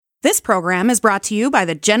This program is brought to you by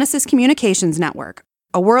the Genesis Communications Network,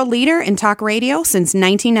 a world leader in talk radio since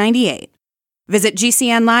 1998. Visit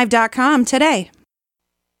GCNlive.com today.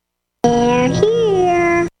 They're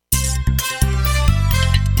here.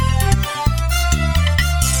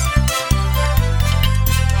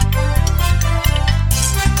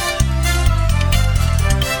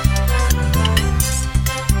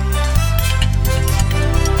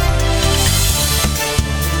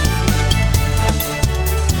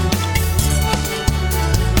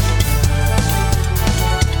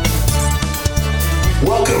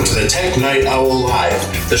 Welcome to the Tech Night Owl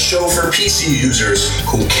Live, the show for PC users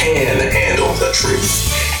who can handle the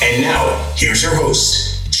truth. And now, here's your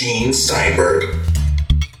host, Gene Steinberg.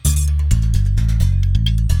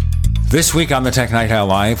 This week on the Tech Night Owl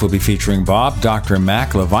Live, we'll be featuring Bob, Dr. Mac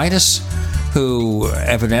Levitas, who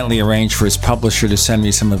evidently arranged for his publisher to send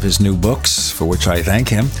me some of his new books, for which I thank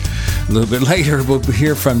him. A little bit later, we'll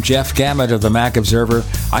hear from Jeff Gamet of the Mac Observer.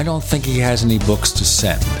 I don't think he has any books to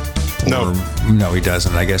send. No, he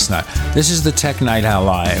doesn't. I guess not. This is the Tech Night Owl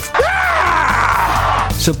Live.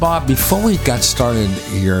 So, Bob, before we got started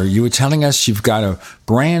here, you were telling us you've got a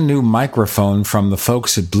brand new microphone from the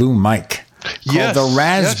folks at Blue Mic called the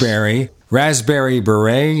Raspberry. Raspberry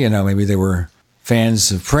Beret. You know, maybe they were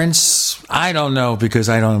fans of Prince. I don't know, because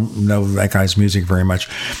I don't know that guy's music very much.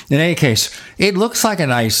 In any case, it looks like a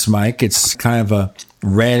nice mic. It's kind of a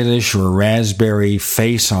reddish or raspberry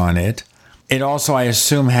face on it. It also, I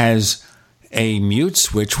assume, has a mute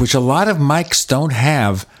switch, which a lot of mics don't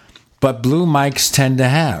have, but Blue mics tend to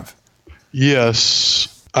have.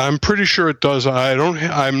 Yes, I'm pretty sure it does.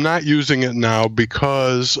 I'm not using it now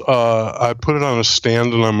because I put it on a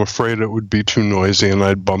stand and I'm afraid it would be too noisy and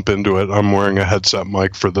I'd bump into it. I'm wearing a headset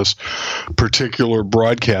mic for this particular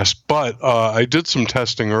broadcast, but I did some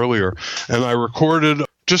testing earlier and I recorded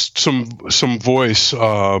just some voice,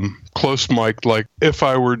 close mic, like if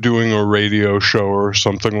I were doing a radio show or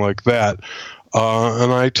something like that.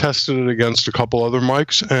 And I tested it against a couple other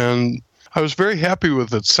mics, and I was very happy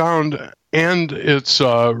with its sound and its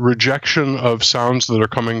rejection of sounds that are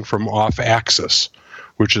coming from off-axis,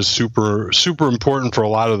 which is super, super important for a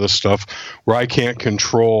lot of this stuff where I can't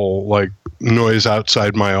control like noise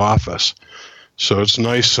outside my office. So it's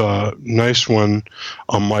nice when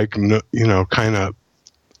a mic, kind of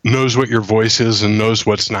knows what your voice is and knows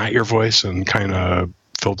what's not your voice and kind of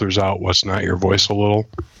filters out what's not your voice a little.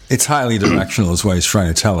 It's highly directional is what he's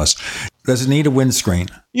trying to tell us. Does it need a windscreen?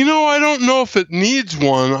 I don't know if it needs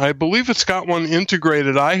one. I believe it's got one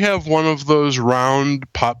integrated. I have one of those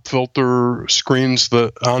round pop filter screens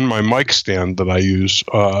that on my mic stand that I use.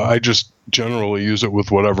 I just generally use it with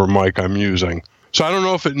whatever mic I'm using. So I don't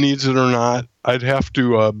know if it needs it or not. I'd have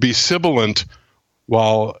to be sibilant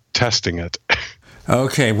while testing it.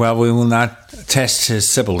 Okay, well, we will not test his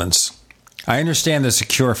sibilance. I understand there's a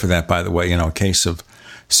cure for that, by the way, in case of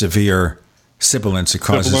severe sibilance. It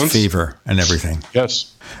causes fever and everything.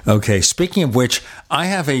 Yes. Okay, speaking of which, I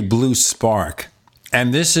have a Blue Spark,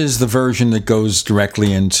 and this is the version that goes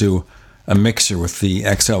directly into a mixer with the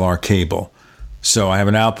XLR cable. So I have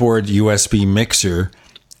an outboard USB mixer,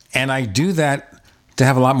 and I do that to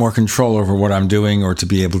have a lot more control over what I'm doing or to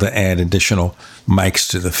be able to add additional mics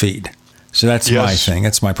to the feed. So that's my thing.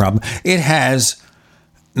 That's my problem. It has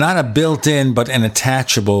not a built-in, but an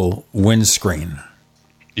attachable windscreen.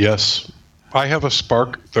 Yes. I have a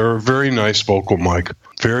Spark. They're a very nice vocal mic.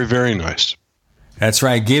 Very, very nice. That's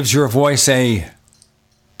right. Gives your voice a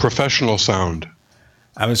professional sound.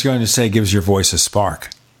 I was going to say gives your voice a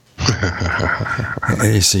spark.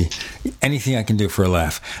 You see, anything I can do for a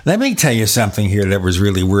laugh. Let me tell you something here that was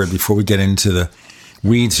really weird before we get into the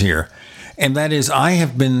weeds here. And that is, I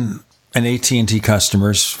have been an AT&T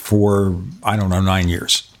customer for, 9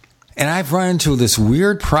 years. And I've run into this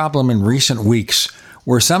weird problem in recent weeks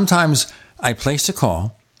where sometimes I place a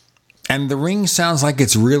call and the ring sounds like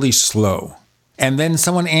it's really slow. And then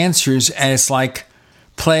someone answers and it's like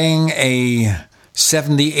playing a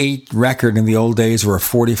 78 record in the old days or a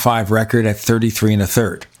 45 record at 33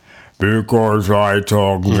 1/3. Because I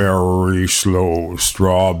talk very slow,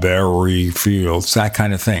 strawberry fields, that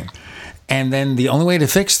kind of thing. And then the only way to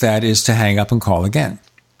fix that is to hang up and call again.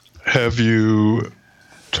 Have you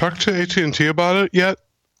talked to AT&T about it yet?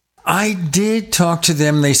 I did talk to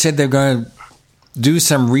them. They said they're going to do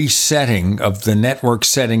some resetting of the network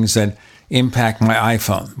settings that impact my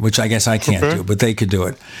iPhone, which I guess I can't do, but they could do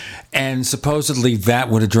it. And supposedly that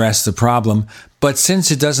would address the problem. But since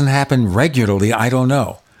it doesn't happen regularly, I don't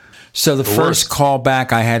know. So the first call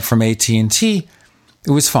back I had from AT&T,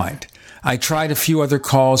 it was fine. I tried a few other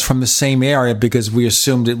calls from the same area because we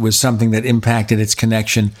assumed it was something that impacted its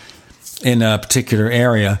connection in a particular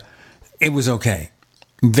area. it was okay.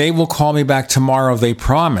 They will call me back tomorrow, they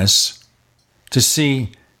promise, to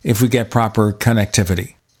see if we get proper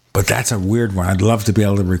connectivity. But that's a weird one. I'd love to be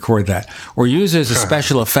able to record that or use it as a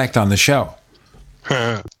special effect on the show.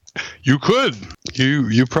 You could.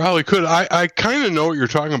 You probably could. I kind of know what you're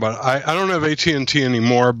talking about. I don't have AT&T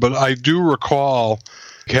anymore, but I do recall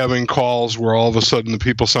having calls where all of a sudden the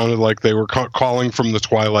people sounded like they were calling from the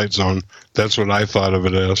Twilight Zone. That's what I thought of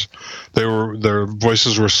it as. Their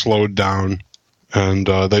voices were slowed down, and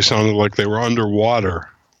they sounded like they were underwater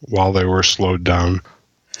while they were slowed down.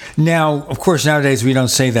 Now, of course, nowadays we don't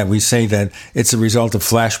say that. We say that it's a result of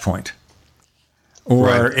Flashpoint,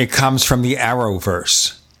 or it comes from the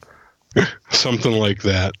Arrowverse. Something like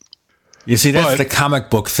that. You see, that's the comic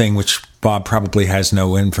book thing, which Bob probably has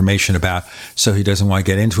no information about, so he doesn't want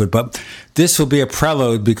to get into it. But this will be a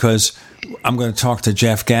prelude because I'm going to talk to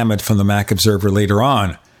Jeff Gamet from the Mac Observer later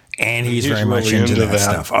on, and he's very much really into that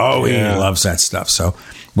stuff. Oh, yeah. He loves that stuff. So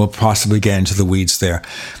we'll possibly get into the weeds there.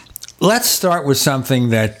 Let's start with something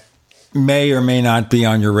that may or may not be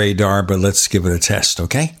on your radar, but let's give it a test,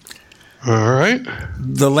 okay? All right.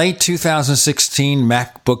 The late 2016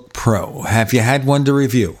 MacBook Pro. Have you had one to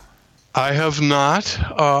review? I have not.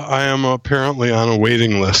 I am apparently on a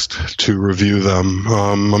waiting list to review them.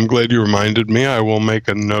 I'm glad you reminded me. I will make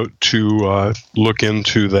a note to look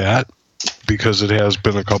into that because it has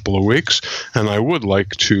been a couple of weeks, and I would like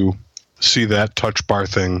to see that touch bar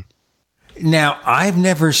thing. Now, I've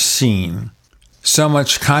never seen so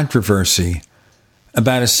much controversy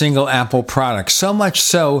about a single Apple product, so much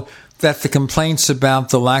so that the complaints about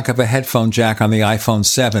the lack of a headphone jack on the iPhone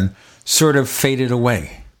 7 sort of faded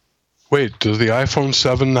away. Wait, does the iPhone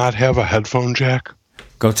 7 not have a headphone jack?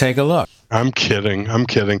 Go take a look. I'm kidding.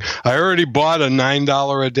 I already bought a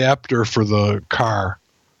 $9 adapter for the car.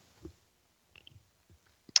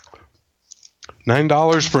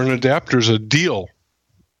 $9 for an adapter is a deal.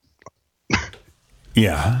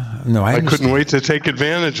 Yeah. No, I couldn't wait to take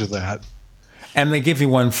advantage of that. And they give you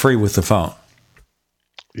one free with the phone.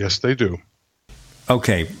 Yes, they do.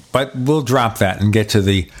 Okay, but we'll drop that and get to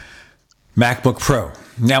the MacBook Pro.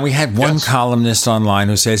 Now, we had one columnist online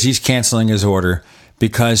who says he's canceling his order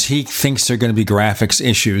because he thinks there are going to be graphics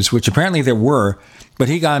issues, which apparently there were, but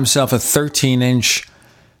he got himself a 13-inch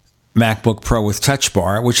MacBook Pro with Touch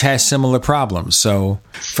Bar, which has similar problems. So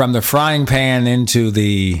from the frying pan into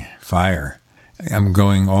the fire. I'm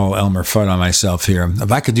going all Elmer Fudd on myself here.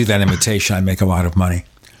 If I could do that imitation, I'd make a lot of money.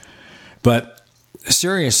 But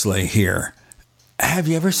seriously here, have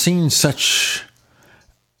you ever seen such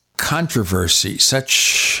controversy,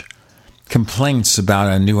 such complaints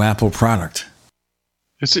about a new Apple product?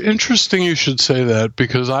 It's interesting you should say that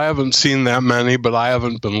because I haven't seen that many, but I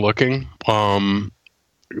haven't been looking.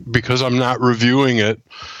 Because I'm not reviewing it,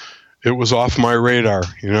 it was off my radar.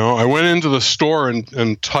 You know, I went into the store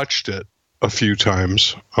and touched it a few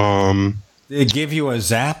times. Did it give you a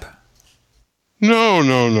zap?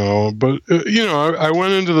 No. But, I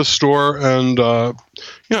went into the store and,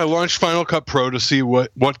 I launched Final Cut Pro to see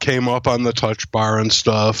what came up on the touch bar and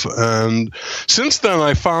stuff. And since then,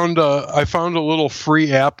 I found a little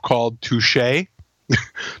free app called Touche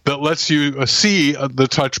that lets you see the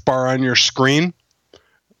touch bar on your screen.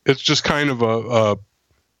 It's just kind of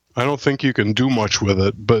I don't think you can do much with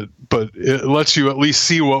it, but it lets you at least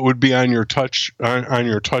see what would be on your touch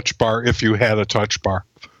bar if you had a touch bar.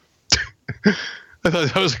 I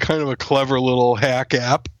thought that was kind of a clever little hack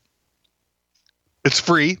app. It's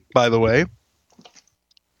free, by the way.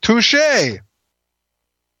 Touche.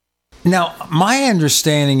 Now, my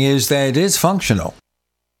understanding is that it is functional.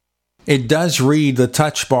 It does read the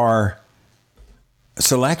touch bar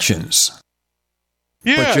selections.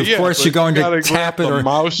 Yeah, but of course you're going to tap it, or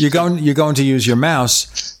you're going to use your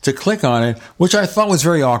mouse to click on it, which I thought was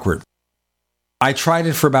very awkward. I tried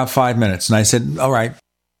it for about 5 minutes, and I said, all right,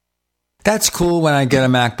 that's cool when I get a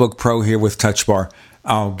MacBook Pro here with Touch Bar.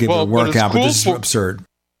 I'll give it a workout, but this is absurd.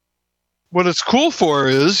 What it's cool for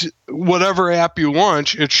is whatever app you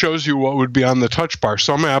launch, it shows you what would be on the Touch Bar.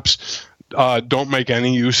 Some apps don't make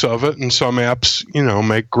any use of it, and some apps,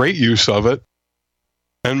 make great use of it.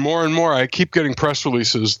 And more, I keep getting press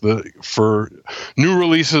releases for new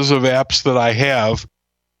releases of apps that I have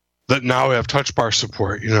that now have touch bar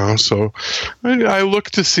support, So I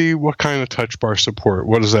look to see what kind of touch bar support.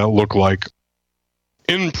 What does that look like?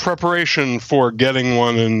 In preparation for getting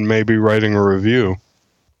one and maybe writing a review.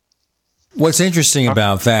 What's interesting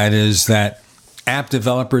about that is that app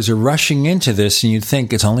developers are rushing into this, and you'd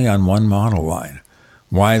think it's only on one model line.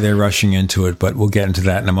 Why they're rushing into it, but we'll get into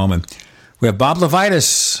that in a moment. We have Bob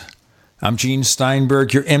Levitas. I'm Gene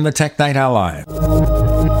Steinberg. You're in the Tech Night Owl Live.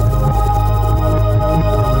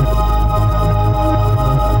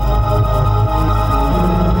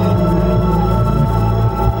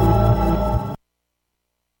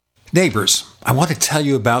 Neighbors, I want to tell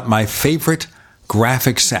you about my favorite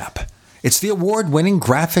graphics app. It's the award-winning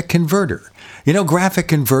Graphic Converter. You know, Graphic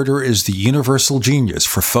Converter is the universal genius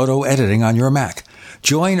for photo editing on your Mac.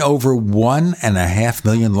 Join over 1.5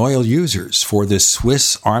 million loyal users for this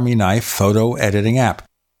Swiss Army knife photo editing app.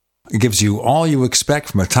 It gives you all you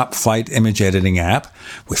expect from a top-flight image editing app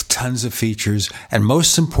with tons of features, and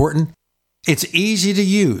most important, it's easy to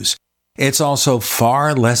use. It's also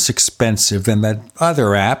far less expensive than that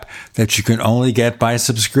other app that you can only get by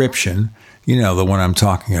subscription. You know, the one I'm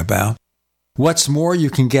talking about. What's more, you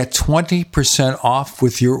can get 20% off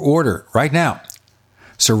with your order right now.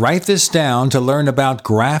 So write this down to learn about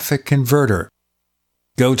Graphic Converter.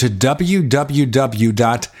 Go to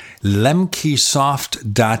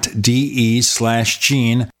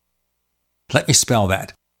www.lemkesoft.de/Gene. Let me spell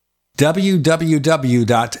that.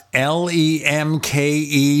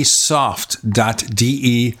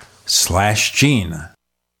 www.lemkesoft.de/Gene.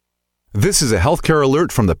 This is a healthcare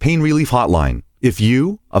alert from the Pain Relief Hotline. If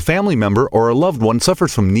you, a family member, or a loved one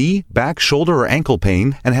suffers from knee, back, shoulder, or ankle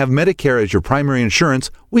pain and have Medicare as your primary insurance,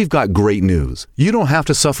 we've got great news. You don't have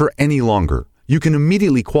to suffer any longer. You can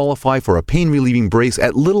immediately qualify for a pain-relieving brace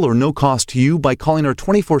at little or no cost to you by calling our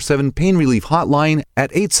 24/7 Pain Relief Hotline at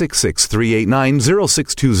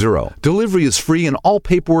 866-389-0620. Delivery is free and all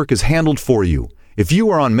paperwork is handled for you. If you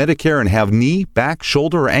are on Medicare and have knee, back,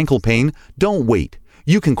 shoulder, or ankle pain, don't wait.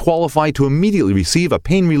 You can qualify to immediately receive a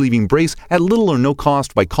pain-relieving brace at little or no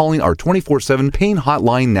cost by calling our 24/7 Pain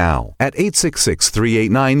Hotline now at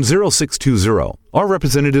 866-389-0620. Our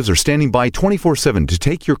representatives are standing by 24/7 to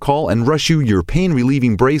take your call and rush you your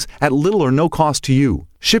pain-relieving brace at little or no cost to you.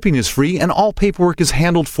 Shipping is free and all paperwork is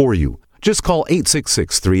handled for you. Just call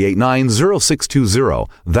 866-389-0620.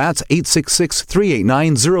 That's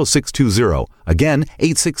 866-389-0620. Again,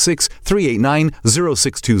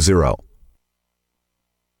 866-389-0620.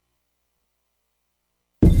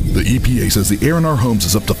 The EPA says the air in our homes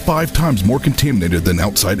is up to 5 times more contaminated than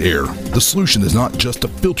outside air. The solution is not just to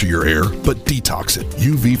filter your air, but detox it.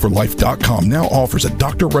 UVforlife.com now offers a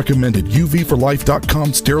doctor-recommended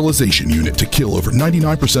UVforlife.com sterilization unit to kill over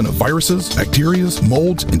 99% of viruses, bacteria,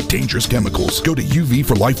 molds, and dangerous chemicals. Go to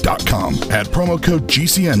UVforlife.com. Add promo code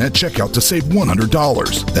GCN at checkout to save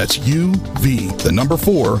 $100. That's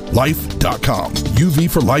UV4life.com.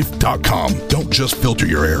 UVforlife.com. Don't just filter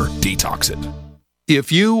your air, detox it.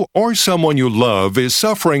 If you or someone you love is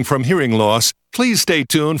suffering from hearing loss, please stay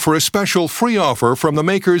tuned for a special free offer from the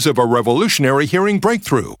makers of a revolutionary hearing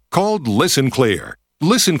breakthrough called Listen Clear.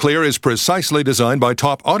 Listen Clear is precisely designed by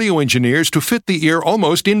top audio engineers to fit the ear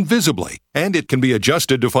almost invisibly, and it can be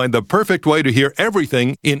adjusted to find the perfect way to hear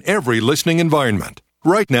everything in every listening environment.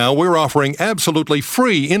 Right now, we're offering absolutely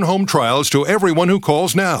free in-home trials to everyone who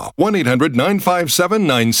calls now.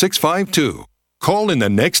 1-800-957-9652. Call in the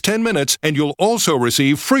next 10 minutes and you'll also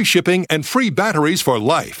receive free shipping and free batteries for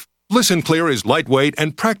life. Listen Clear is lightweight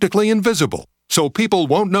and practically invisible, so people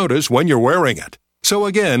won't notice when you're wearing it. So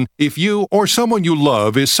again, if you or someone you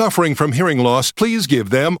love is suffering from hearing loss, please give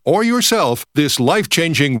them or yourself this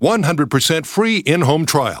life-changing 100% free in-home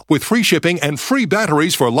trial with free shipping and free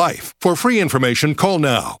batteries for life. For free information, call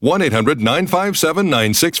now.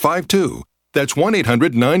 1-800-957-9652. That's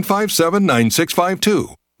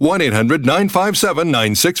 1-800-957-9652.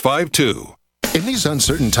 1-800-957-9652. In these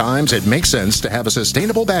uncertain times, it makes sense to have a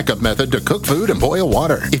sustainable backup method to cook food and boil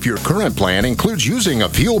water. If your current plan includes using a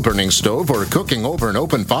fuel-burning stove or cooking over an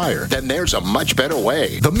open fire, then there's a much better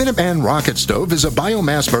way. The Minuteman Rocket Stove is a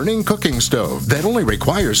biomass-burning cooking stove that only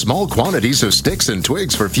requires small quantities of sticks and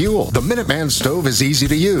twigs for fuel. The Minuteman Stove is easy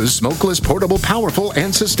to use, smokeless, portable, powerful,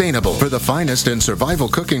 and sustainable. For the finest in survival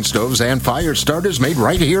cooking stoves and fire starters made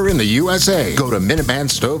right here in the USA, go to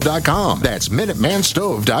MinutemanStove.com. That's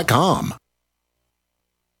MinutemanStove.com.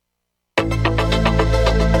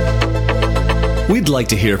 We'd like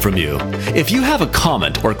to hear from you. If you have a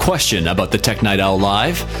comment or question about the Tech Night Owl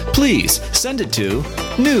Live, please send it to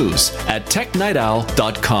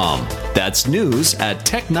news@technightowl.com. That's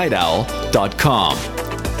news@technightowl.com.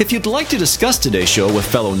 If you'd like to discuss today's show with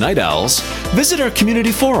fellow night owls, visit our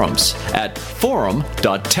community forums at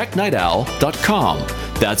forum.technightowl.com.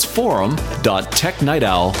 That's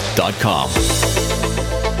forum.technightowl.com.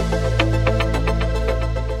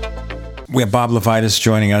 We have Bob Levitas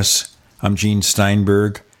joining us. I'm Gene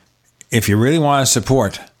Steinberg. If you really want to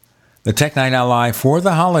support the Tech Night Owl Live for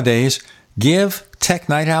the holidays, give Tech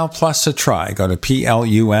Night Owl Plus a try. Go to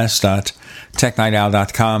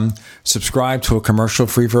plus.technightowl.com. Subscribe to a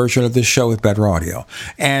commercial-free version of this show with better audio.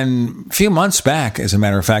 And a few months back, as a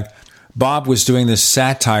matter of fact, Bob was doing this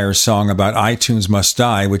satire song about iTunes Must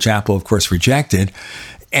Die, which Apple, of course, rejected.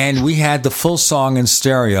 And we had the full song in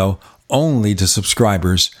stereo only to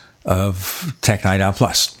subscribers of Tech Night Owl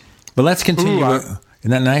Plus. But let's continue. Isn't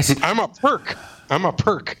that nice? I'm a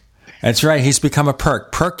perk. That's right. He's become a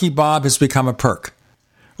perk. Perky Bob has become a perk,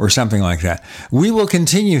 or something like that. We will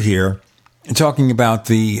continue here talking about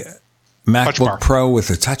the MacBook Pro with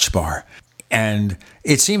the Touch Bar. And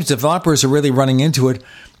it seems developers are really running into it.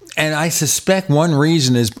 And I suspect one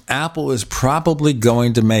reason is Apple is probably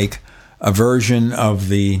going to make a version of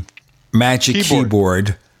the Magic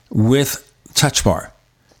Keyboard with Touch Bar.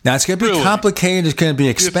 Now, it's going to be complicated. It's going to be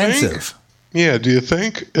expensive. Yeah, do you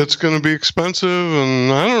think it's going to be expensive?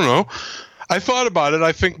 And I don't know. I thought about it.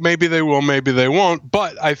 I think maybe they will, maybe they won't.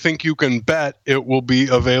 But I think you can bet it will be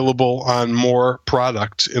available on more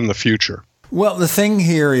products in the future. Well, the thing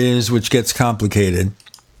here is, which gets complicated,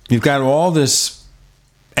 you've got all this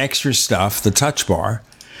extra stuff, the Touch Bar.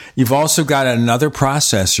 You've also got another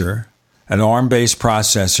processor, an ARM-based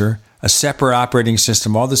processor, a separate operating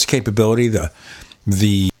system, all this capability,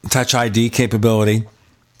 the Touch ID capability.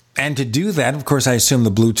 And to do that, of course, I assume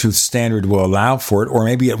the Bluetooth standard will allow for it, or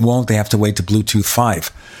maybe it won't. They have to wait to Bluetooth 5,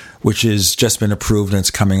 which has just been approved and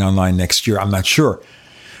it's coming online next year. I'm not sure.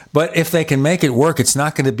 But if they can make it work, it's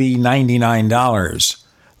not going to be $99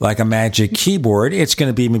 like a Magic Keyboard. It's going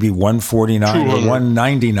to be maybe $149 or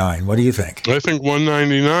 $199. What do you think? I think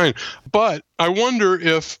 $199. But I wonder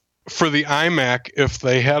if for the iMac, if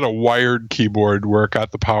they had a wired keyboard where it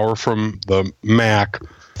got the power from the Mac,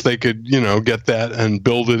 they could, get that and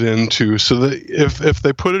build it into, so that if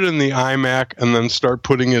they put it in the iMac and then start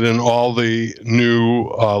putting it in all the new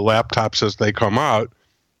laptops as they come out,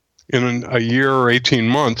 in a year or 18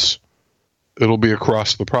 months, it'll be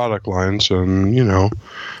across the product lines, and No.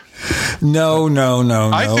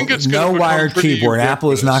 I think it's no wired keyboard.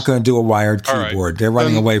 Apple is not going to do a wired keyboard. Right. They're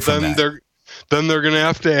running away from that. Then they're going to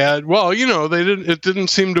have to add. Well, it didn't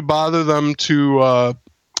seem to bother them to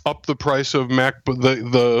up the price of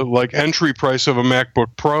the entry price of a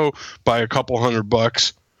MacBook Pro by a couple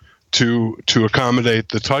 $100 to accommodate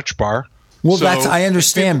the Touch Bar. Well, so I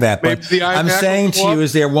understand that, but I'm saying to you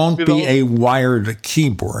is there won't be a wired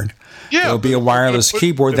keyboard. Yeah, there'll be a wireless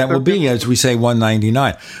keyboard that will be, as we say,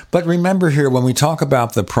 $199. But remember here, when we talk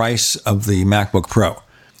about the price of the MacBook Pro,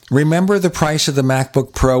 remember the price of the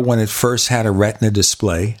MacBook Pro when it first had a Retina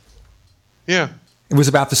display? Yeah. It was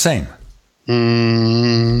about the same.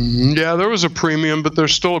 Yeah, there was a premium, but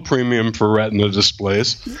there's still a premium for Retina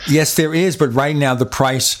displays. Yes, there is, but right now the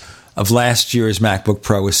price of last year's MacBook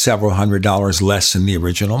Pro is several $100s less than the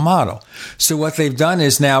original model. So what they've done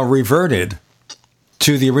is now reverted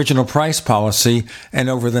to the original price policy, and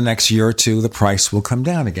over the next year or two, the price will come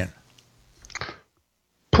down again.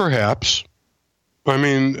 Perhaps. I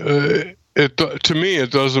mean, to me,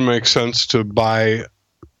 it doesn't make sense to buy,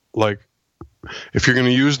 if you're going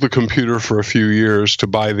to use the computer for a few years, to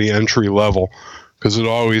buy the entry level, because it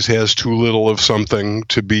always has too little of something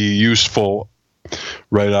to be useful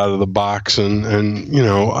right out of the box. And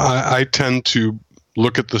I tend to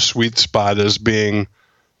look at the sweet spot as being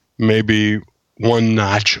maybe one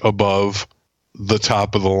notch above the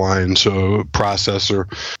top of the line. So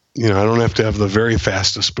processor, I don't have to have the very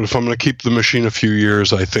fastest, but if I'm going to keep the machine a few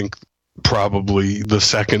years, I think probably the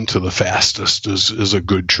second to the fastest is a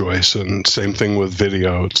good choice. And same thing with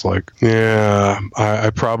video. It's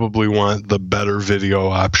I probably want the better video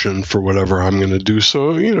option for whatever I'm going to do.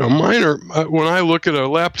 So, mine are, when I look at a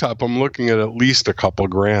laptop, I'm looking at least a couple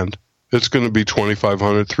grand. It's going to be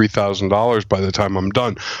 $2,500, $3,000 by the time I'm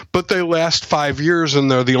done. But they last 5 years,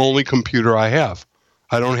 and they're the only computer I have.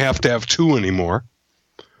 I don't have to have two anymore.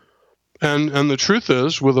 And the truth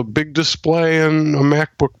is, with a big display and a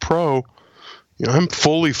MacBook Pro, I'm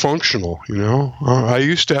fully functional. I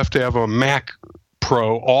used to have a Mac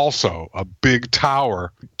Pro also, a big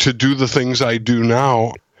tower, to do the things I do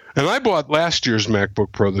now. And I bought last year's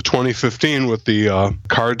MacBook Pro, the 2015, with the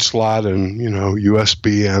card slot and,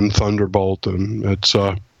 USB and Thunderbolt. And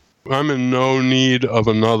I'm in no need of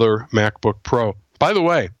another MacBook Pro. By the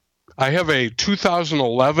way, I have a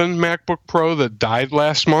 2011 MacBook Pro that died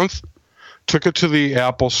last month. Took it to the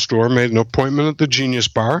Apple store, made an appointment at the Genius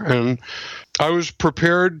Bar, and I was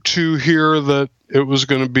prepared to hear that it was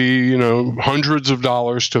going to be, hundreds of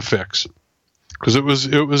dollars to fix, because it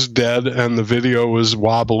was dead and the video was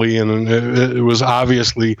wobbly and it was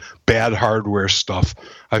obviously bad hardware stuff.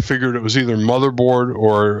 I figured it was either motherboard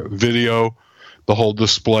or video, the whole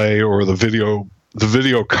display, or the video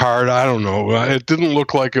card. I don't know. It didn't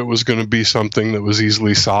look like it was going to be something that was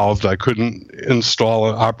easily solved. I couldn't install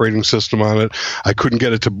an operating system on it. I couldn't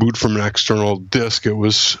get it to boot from an external disk. It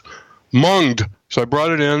was munged. So I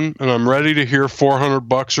brought it in, and I'm ready to hear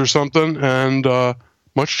 $400 or something, and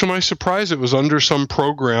much to my surprise, it was under some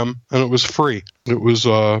program and it was free. It was,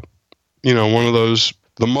 one of those,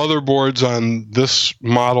 the motherboards on this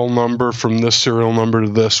model number from this serial number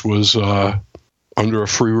to this was under a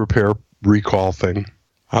free repair recall thing.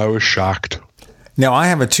 I was shocked. Now, I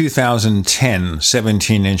have a 2010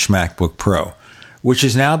 17-inch MacBook Pro, which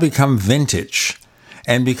has now become vintage.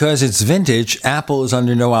 And because it's vintage, Apple is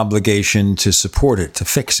under no obligation to support it, to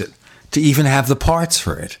fix it, to even have the parts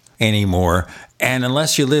for it anymore. And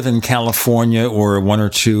unless you live in California or one or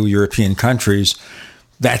two European countries,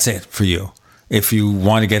 that's it for you. If you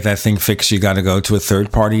want to get that thing fixed, you got to go to a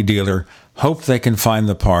third-party dealer, hope they can find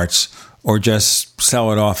the parts, or just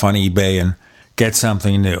sell it off on eBay and get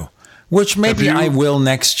something new, which maybe I will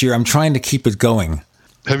next year. I'm trying to keep it going.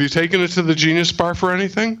 Have you taken it to the Genius Bar for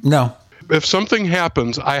anything? No. If something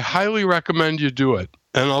happens, I highly recommend you do it.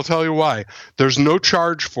 And I'll tell you why. There's no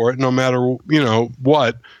charge for it, no matter,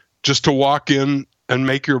 what, just to walk in and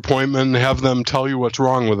make your appointment and have them tell you what's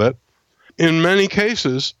wrong with it. In many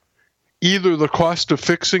cases, either the cost of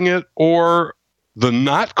fixing it or the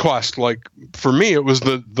not cost, like for me, it was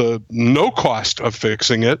the no cost of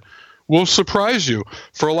fixing it, will surprise you.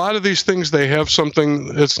 For a lot of these things, they have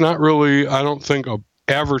something, it's not really, I don't think,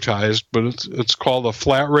 advertised, but it's called a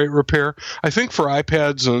flat rate repair. I think for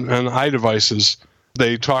iPads and iDevices,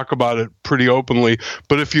 they talk about it pretty openly.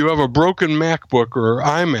 But if you have a broken MacBook or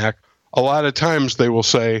iMac, a lot of times they will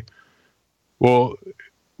say, well,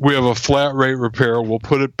 we have a flat rate repair. We'll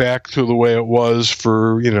put it back to the way it was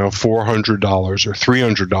for, $400 or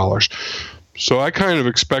 $300. So I kind of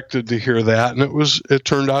expected to hear that, and it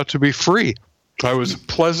turned out to be free. I was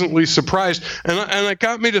pleasantly surprised. And it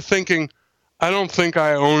got me to thinking, I don't think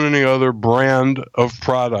I own any other brand of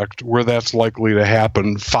product where that's likely to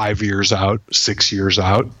happen 5 years out, 6 years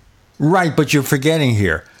out. Right, but you're forgetting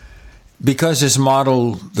here. Because this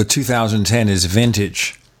model, the 2010, is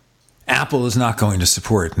vintage, Apple is not going to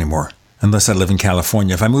support it anymore, unless I live in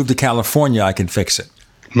California. If I move to California, I can fix it.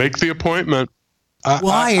 Make the appointment.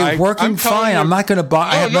 Why? It's working fine. I'm not going to buy.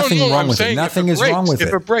 I have nothing wrong with it. Nothing is wrong with it.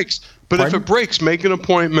 If it breaks. But if it breaks, make an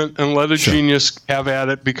appointment and let a genius have at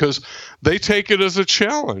it, because they take it as a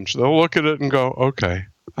challenge. They'll look at it and go, okay,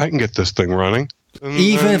 I can get this thing running.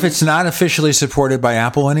 Even if it's not officially supported by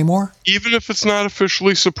Apple anymore? Even if it's not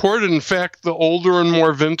officially supported. In fact, the older and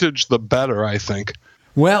more vintage, the better, I think.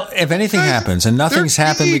 Well, if anything happens, and nothing's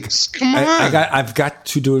happened, come on. I've got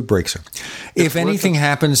to do a break, sir. If anything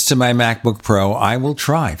happens to my MacBook Pro, I will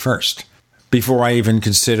try first before I even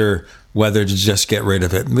consider whether to just get rid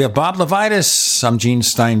of it. We have Bob Levitas. I'm Gene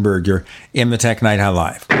Steinberg. You're in the Tech Night Owl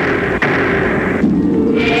Live.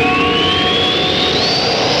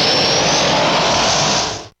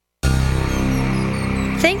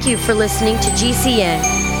 Thank you for listening to GCN.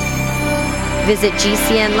 Visit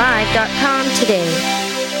GCNlive.com today.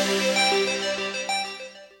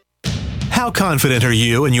 How confident are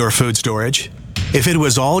you in your food storage? If it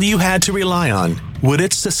was all you had to rely on, would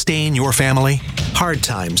it sustain your family? Hard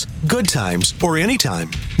times, good times, or any time,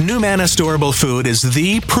 NuManna Storable Food is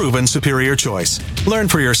the proven superior choice. Learn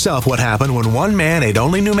for yourself what happened when one man ate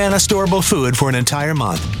only NuManna Storable Food for an entire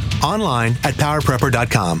month. Online at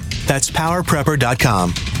PowerPrepper.com. That's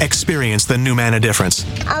PowerPrepper.com. Experience the NuManna difference.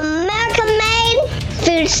 American-made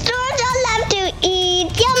food stores I love to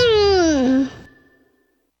eat. Yum!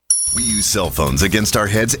 We use cell phones against our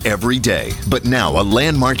heads every day, but now a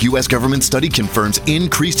landmark U.S. government study confirms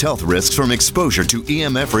increased health risks from exposure to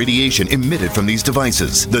EMF radiation emitted from these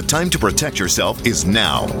devices. The time to protect yourself is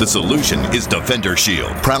now. The solution is Defender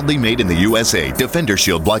Shield. Proudly made in the USA, Defender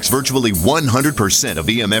Shield blocks virtually 100% of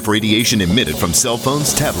EMF radiation emitted from cell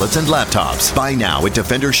phones, tablets, and laptops. Buy now at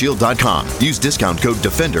DefenderShield.com. Use discount code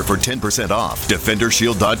DEFENDER for 10% off.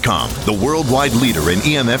 DefenderShield.com, the worldwide leader in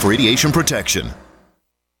EMF radiation protection.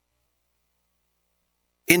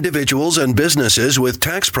 Individuals and businesses with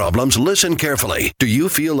tax problems, listen carefully. Do you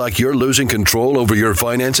feel like you're losing control over your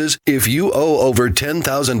finances? If you owe over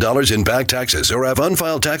 $10,000 in back taxes or have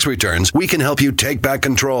unfiled tax returns, we can help you take back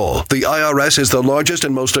control. The IRS is the largest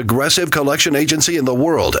and most aggressive collection agency in the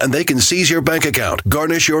world, and they can seize your bank account,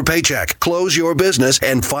 garnish your paycheck, close your business,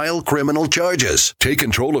 and file criminal charges. Take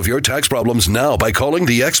control of your tax problems now by calling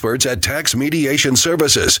the experts at Tax Mediation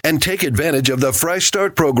Services and take advantage of the Fresh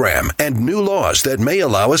Start program and new laws that may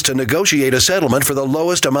allow allow us to negotiate a settlement for the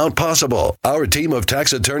lowest amount possible. Our team of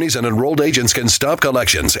tax attorneys and enrolled agents can stop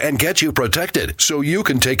collections and get you protected so you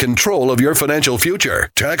can take control of your financial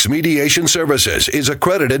future. Tax Mediation Services is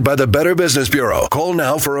accredited by the Better Business Bureau. Call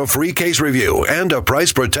now for a free case review and a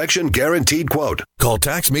price protection guaranteed quote. Call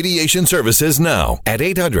Tax Mediation Services now at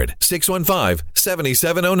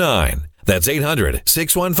 800-615-7709. That's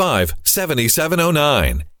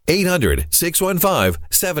 800-615-7709.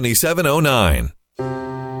 800-615-7709.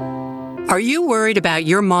 Are you worried about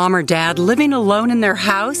your mom or dad living alone in their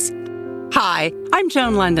house? Hi, I'm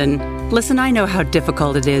Joan London. Listen, I know how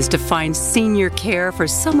difficult it is to find senior care for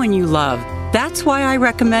someone you love. That's why I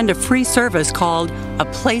recommend a free service called A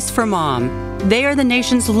Place for Mom. They are the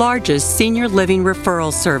nation's largest senior living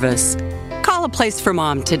referral service. Call A Place for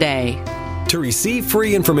Mom today. To receive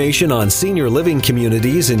free information on senior living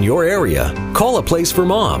communities in your area, call A Place for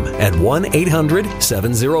Mom at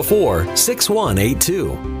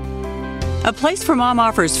 1-800-704-6182. A Place for Mom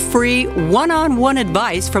offers free one-on-one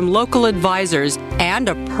advice from local advisors and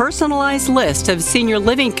a personalized list of senior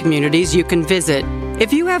living communities you can visit.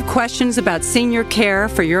 If you have questions about senior care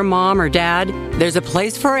for your mom or dad, there's a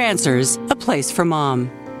place for answers, A Place for Mom.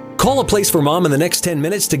 Call A Place for Mom in the next 10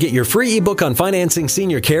 minutes to get your free ebook on financing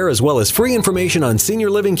senior care as well as free information on senior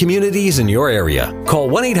living communities in your area. Call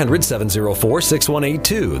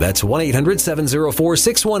 1-800-704-6182. That's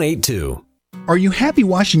 1-800-704-6182. Are you happy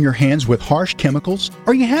washing your hands with harsh chemicals?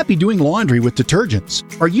 Are you happy doing laundry with detergents?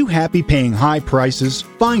 Are you happy paying high prices?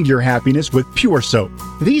 Find your happiness with Pure Soap.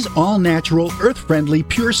 These all-natural, earth-friendly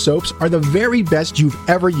Pure Soaps are the very best you've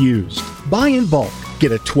ever used. Buy in bulk.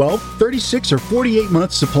 Get a 12, 36, or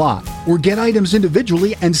 48-month supply, or get items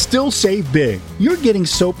individually and still save big. You're getting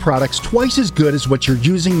soap products twice as good as what you're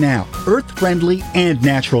using now, earth-friendly and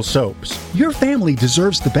natural soaps. Your family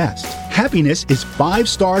deserves the best. Happiness is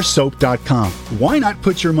 5starsoap.com. Why not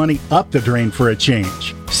put your money up the drain for a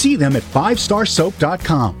change? See them at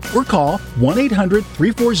 5starsoap.com or call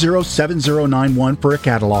 1-800-340-7091 for a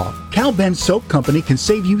catalog. Cal Ben Soap Company can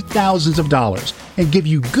save you thousands of dollars and give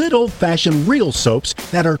you good old-fashioned real soaps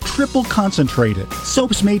that are triple concentrated.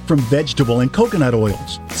 Soaps made from vegetable and coconut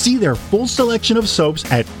oils. See their full selection of soaps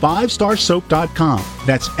at 5starsoap.com.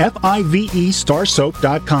 That's F-I-V-E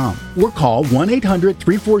starsoap.com or call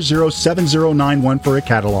 1-800-340-7091 for a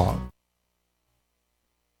catalog.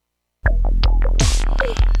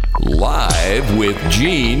 Live with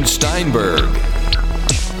Gene Steinberg.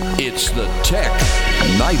 It's the Tech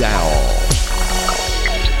Night Owl.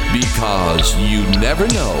 Because you never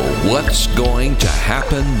know what's going to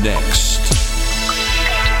happen next.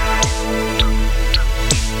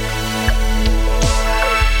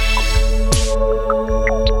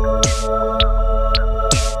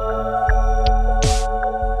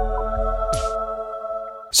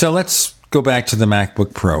 So let's go back to the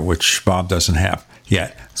MacBook Pro, which Bob doesn't have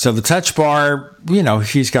yet. So the Touch Bar,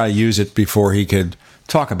 he's got to use it before he could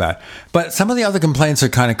talk about it. But some of the other complaints are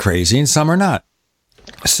kind of crazy and some are not.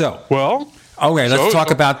 So, let's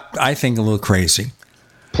talk about, I think, a little crazy.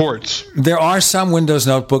 Ports. There are some Windows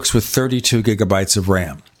notebooks with 32 gigabytes of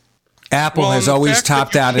RAM. Apple has always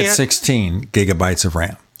topped out at 16 gigabytes of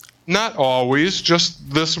RAM. Not always,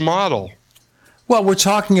 just this model. Well, we're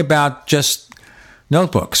talking about just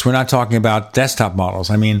notebooks. We're not talking about desktop models.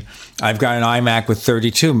 I mean, I've got an iMac with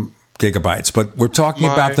 32 gigabytes, but we're talking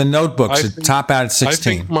about the notebooks that top out at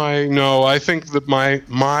 16. I think that my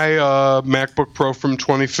MacBook Pro from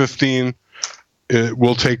 2015 it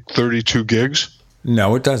will take 32 gigs.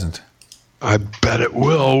 No, it doesn't. I bet it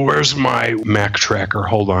will. Where's my Mac tracker?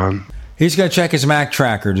 Hold on. He's going to check his Mac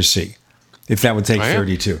tracker to see if that would take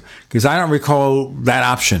 32. Because I don't recall that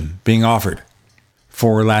option being offered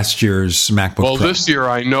for last year's MacBook Pro. Well, this year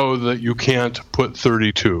I know that you can't put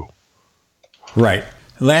 32. Right.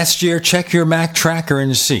 Last year, check your Mac tracker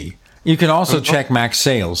and see. You can also check Mac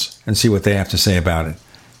sales and see what they have to say about it.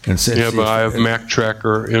 But I have Mac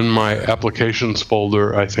tracker in my applications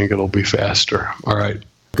folder. I think it'll be faster. All right.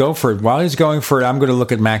 Go for it. While he's going for it, I'm going to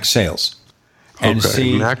look at Mac sales and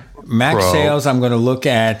see Mac sales. I'm going to look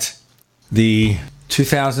at the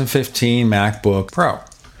 2015 MacBook Pro.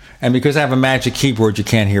 And because I have a Magic Keyboard, you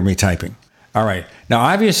can't hear me typing. All right. Now,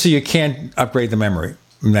 obviously, you can't upgrade the memory.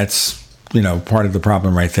 And that's part of the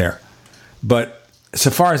problem right there. But so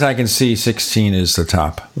far as I can see, 16 is the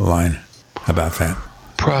top line. How about that?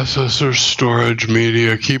 Processor, storage,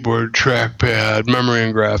 media, keyboard, trackpad, memory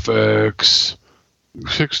and graphics.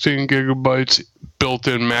 16 gigabytes,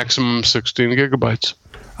 built-in maximum 16 gigabytes.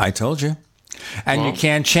 I told you. And you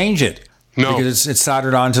can't change it. No. Because it's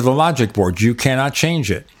soldered onto the logic board. You cannot change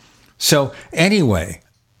it. So anyway,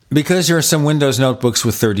 because there are some Windows notebooks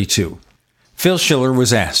with 32, Phil Schiller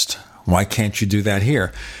was asked, why can't you do that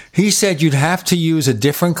here? He said you'd have to use a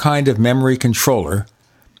different kind of memory controller,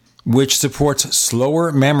 which supports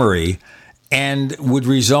slower memory and would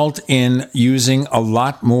result in using a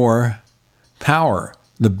lot more power.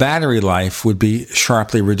 The battery life would be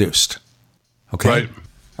sharply reduced. Okay? Right.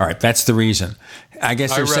 All right, that's the reason. I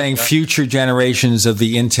guess they're saying future generations of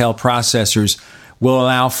the Intel processors will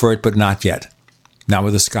allow for it, but not yet. Not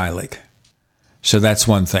with the Skylake. So that's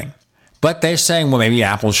one thing. But they're saying, well, maybe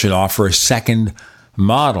Apple should offer a second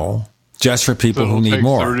model just for people who need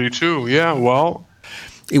more. 32, yeah, well.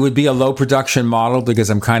 It would be a low production model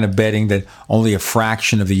because I'm kind of betting that only a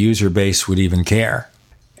fraction of the user base would even care.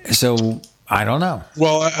 So I don't know.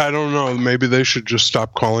 Well, I don't know. Maybe they should just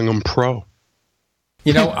stop calling them Pro.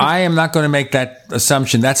 You know, I am not going to make that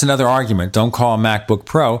assumption. That's another argument. Don't call a MacBook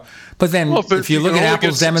Pro. But then if you look at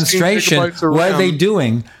Apple's demonstration, what are they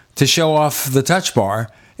doing to show off the Touch Bar?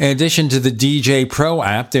 In addition to the DJ Pro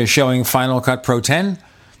app, they're showing Final Cut Pro 10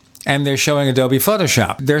 and they're showing Adobe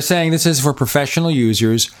Photoshop. They're saying this is for professional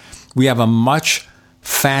users. We have a much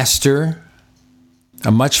faster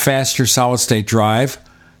solid state drive,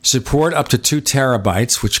 support up to 2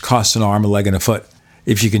 terabytes, which costs an arm, a leg, and a foot.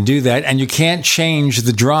 If you can do that, and you can't change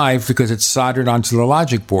the drive because it's soldered onto the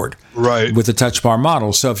logic board with the Touch Bar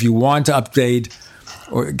model. So if you want to update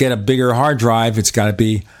or get a bigger hard drive, it's got to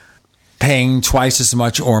be paying twice as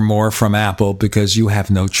much or more from Apple because you have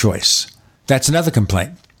no choice. That's another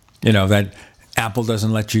complaint, that Apple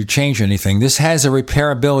doesn't let you change anything. This has a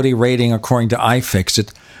repairability rating, according to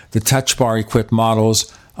iFixit, the Touch Bar equipped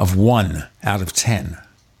models of 1 out of 10.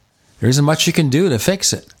 There isn't much you can do to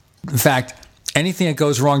fix it. In fact, anything that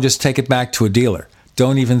goes wrong, just take it back to a dealer.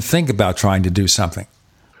 Don't even think about trying to do something.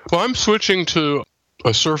 Well, I'm switching to a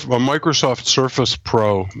Microsoft Surface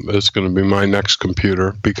Pro is going to be my next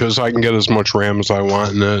computer because I can get as much RAM as I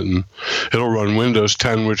want in it, and it'll run Windows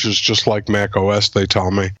 10, which is just like Mac OS, they tell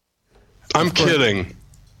me. I'm kidding.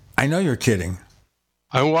 I know you're kidding.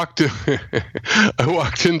 I walked into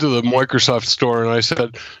the Microsoft store and I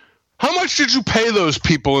said, how much did you pay those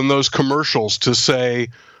people in those commercials to say,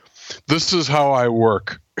 this is how I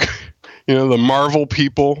work? The Marvel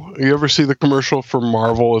people. You ever see the commercial for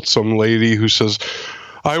Marvel? It's some lady who says,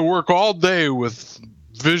 I work all day with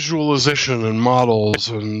visualization and models,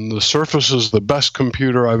 and the Surface is the best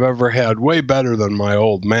computer I've ever had, way better than my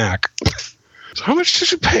old Mac. So how much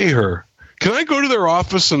did you pay her? Can I go to their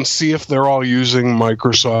office and see if they're all using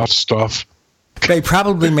Microsoft stuff? They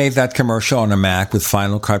probably made that commercial on a Mac with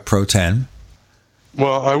Final Cut Pro 10.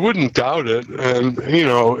 Well, I wouldn't doubt it. And,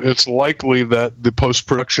 it's likely that the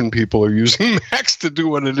post-production people are using Macs to do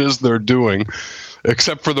what it is they're doing,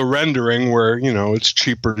 except for the rendering where, it's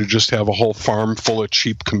cheaper to just have a whole farm full of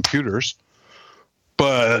cheap computers.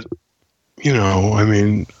 But,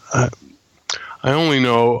 I only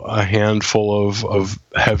know a handful of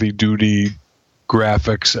heavy-duty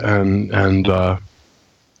graphics and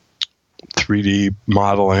 3D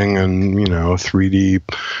modeling and, 3D...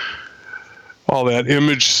 all that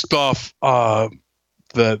image stuff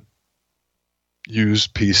that use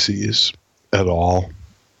PCs at all.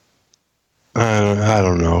 I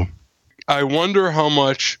don't know. I wonder how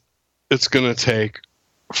much it's going to take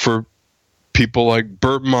for people like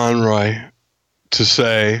Burt Monroy to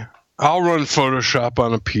say, I'll run Photoshop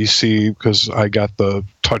on a PC because I got the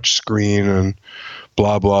touch screen and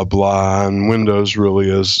blah, blah, blah. And Windows really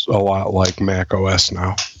is a lot like Mac OS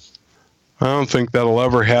now. I don't think that'll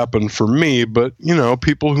ever happen for me, but,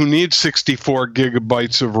 people who need 64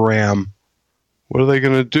 gigabytes of RAM, what are they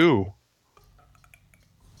going to do?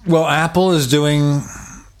 Well, Apple is doing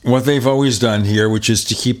what they've always done here, which is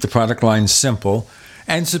to keep the product line simple.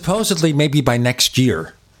 And supposedly, maybe by next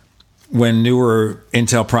year, when newer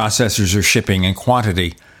Intel processors are shipping in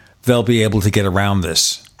quantity, they'll be able to get around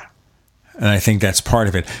this. And I think that's part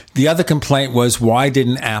of it. The other complaint was, why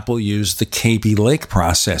didn't Apple use the Kaby Lake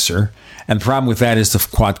processor? And the problem with that is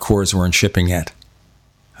the quad cores weren't shipping yet.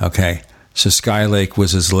 Okay, so Skylake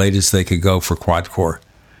was as late as they could go for quad core.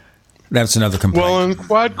 That's another complaint. Well, and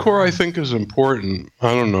quad core I think is important.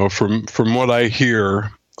 I don't know, from what I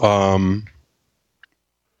hear, it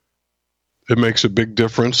makes a big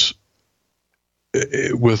difference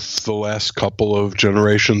with the last couple of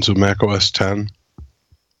generations of Mac OS 10.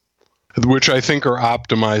 Which I think are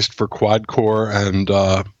optimized for quad core and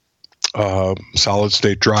solid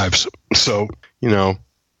state drives. So,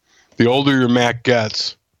 the older your Mac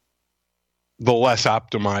gets, the less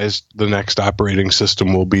optimized the next operating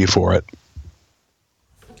system will be for it.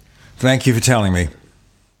 Thank you for telling me.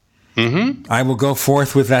 Mm-hmm. I will go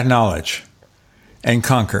forth with that knowledge and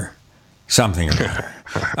conquer. Something or other.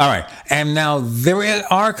 All right. And now there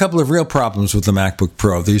are a couple of real problems with the MacBook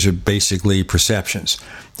Pro. These are basically perceptions.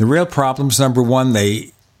 The real problems, number one,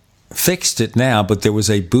 they fixed it now, but there was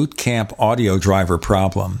a Boot Camp audio driver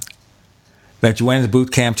problem. That you went into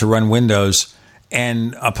Boot Camp to run Windows,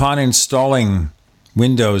 and upon installing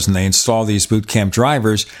Windows and they install these Boot Camp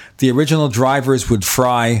drivers, the original drivers would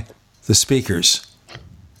fry the speakers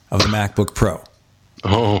of the MacBook Pro.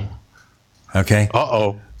 Oh. Okay.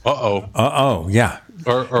 Uh-oh. Uh-oh. Uh-oh, yeah.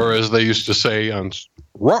 Or as they used to say on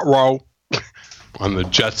ruh-roh on the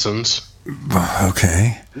Jetsons.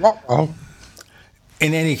 Okay. Ruh-roh.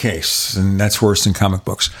 In any case, and that's worse than comic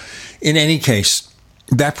books, in any case,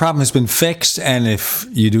 that problem has been fixed, and if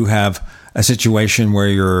you do have a situation where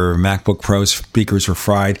your MacBook Pro speakers are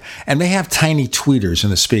fried, and they have tiny tweeters in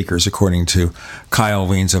the speakers, according to Kyle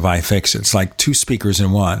Wiens of iFixit. It's like 2 speakers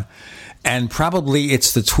in one. And probably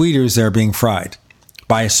it's the tweeters that are being fried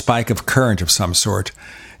by a spike of current of some sort.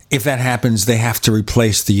 If that happens, they have to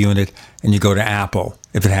replace the unit, and you go to Apple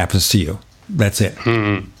if it happens to you. That's it.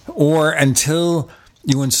 Mm-hmm. Or until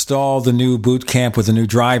you install the new Boot Camp with the new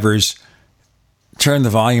drivers, turn the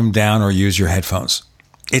volume down or use your headphones.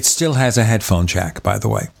 It still has a headphone jack, by the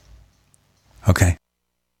way. Okay.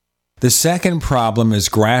 The second problem is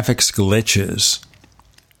graphics glitches.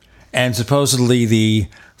 And supposedly the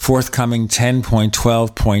forthcoming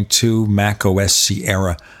 10.12.2 macOS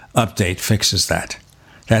Sierra update fixes that.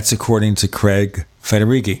 That's according to Craig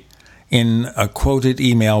Federighi in a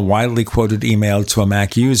widely quoted email to a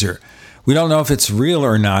Mac user. We don't know if it's real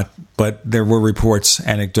or not, but there were reports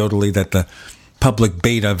anecdotally that the public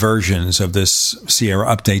beta versions of this Sierra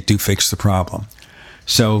update do fix the problem.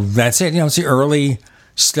 So that's it. It's the early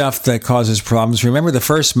stuff that causes problems. Remember the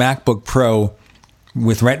first MacBook Pro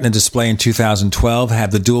with Retina display in 2012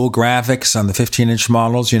 had the dual graphics on the 15-inch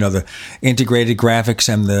models, the integrated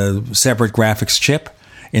graphics and the separate graphics chip.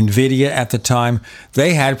 NVIDIA at the time,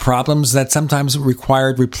 they had problems that sometimes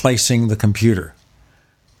required replacing the computer.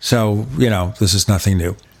 So, this is nothing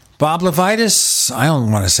new. Bob Levitas, I don't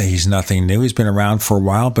want to say he's nothing new. He's been around for a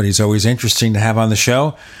while, but he's always interesting to have on the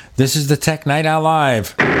show. This is the Tech Night Owl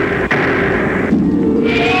Live.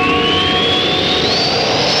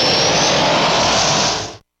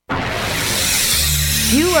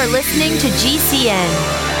 You are listening to GCN.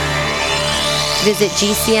 Visit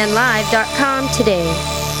GCNlive.com today.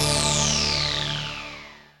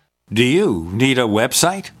 Do you need a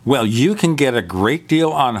website? Well, you can get a great deal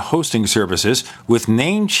on hosting services with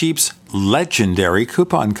Namecheap's legendary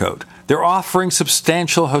coupon code. They're offering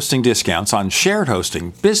substantial hosting discounts on shared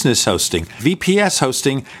hosting, business hosting, VPS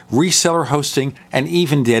hosting, reseller hosting, and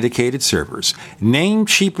even dedicated servers.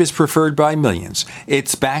 Namecheap is preferred by millions.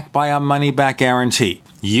 It's backed by a money-back guarantee.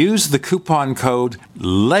 Use the coupon code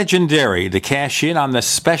LEGENDARY to cash in on the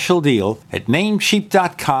special deal at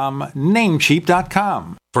Namecheap.com,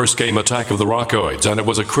 Namecheap.com. First came Attack of the Rockoids, and it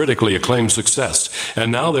was a critically acclaimed success.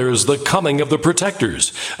 And now there is The Coming of the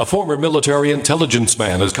Protectors. A former military intelligence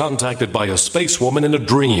man is contacted by a space woman in a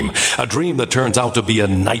dream that turns out to be a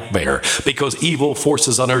nightmare because evil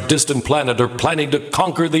forces on her distant planet are planning to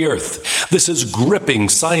conquer the Earth. This is gripping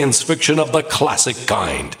science fiction of the classic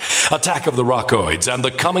kind. Attack of the Rockoids and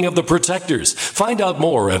The Coming of the Protectors. Find out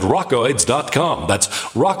more at rockoids.com. That's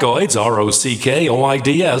Rockoids,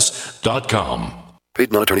 ROCKOIDS.com.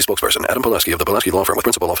 Paid non-attorney spokesperson Adam Pulaski of the Pulaski Law Firm with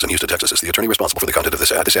principal office in Houston, Texas is the attorney responsible for the content of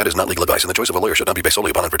this ad. This ad is not legal advice, and the choice of a lawyer should not be based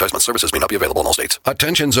solely upon advertisement. Services may not be available in all states.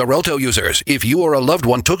 Attention Xarelto users. If you or a loved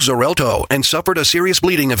one took Xarelto and suffered a serious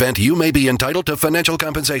bleeding event, you may be entitled to financial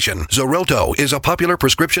compensation. Xarelto is a popular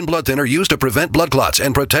prescription blood thinner used to prevent blood clots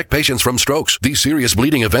and protect patients from strokes. These serious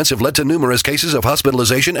bleeding events have led to numerous cases of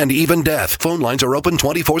hospitalization and even death. Phone lines are open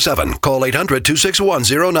 24/7. Call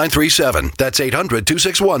 800-261-0937. That's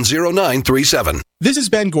 800-261-0937. This is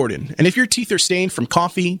Ben Gordon, and if your teeth are stained from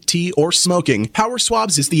coffee, tea, or smoking, Power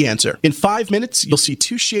Swabs is the answer. In 5 minutes, you'll see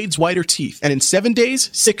 2 shades whiter teeth, and in 7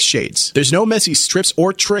 days, 6 shades. There's no messy strips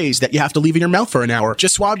or trays that you have to leave in your mouth for an hour.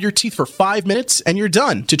 Just swab your teeth for 5 minutes, and you're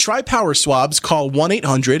done. To try Power Swabs, call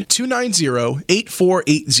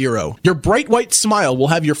 1-800-290-8480. Your bright white smile will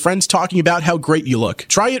have your friends talking about how great you look.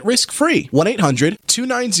 Try it risk-free.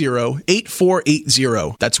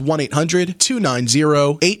 1-800-290-8480. That's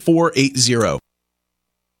 1-800-290-8480.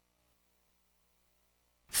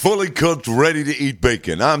 Fully cooked, ready-to-eat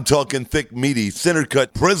bacon. I'm talking thick, meaty,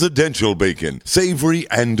 center-cut presidential bacon. Savory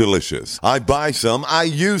and delicious. I buy some, I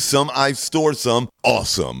use some, I store some.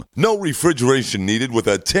 Awesome. No refrigeration needed with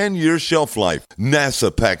a 10-year shelf life.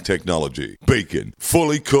 NASA pack technology. Bacon.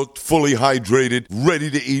 Fully cooked, fully hydrated, ready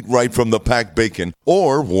to eat right from the packed bacon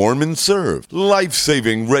or warm and served.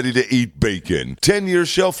 Life-saving, ready-to-eat bacon. 10-year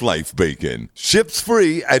shelf life bacon. Ships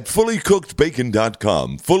free at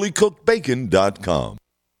fullycookedbacon.com. Fullycookedbacon.com.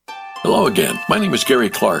 Hello again. My name is Gary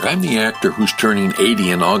Clark. I'm the actor who's turning 80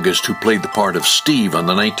 in August who played the part of Steve on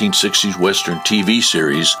the 1960s Western TV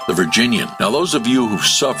series, The Virginian. Now, those of you who've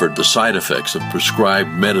suffered the side effects of prescribed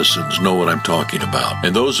medicines know what I'm talking about.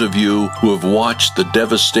 And those of you who have watched the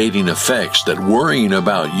devastating effects that worrying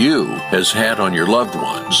about you has had on your loved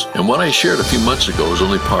ones. And what I shared a few months ago is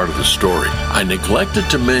only part of the story. I neglected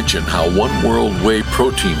to mention how One World Whey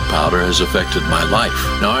protein powder has affected my life.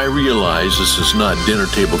 Now, I realize this is not dinner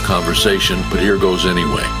table conversation, but here goes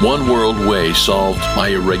anyway. One World Whey solved my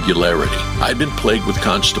irregularity. I'd been plagued with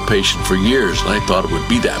constipation for years, and I thought it would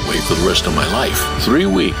be that way for the rest of my life. 3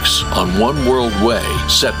 weeks on One World Whey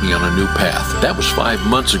set me on a new path. That was 5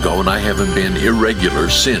 months ago, and I haven't been irregular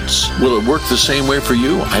since. Will it work the same way for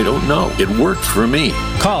you? I don't know. It worked for me.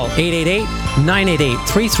 Call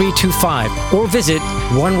 888-988-3325 or visit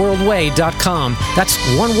oneworldwhey.com. That's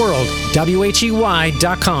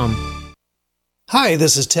oneworld.com. Hi,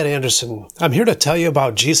 this is Ted Anderson. I'm here to tell you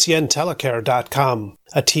about GCNtelecare.com,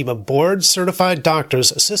 a team of board-certified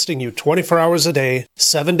doctors assisting you 24 hours a day,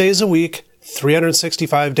 7 days a week,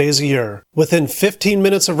 365 days a year. Within 15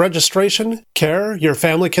 minutes of registration, care your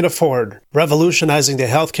family can afford. Revolutionizing the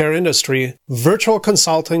healthcare industry, virtual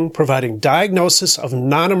consulting providing diagnosis of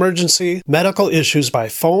non-emergency medical issues by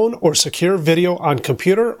phone or secure video on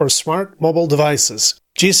computer or smart mobile devices.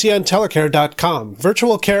 GCNtelecare.com,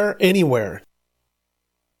 virtual care anywhere.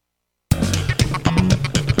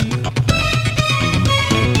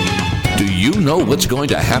 Do you know what's going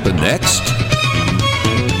to happen next?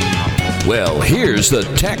 Well, here's the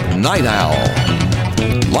Tech Night Owl.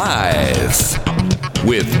 Live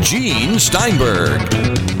with Gene Steinberg.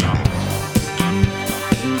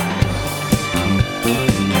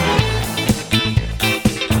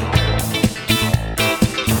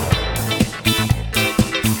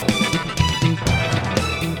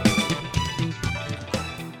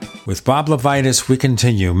 With Bob Levitas, we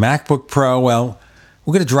continue. MacBook Pro, well,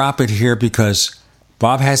 we're going to drop it here because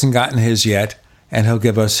Bob hasn't gotten his yet, and he'll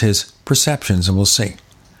give us his perceptions, and we'll see.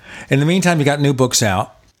 In the meantime, you got new books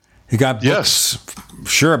out. You got books,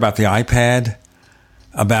 sure, about the iPad,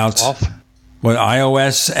 about what,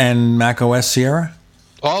 iOS and macOS Sierra?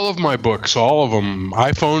 All of my books, all of them,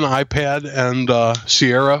 iPhone, iPad, and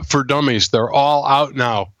Sierra for Dummies. They're all out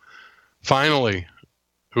now. Finally.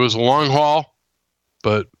 It was a long haul,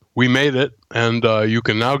 but we made it, and you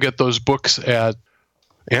can now get those books at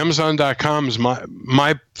Amazon.com is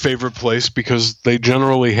my favorite place because they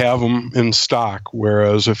generally have them in stock,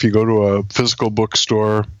 whereas if you go to a physical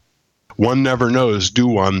bookstore, one never knows. Do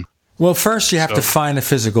one. Well, first you have to find a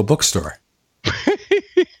physical bookstore.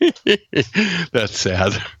 That's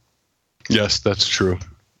sad. Yes, that's true.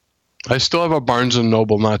 I still have a Barnes &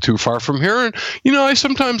 Noble not too far from here, and I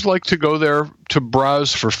sometimes like to go there to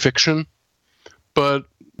browse for fiction, but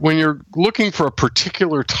when you're looking for a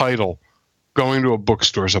particular title, going to a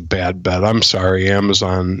bookstore is a bad bet. I'm sorry,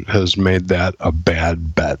 Amazon has made that a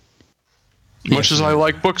bad bet. Much as I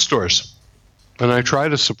like bookstores, and I try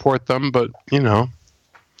to support them, but, one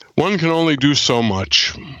can only do so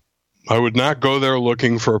much. I would not go there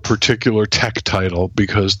looking for a particular tech title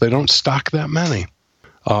because they don't stock that many.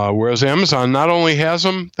 Whereas Amazon not only has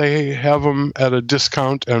them, they have them at a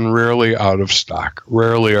discount and rarely out of stock.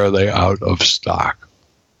 Rarely are they out of stock.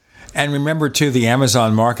 And remember, too, the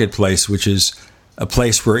Amazon Marketplace, which is a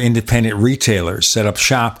place where independent retailers set up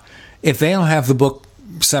shop. If they don't have the book,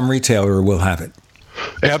 some retailer will have it.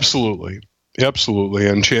 Absolutely. Absolutely.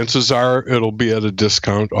 And chances are it'll be at a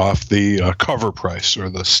discount off the cover price or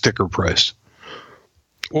the sticker price.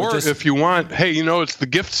 Or if you want, hey, it's the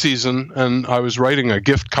gift season, and I was writing a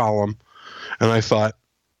gift column, and I thought,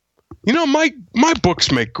 my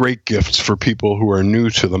books make great gifts for people who are new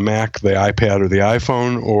to the Mac, the iPad, or the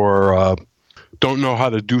iPhone, or don't know how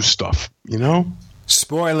to do stuff,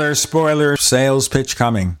 Spoiler, sales pitch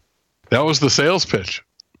coming. That was the sales pitch.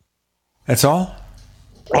 That's all?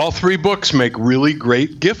 All 3 books make really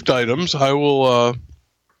great gift items. I'll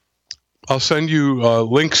send you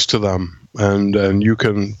links to them, and you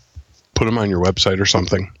can put them on your website or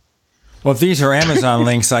something. Well, if these are Amazon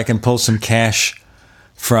links, I can pull some cash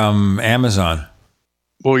from Amazon.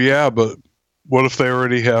 Well, yeah, but What if they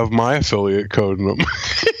already have my affiliate code in them?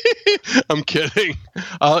 I'm kidding.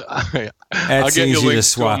 I'll get you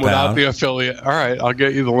links to them without the affiliate. All right, I'll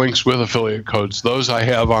get you the links with affiliate codes. Those I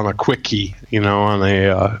have on a quick key, on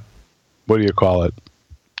a, what do you call it?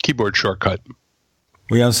 Keyboard shortcut.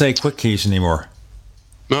 We don't say quick keys anymore.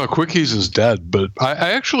 No, quick keys is dead, but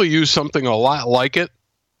I actually use something a lot like it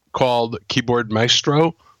called Keyboard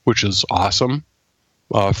Maestro, which is awesome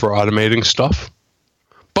for automating stuff.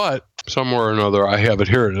 But somewhere or another, I have it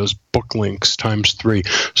here. It is book links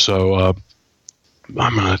 ×3. So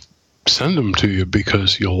I'm going to send them to you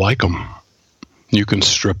because you'll like them. You can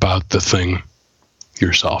strip out the thing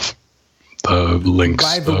yourself. The links.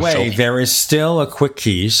 By the way, there is still a Quick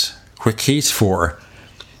Keys 4,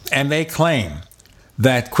 and they claim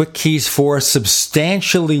that Quick Keys 4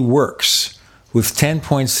 substantially works with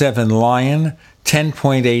 10.7 Lion,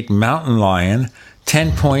 10.8 Mountain Lion,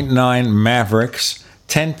 10.9 Mavericks,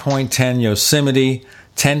 10.10 Yosemite,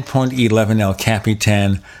 10.11 El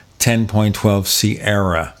Capitan, 10.12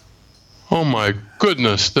 Sierra. Oh my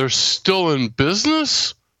goodness, they're still in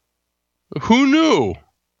business? Who knew?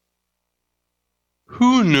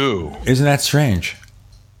 Who knew? Isn't that strange?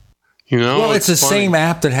 Well, it's the same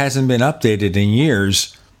app that hasn't been updated in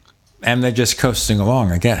years, and they're just coasting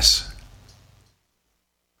along, I guess.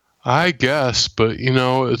 I guess, but,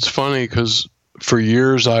 it's funny because for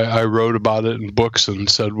years I wrote about it in books and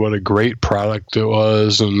said what a great product it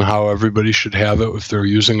was and how everybody should have it if they're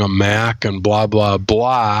using a Mac and blah, blah,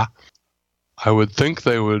 blah. I would think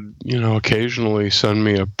they would, occasionally send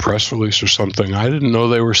me a press release or something. I didn't know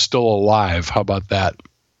they were still alive. How about that?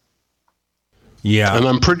 Yeah. And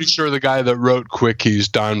I'm pretty sure the guy that wrote Quick Keys,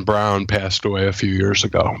 Don Brown, passed away a few years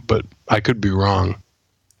ago, but I could be wrong.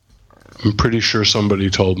 I'm pretty sure somebody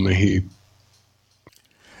told me he...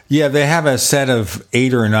 Yeah, they have a set of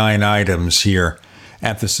 8 or 9 items here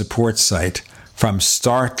at the support site from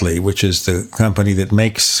Startly, which is the company that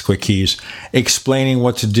makes Quick Keys, explaining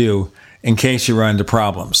what to do in case you run into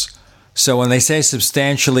problems. So when they say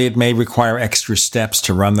substantially, it may require extra steps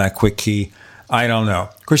to run that Quick Key. I don't know.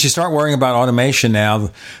 Of course, you start worrying about automation now,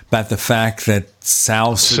 about the fact that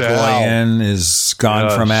Sal Savoyan is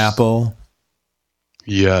gone from Apple.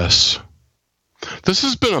 Yes. This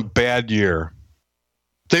has been a bad year.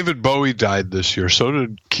 David Bowie died this year. So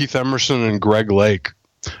did Keith Emerson and Greg Lake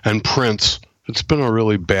and Prince. It's been a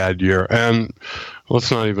really bad year. And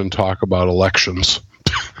let's not even talk about elections.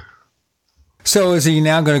 So is he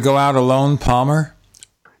now going to go out alone, Palmer?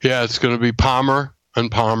 Yeah, it's going to be Palmer and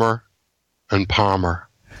Palmer and Palmer.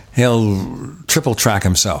 He'll triple track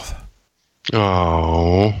himself.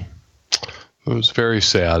 Oh, it was very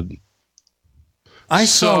sad. I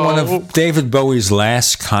saw one of David Bowie's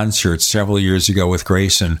last concerts several years ago with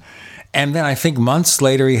Grayson, and then I think months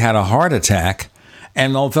later he had a heart attack,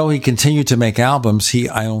 and although he continued to make albums, he,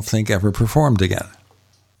 I don't think, ever performed again.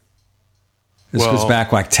 This was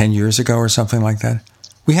back like 10 years ago or something like that.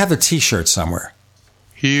 We have the T-shirt somewhere.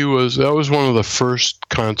 That was one of the first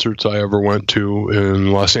concerts I ever went to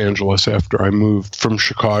in Los Angeles after I moved from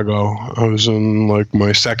Chicago. I was in like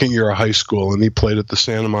my second year of high school, and he played at the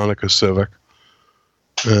Santa Monica Civic.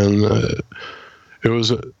 And it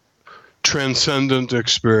was a transcendent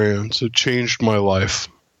experience. It changed my life.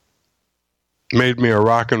 Made me a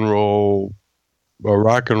rock and roller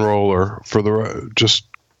for just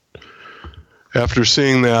after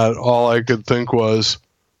seeing that, all I could think was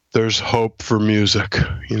there's hope for music,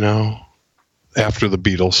 after the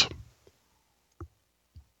Beatles.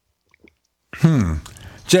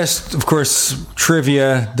 Just, of course,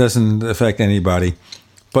 trivia doesn't affect anybody.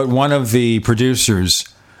 But one of the producers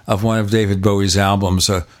of one of David Bowie's albums,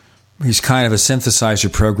 he's kind of a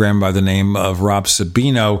synthesizer program by the name of Rob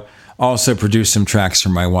Sabino, also produced some tracks for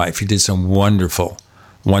my wife. He did some wonderful,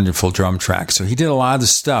 wonderful drum tracks. So he did a lot of the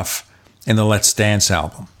stuff in the Let's Dance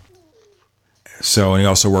album. So, and he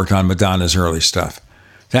also worked on Madonna's early stuff.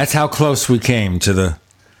 That's how close we came to the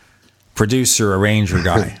producer, arranger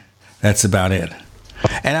guy. That's about it.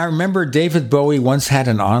 And I remember David Bowie once had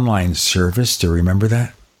an online service. Do you remember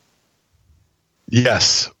that?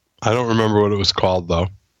 Yes. I don't remember what it was called, though.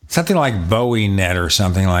 Something like BowieNet or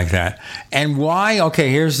something like that. And why? Okay,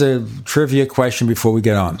 here's the trivia question before we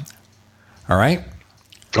get on. All right?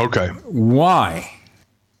 Okay. Why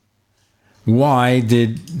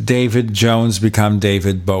did David Jones become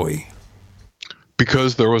David Bowie?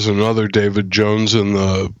 Because there was another David Jones in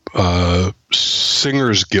the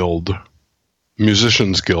Singers Guild,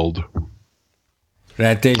 Musicians Guild.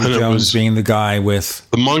 That David Jones being the guy with...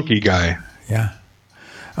 The monkey guy. Yeah.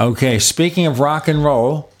 Okay, speaking of rock and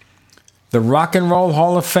roll, the Rock and Roll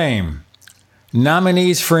Hall of Fame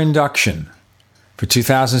nominees for induction. for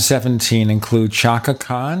 2017 include Chaka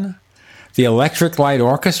Khan, the Electric Light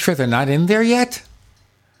Orchestra. They're not in there yet?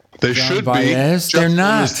 They John should Baez, be. They're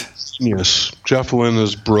not. Yes, Jeff Lynne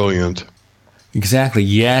is brilliant. Exactly.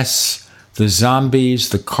 Yes. The Zombies,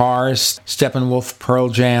 the Cars, Steppenwolf, Pearl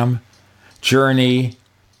Jam, Journey,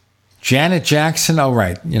 Janet Jackson. Oh,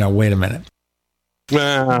 right. Wait a minute.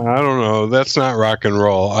 I don't know. That's not rock and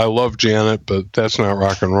roll. I love Janet, but that's not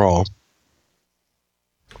rock and roll.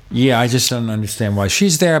 Yeah, I just don't understand why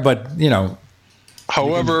she's there, but,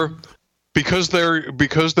 However, because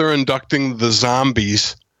they're inducting the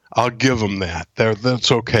Zombies, I'll give them that.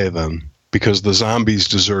 That's okay then, because the Zombies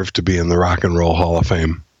deserve to be in the Rock and Roll Hall of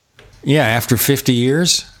Fame. Yeah, after 50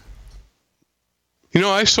 years?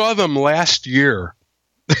 I saw them last year,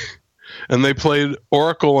 and they played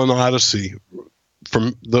Oracle and Odyssey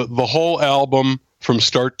from the whole album from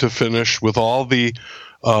start to finish with all the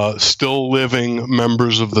still living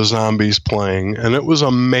members of the Zombies playing, and it was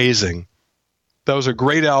amazing. That was a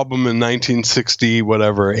great album in 1968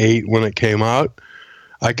 when it came out.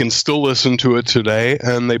 I can still listen to it today,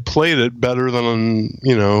 and they played it better than,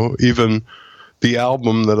 even the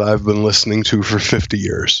album that I've been listening to for 50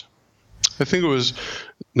 years. I think it was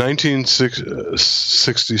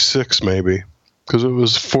 1966 maybe, because it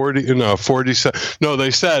was 47. No, they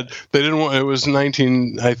said they didn't want, it was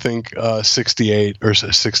 68 or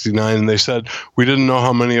 69, and they said we didn't know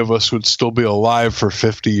how many of us would still be alive for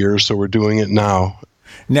 50 years, so we're doing it now.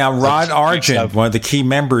 Now, Rod Argent, one of the key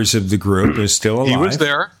members of the group, is still alive.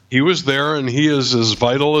 He was there, and he is as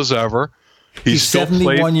vital as ever. He's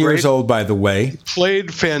 71 years old, by the way.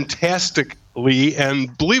 Played fantastically,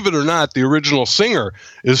 and believe it or not, the original singer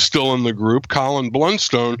is still in the group, Colin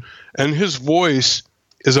Blunstone, and his voice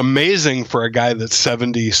is amazing for a guy that's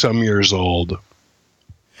 70-some years old.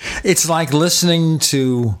 It's like listening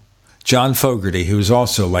to John Fogerty, who's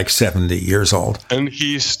also like 70 years old. And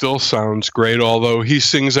he still sounds great, although he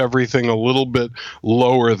sings everything a little bit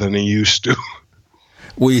lower than he used to.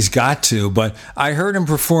 Well, he's got to, but I heard him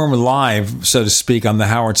perform live, so to speak, on the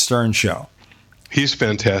Howard Stern show. He's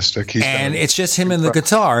fantastic. And it's just him and the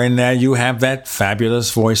guitar, and you have that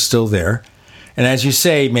fabulous voice still there. And as you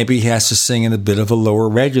say, maybe he has to sing in a bit of a lower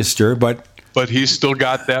register, but he's still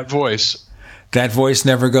got that voice. That voice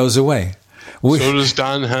never goes away. So does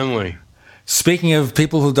Don Henley. Speaking of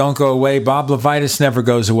people who don't go away, Bob Levitas never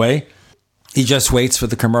goes away. He just waits for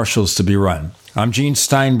the commercials to be run. I'm Gene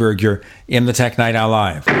Steinberg. You're in the Tech Night Owl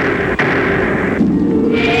Live.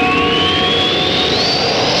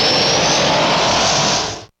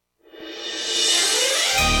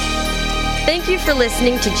 Thank you for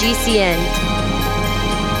listening to GCN.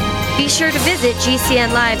 Be sure to visit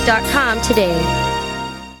GCNlive.com today.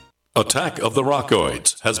 Attack of the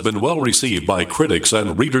Rockoids has been well received by critics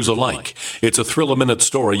and readers alike. It's a thrill-a-minute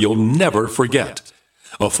story you'll never forget.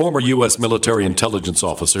 A former U.S. military intelligence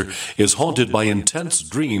officer is haunted by intense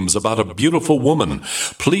dreams about a beautiful woman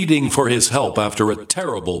pleading for his help after a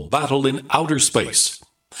terrible battle in outer space.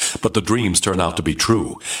 But the dreams turn out to be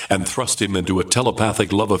true and thrust him into a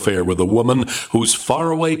telepathic love affair with a woman whose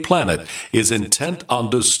faraway planet is intent on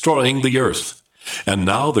destroying the Earth. And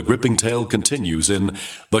now the gripping tale continues in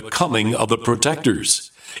The Coming of the Protectors.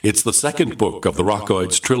 It's the second book of the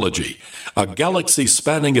Rockoids trilogy, a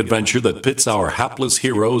galaxy-spanning adventure that pits our hapless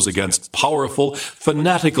heroes against powerful,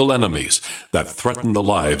 fanatical enemies that threaten the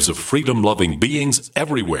lives of freedom-loving beings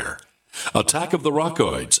everywhere. Attack of the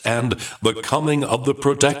Rockoids and The Coming of the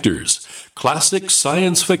Protectors. Classic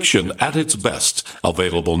science fiction at its best,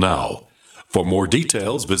 available now. For more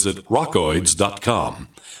details, visit rockoids.com.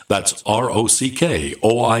 That's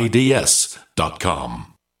ROCKOIDS.com.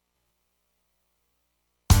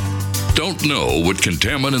 Don't know what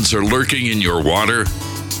contaminants are lurking in your water?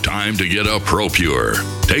 Time to get a ProPure.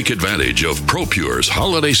 Take advantage of ProPure's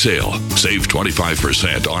holiday sale. Save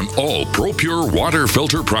 25% on all ProPure water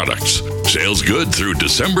filter products. Sale's good through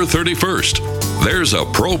December 31st. There's a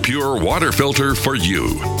ProPure water filter for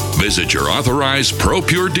you. Visit your authorized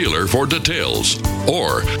ProPure dealer for details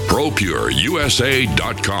or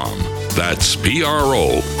ProPureUSA.com. That's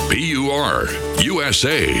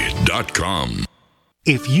ProPureUSA.com.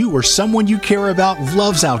 If you or someone you care about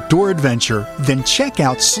loves outdoor adventure, then check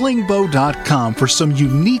out slingbow.com for some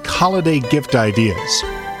unique holiday gift ideas.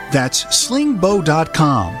 That's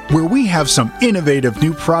slingbow.com, where we have some innovative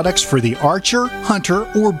new products for the archer,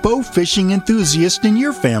 hunter, or bow fishing enthusiast in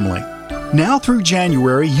your family. Now through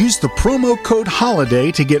January, use the promo code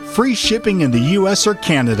HOLIDAY to get free shipping in the U.S. or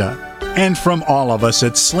Canada. And from all of us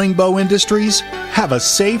at Slingbow Industries, have a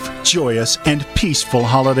safe, joyous, and peaceful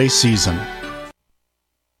holiday season.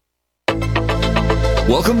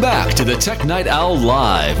 Welcome back to the Tech Night Owl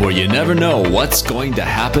Live, where you never know what's going to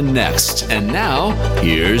happen next. And now,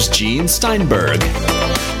 here's Gene Steinberg.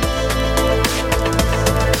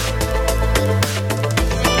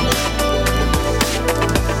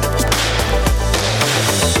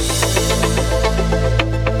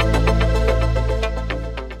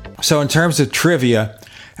 So in terms of trivia,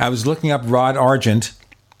 I was looking up Rod Argent,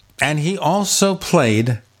 and he also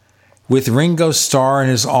played with Ringo Starr and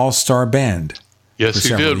his all-star band. Yes,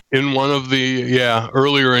 he did. In one of the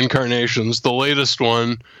earlier incarnations. The latest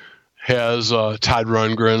one has Todd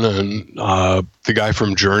Rundgren and the guy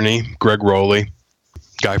from Journey, Greg Rowley,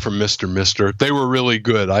 guy from Mr. They were really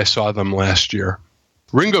good. I saw them last year.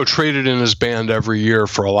 Ringo traded in his band every year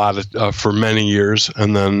for for many years,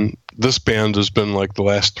 and then this band has been like the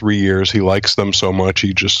last 3 years. He likes them so much,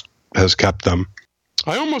 he just has kept them.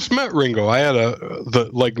 I almost met Ringo. I had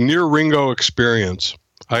the near Ringo experience.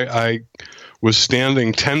 I was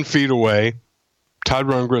standing 10 feet away. Todd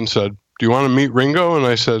Rundgren said, "Do you want to meet Ringo?" And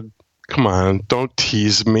I said, "Come on, don't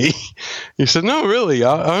tease me." He said, "No, really,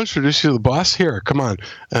 I'll introduce you to the boss here. Come on."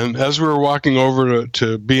 And as we were walking over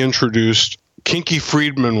to be introduced, Kinky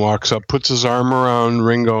Friedman walks up, puts his arm around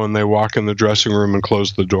Ringo, and they walk in the dressing room and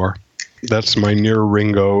close the door. That's my near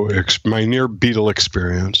Beatle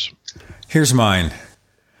experience. Here's mine.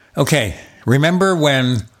 Okay, remember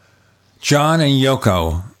when John and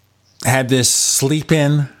Yoko had this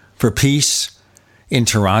sleep-in for peace in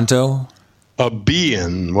Toronto? A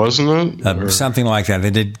be-in, wasn't it? Something like that. They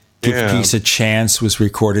did Give Peace a Chance, was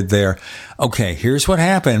recorded there. Okay, here's what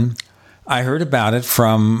happened. I heard about it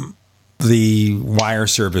from the wire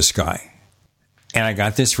service guy. And I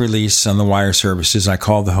got this release on the wire services. I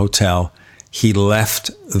called the hotel. He left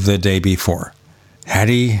the day before. Had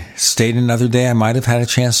he stayed another day, I might have had a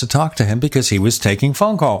chance to talk to him because he was taking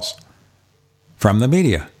phone calls from the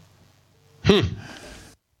media.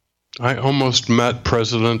 I almost met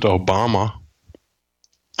President Obama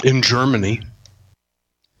in Germany.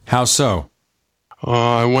 How so?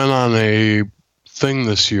 I went on a thing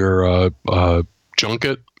this year,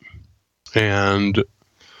 junket, and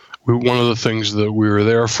one of the things that we were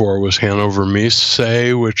there for was Hannover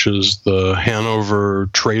Messe, which is the Hanover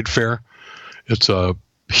Trade Fair. It's a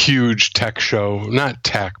huge tech show, not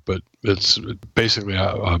tech, but it's basically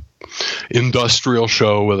a industrial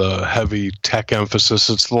show with a heavy tech emphasis.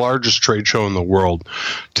 It's the largest trade show in the world.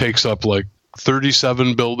 Takes up like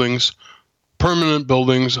 37 buildings, permanent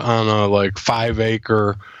buildings on a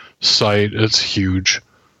 5-acre site. It's huge.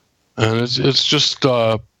 And it's just,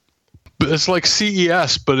 it's like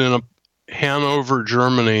CES, but in a Hanover,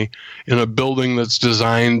 Germany, in a building that's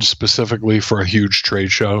designed specifically for a huge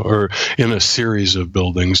trade show, or in a series of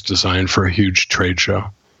buildings designed for a huge trade show.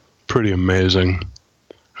 Pretty amazing.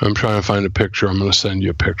 I'm trying to find a picture. I'm going to send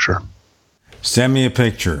you a picture. Send me a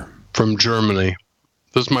picture. From Germany.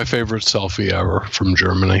 This is my favorite selfie ever from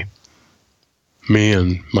Germany. Me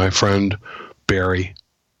and my friend Barry.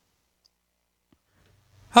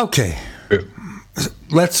 Okay.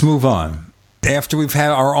 Let's move on. After we've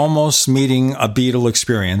had our almost meeting a Beatle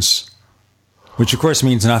experience, which of course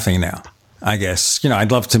means nothing now, I guess.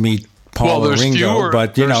 I'd love to meet Paul or Ringo,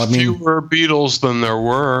 but there's fewer Beatles than there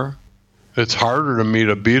were. It's harder to meet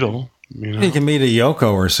a Beatle. You can meet a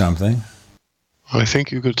Yoko or something. I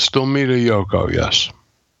think you could still meet a Yoko, yes.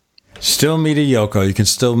 Still meet a Yoko. You can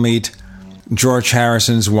still meet George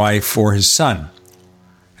Harrison's wife or his son.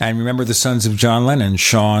 And remember the sons of John Lennon,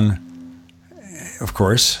 Sean, of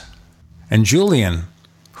course, and Julian,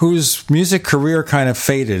 whose music career kind of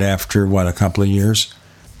faded after, a couple of years?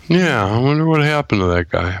 Yeah, I wonder what happened to that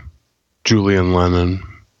guy, Julian Lennon.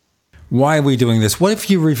 Why are we doing this? What have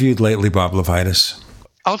you reviewed lately, Bob Levitas?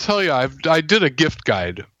 I'll tell you, I did a gift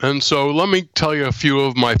guide. And so let me tell you a few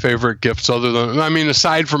of my favorite gifts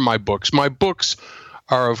aside from my books. My books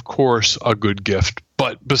are, of course, a good gift.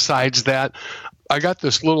 But besides that, I got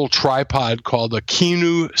this little tripod called a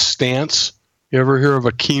Kinu Stance. You ever hear of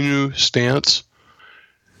a Kinu Stance?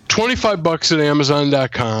 $25 at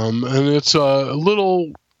Amazon.com, and it's a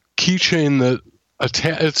little keychain that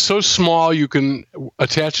it's so small you can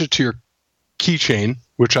attach it to your keychain,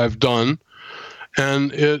 which I've done,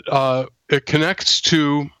 and it connects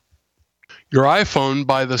to your iPhone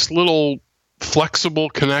by this little flexible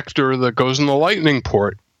connector that goes in the Lightning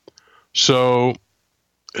port. So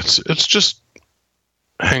it's just.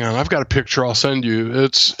 Hang on, I've got a picture I'll send you.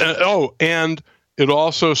 And it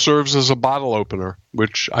also serves as a bottle opener,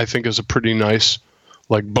 which I think is a pretty nice,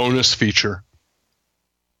 bonus feature.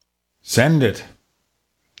 Send it.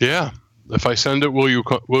 Yeah. If I send it, will you?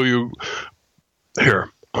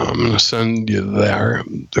 Here, I'm going to send you there.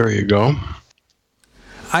 There you go.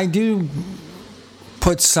 I do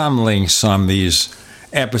put some links on these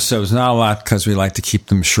episodes. Not a lot because we like to keep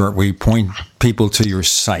them short. We point people to your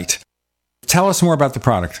site. Tell us more about the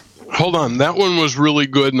product. Hold on. That one was really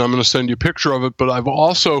good, and I'm going to send you a picture of it. But I've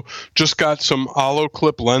also just got some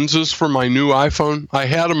Olloclip lenses for my new iPhone. I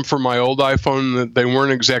had them for my old iPhone. That they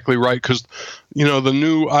weren't exactly right because, you know, the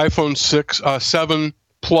new iPhone 7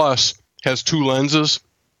 Plus has 2 lenses,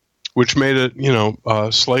 which made it, you know,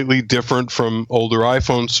 slightly different from older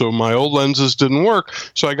iPhones. So my old lenses didn't work.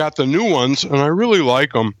 So I got the new ones, and I really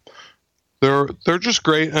like them. They're just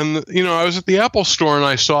great. And, you know, I was at the Apple store, and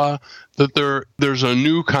I saw that there's a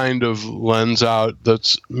new kind of lens out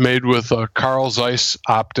that's made with Carl Zeiss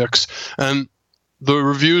optics, and the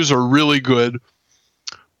reviews are really good,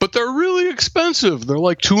 but they're really expensive. They're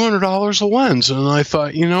like $200 a lens, and I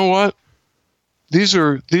thought, you know what? These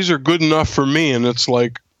are good enough for me, and it's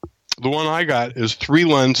like the one I got is 3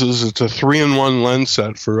 lenses. It's a 3-in-1 lens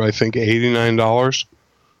set for, I think, $89.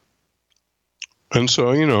 And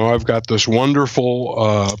so, you know, I've got this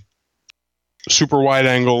wonderful super wide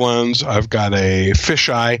angle lens. I've got a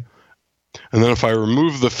fisheye, and then if I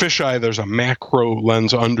remove the fisheye, there's a macro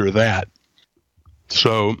lens under that.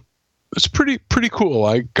 So it's pretty cool.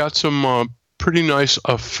 I got some pretty nice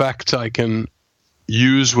effect I can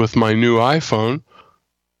use with my new iPhone.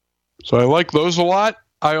 So I like those a lot.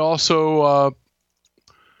 I also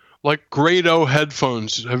like Grado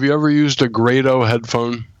headphones. Have you ever used a Grado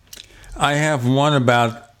headphone? I have one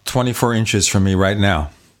about 24 inches from me right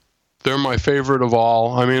now. They're my favorite of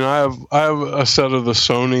all. I mean, I have a set of the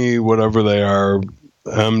Sony, whatever they are,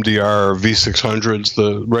 MDR or V600s,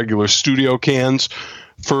 the regular studio cans,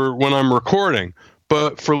 for when I'm recording.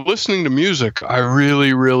 But for listening to music, I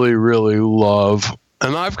really, really, really love,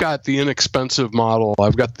 and I've got the inexpensive model.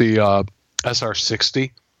 I've got the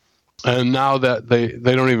SR60. And now that they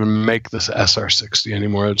don't even make this SR60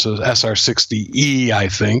 anymore. It's a SR60E, I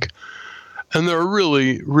think. And they're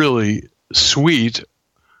really, really sweet.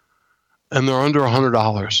 And they're under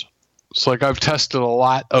 $100. It's like I've tested a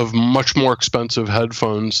lot of much more expensive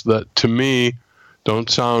headphones that, to me, don't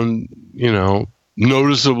sound, you know,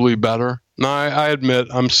 noticeably better. Now, I admit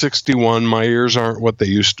I'm 61. My ears aren't what they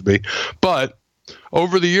used to be. But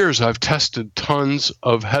over the years, I've tested tons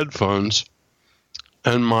of headphones.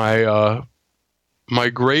 And my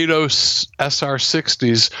Grado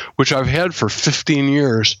SR60s, which I've had for 15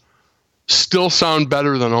 years, still sound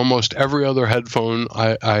better than almost every other headphone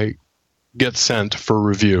I get sent for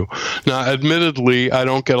review. Now, admittedly, I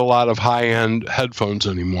don't get a lot of high-end headphones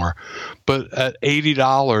anymore, but at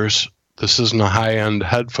 $80, this isn't a high-end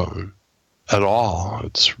headphone at all.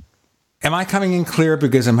 Am I coming in clear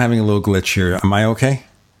because I'm having a little glitch here? Am I okay?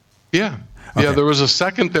 Yeah. Okay. Yeah, there was a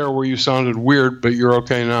second there where you sounded weird, but you're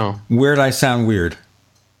okay now. Where'd I sound weird?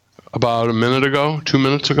 About a minute ago, 2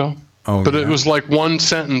 minutes ago. Oh, but yeah. It was like one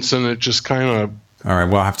sentence, and it just kind of... All right,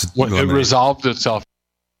 well, I'll have to... It resolved itself.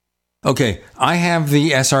 Okay, I have the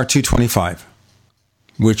SR225,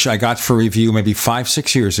 which I got for review maybe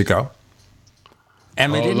 5-6 years ago.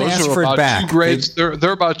 And they didn't ask for it back. 2 grades,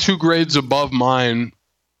 they're about 2 grades above mine,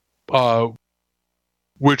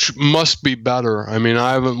 which must be better. I mean,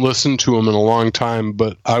 I haven't listened to them in a long time,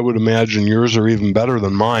 but I would imagine yours are even better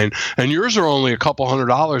than mine. And yours are only a couple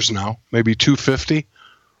 $100 now, maybe $250.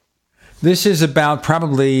 This is about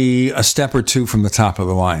probably a step or two from the top of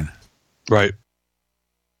the line. Right.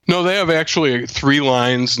 No, they have actually 3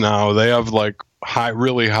 lines now. They have like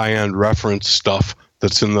really high-end reference stuff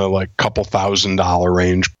that's in the like couple $1,000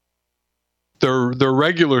 range. Their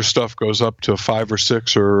regular stuff goes up to 5 or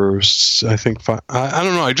 6 or I think 5. I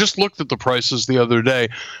don't know. I just looked at the prices the other day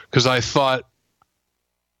because I thought,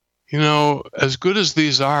 you know, as good as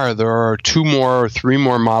these are, there are 2 more or 3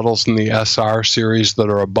 more models in the SR series that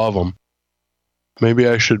are above them. Maybe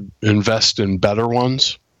I should invest in better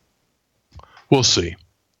ones. We'll see.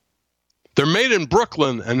 They're made in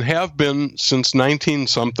Brooklyn and have been since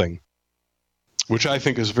 19-something, which I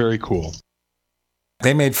think is very cool.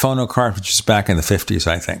 They made phono cartridges back in the 50s,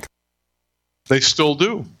 I think. They still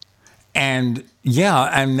do. And yeah,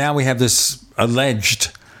 and now we have this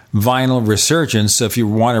alleged vinyl resurgence. So if you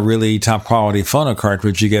want a really top quality phono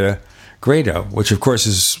cartridge, you get a Grado, which of course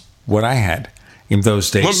is what I had in those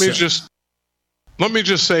days. Let me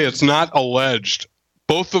just say it's not alleged.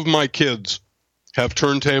 Both of my kids have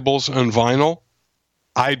turntables and vinyl.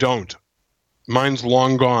 I don't. Mine's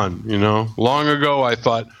long gone, you know. Long ago I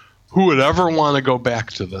thought, who would ever want to go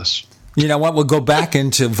back to this? You know what? We'll go back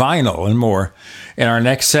into vinyl and more in our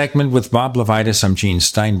next segment with Bob Levitas. I'm Gene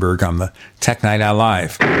Steinberg on the Tech Night Owl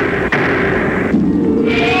Live.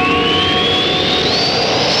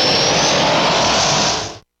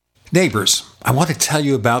 Neighbors, I want to tell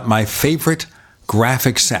you about my favorite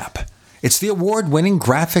Graphics app. It's the award-winning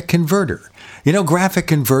Graphic Converter. You know, Graphic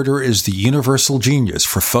Converter is the universal genius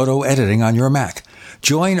for photo editing on your Mac.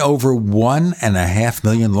 Join over 1.5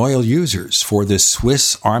 million loyal users for this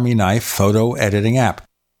Swiss Army knife photo editing app.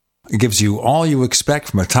 It gives you all you expect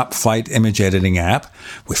from a top-flight image editing app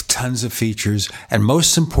with tons of features, and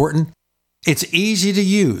most important, it's easy to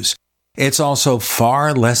use. It's also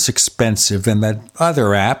far less expensive than that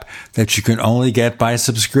other app that you can only get by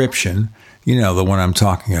subscription. You know, the one I'm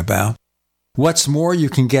talking about. What's more, you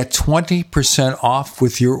can get 20% off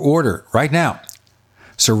with your order right now.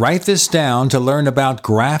 So write this down to learn about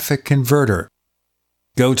Graphic Converter.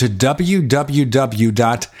 Go to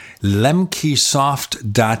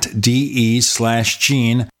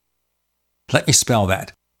www.lemkesoft.de/Gene. Let me spell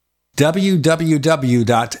that.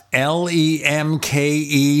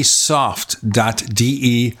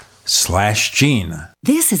 www.lemkesoft.de/Gene.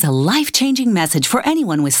 This is a life-changing message for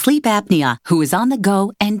anyone with sleep apnea who is on the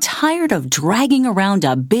go and tired of dragging around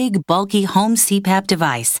a big, bulky home CPAP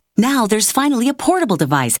device. Now there's finally a portable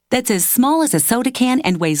device that's as small as a soda can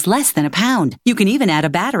and weighs less than a pound. You can even add a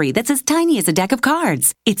battery that's as tiny as a deck of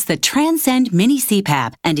cards. It's the Transcend Mini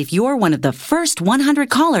CPAP, and if you're one of the first 100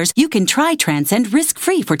 callers, you can try Transcend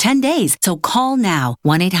risk-free for 10 days. So call now,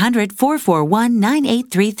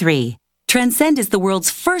 1-800-441-9833. Transcend is the world's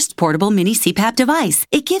first portable mini CPAP device.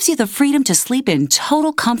 It gives you the freedom to sleep in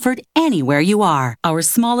total comfort anywhere you are. Our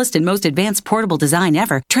smallest and most advanced portable design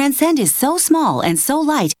ever, Transcend is so small and so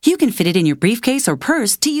light, you can fit it in your briefcase or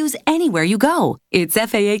purse to use anywhere you go. It's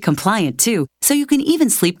FAA compliant too, so you can even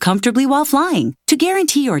sleep comfortably while flying. To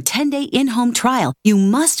guarantee your 10-day in-home trial, you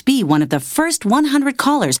must be one of the first 100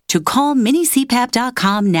 callers to call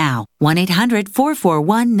minicpap.com now.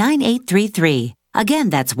 1-800-441-9833. Again,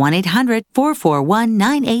 that's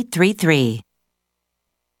 1-800-441-9833.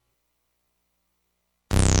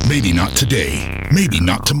 Maybe not today, maybe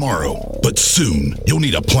not tomorrow, but soon you'll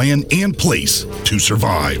need a plan and place to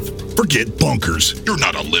survive. Forget bunkers. You're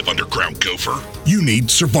not a live underground gopher. You need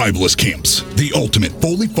Survivalist Camps, the ultimate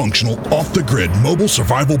fully functional, off-the-grid mobile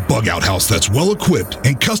survival bug-out house that's well-equipped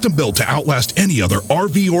and custom-built to outlast any other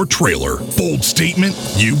RV or trailer. Bold statement?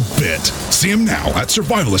 You bet. See them now at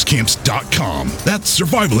survivalistcamps.com. That's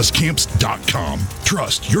survivalistcamps.com.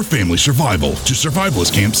 Trust your family's survival to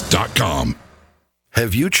survivalistcamps.com.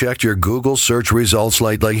 Have you checked your Google search results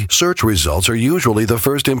lately? Search results are usually the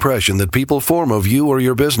first impression that people form of you or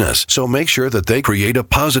your business, so make sure that they create a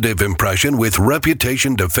positive impression with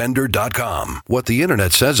ReputationDefender.com. What the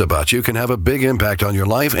internet says about you can have a big impact on your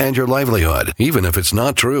life and your livelihood, even if it's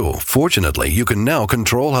not true. Fortunately, you can now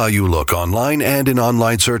control how you look online and in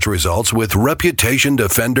online search results with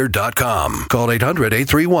ReputationDefender.com. Call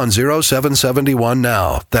 800-831-0771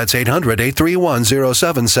 now. That's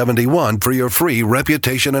 800-831-0771 for your free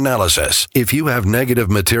reputation analysis. If you have negative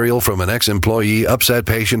material from an ex-employee, upset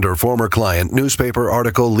patient, or former client, newspaper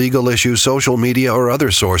article, legal issue, social media, or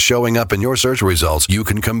other source showing up in your search results, you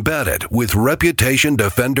can combat it with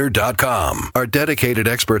ReputationDefender.com. Our dedicated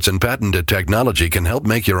experts in patented technology can help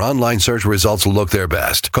make your online search results look their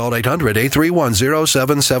best. Call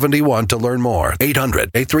 800-831-0771 to learn more.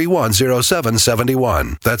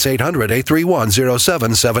 800-831-0771. That's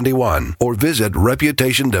 800-831-0771. Or visit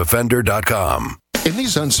ReputationDefender.com. In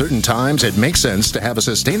these uncertain times, it makes sense to have a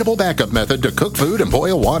sustainable backup method to cook food and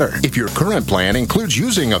boil water. If your current plan includes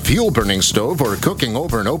using a fuel-burning stove or cooking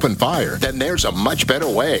over an open fire, then there's a much better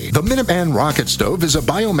way. The Minuteman Rocket Stove is a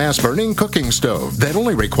biomass-burning cooking stove that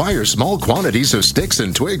only requires small quantities of sticks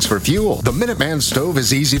and twigs for fuel. The Minuteman Stove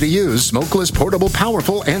is easy to use, smokeless, portable,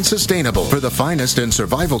 powerful, and sustainable. For the finest in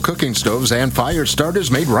survival cooking stoves and fire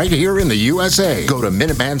starters made right here in the USA, go to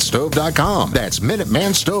MinutemanStove.com. That's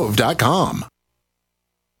MinutemanStove.com.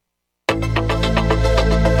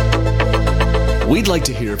 We'd like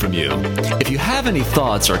to hear from you. If you have any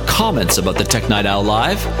thoughts or comments about the Tech Night Owl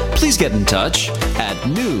Live, please get in touch at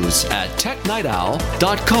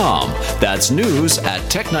news@technightowl.com. That's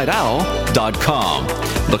news@technightowl.com.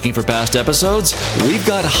 Looking for past episodes? We've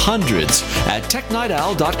got hundreds at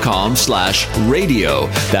technightowl.com/radio.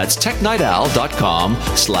 That's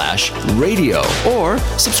technightowl.com/radio. Or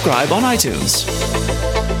subscribe on iTunes.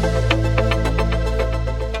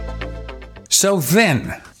 So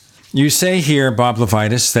then, you say here, Bob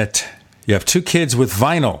Levitas, that you have two kids with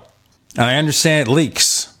vinyl. And I understand it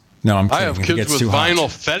leaks. No, I'm kidding. I have kids with vinyl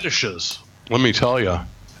fetishes, let me tell you.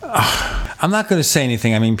 I'm not going to say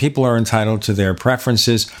anything. I mean, people are entitled to their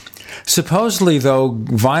preferences. Supposedly, though,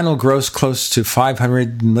 vinyl grossed close to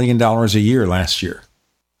 $500 million a year last year.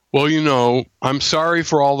 Well, you know, I'm sorry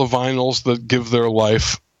for all the vinyls that give their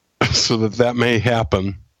life so that may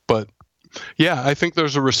happen. But Yeah, I think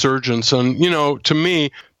there's a resurgence. And, to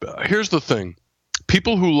me, here's the thing.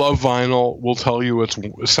 People who love vinyl will tell you it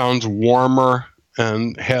sounds warmer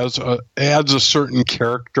and adds a certain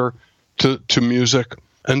character to music.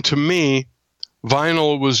 And to me,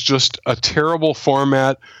 vinyl was just a terrible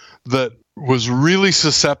format that was really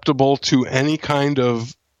susceptible to any kind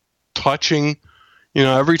of touching.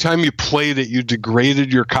 Every time you played it, you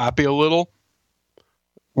degraded your copy a little.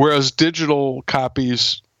 Whereas digital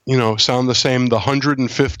copies, sound the same the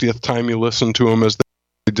 150th time you listen to them as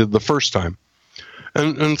they did the first time.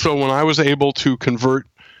 And so when I was able to convert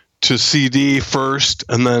to CD first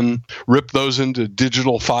and then rip those into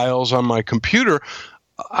digital files on my computer,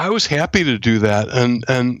 I was happy to do that.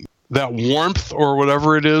 And that warmth or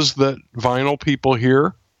whatever it is that vinyl people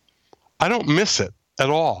hear, I don't miss it at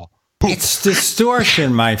all. It's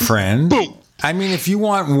distortion, my friend. Boom. I mean, if you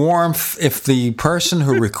want warmth, if the person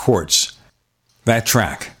who records that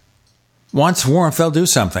track wants warmth, they'll do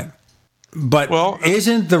something. But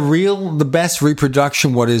isn't the best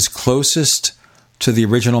reproduction what is closest to the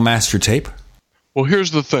original master tape? Well,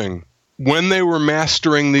 here's the thing. When they were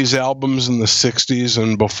mastering these albums in the 60s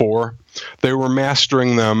and before, they were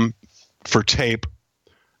mastering them for tape,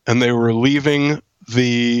 and they were leaving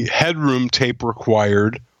the headroom tape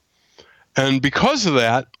required. And because of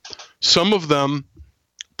that, some of them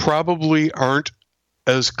probably aren't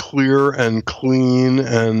as clear and clean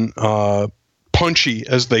and punchy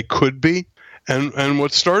as they could be. And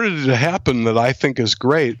what started to happen that I think is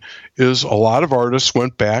great is a lot of artists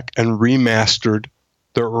went back and remastered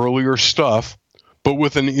their earlier stuff, but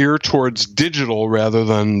with an ear towards digital rather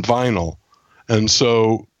than vinyl. And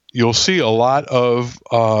so you'll see a lot of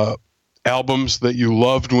albums that you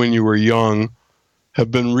loved when you were young have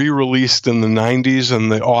been re-released in the 90s and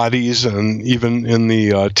the aughties and even in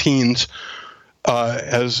the teens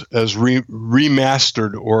as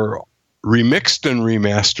remastered or remixed and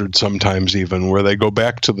remastered sometimes even, where they go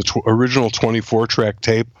back to the original 24-track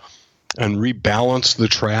tape and rebalance the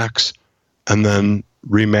tracks and then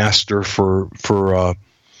remaster for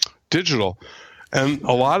digital. And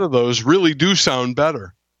a lot of those really do sound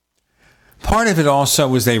better. Part of it also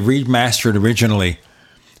was they remastered originally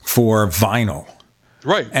for vinyl.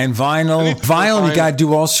 Right. And vinyl, you got to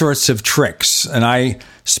do all sorts of tricks. And I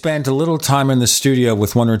spent a little time in the studio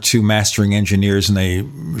with one or two mastering engineers, and they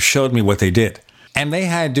showed me what they did. And they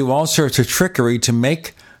had to do all sorts of trickery to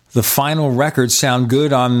make the final record sound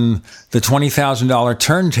good on the $20,000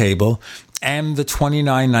 turntable and the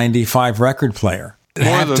 $29.95 record player. They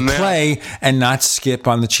have to play and not skip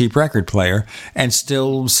on the cheap record player and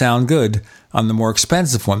still sound good on the more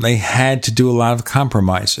expensive one. They had to do a lot of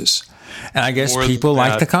compromises. And I guess people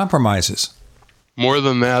like the compromises. More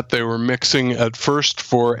than that, they were mixing at first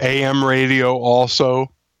for AM radio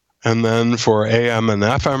also, and then for AM and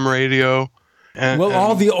FM radio. And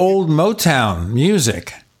all the old Motown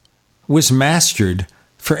music was mastered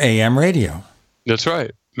for AM radio. That's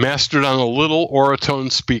right. Mastered on a little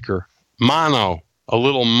Oratone speaker. A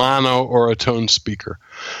little mono Oratone speaker.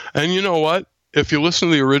 And you know what? If you listen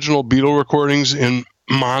to the original Beatle recordings in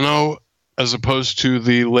mono as opposed to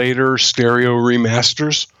the later stereo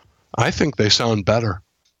remasters, I think they sound better.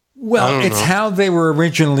 Well, it's how they were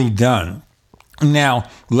originally done. Now,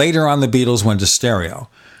 later on, the Beatles went to stereo.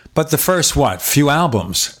 But the first, few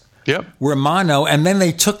albums were mono, and then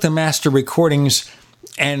they took the master recordings,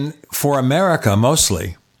 and for America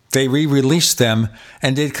mostly, they re-released them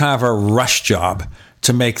and did kind of a rush job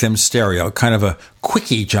to make them stereo, kind of a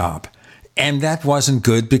quickie job. And that wasn't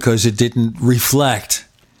good because it didn't reflect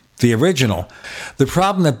the original. The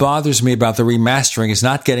problem that bothers me about the remastering is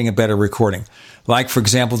not getting a better recording. Like, for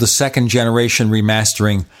example, the second generation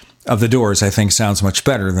remastering of The Doors, I think, sounds much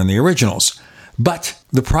better than the originals. But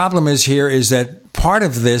the problem is that part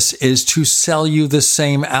of this is to sell you the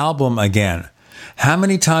same album again. How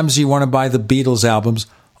many times do you want to buy the Beatles albums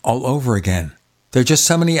all over again? There are just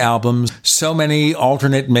so many albums, so many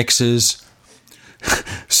alternate mixes,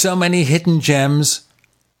 so many hidden gems.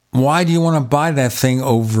 Why do you want to buy that thing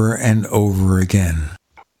over and over again?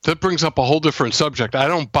 That brings up a whole different subject. I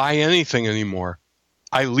don't buy anything anymore.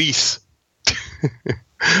 I lease.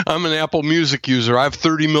 I'm an Apple Music user. I have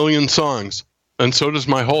 30 million songs, and so does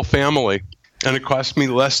my whole family. And it costs me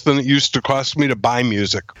less than it used to cost me to buy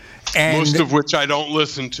music, most of which I don't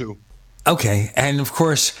listen to. Okay, and of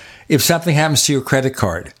course, if something happens to your credit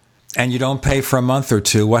card and you don't pay for a month or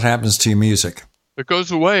two, what happens to your music? It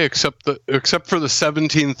goes away, except for the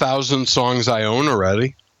 17,000 songs I own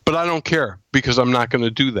already. But I don't care because I'm not going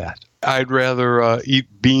to do that. I'd rather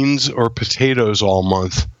eat beans or potatoes all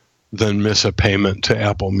month than miss a payment to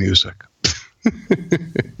Apple Music.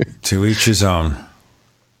 To each his own.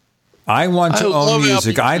 I want to own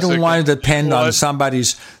music. I don't want to depend on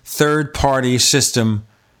somebody's third-party system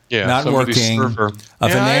not working, server. A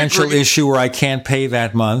financial issue where I can't pay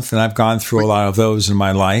that month, and I've gone through a lot of those in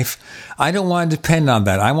my life. I don't want to depend on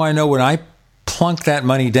that. I want to know when I plunk that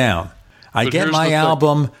money down, I get my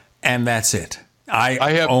album, and that's it.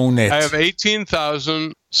 I own it. I have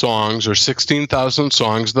 18,000 songs or 16,000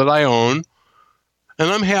 songs that I own,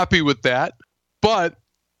 and I'm happy with that. But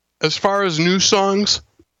as far as new songs,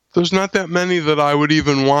 there's not that many that I would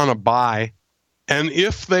even want to buy. And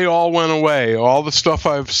if they all went away, all the stuff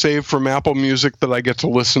I've saved from Apple Music that I get to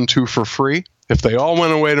listen to for free, if they all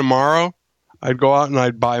went away tomorrow, I'd go out and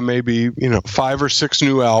I'd buy maybe 5 or 6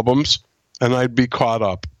 new albums, and I'd be caught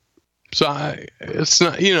up. So it's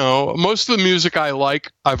not, most of the music I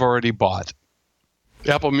like, I've already bought.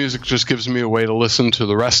 Apple Music just gives me a way to listen to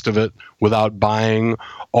the rest of it without buying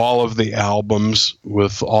all of the albums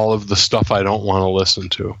with all of the stuff I don't want to listen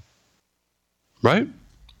to. Right?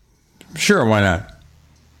 Sure, why not?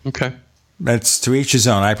 Okay. That's to each his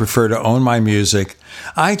own. I prefer to own my music.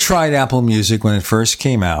 I tried Apple Music when it first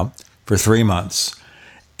came out for 3 months.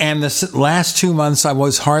 And the last 2 months, I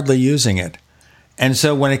was hardly using it. And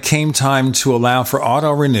so when it came time to allow for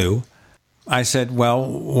auto-renew, I said, well,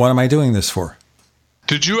 what am I doing this for?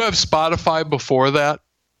 Did you have Spotify before that?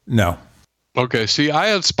 No. Okay, see, I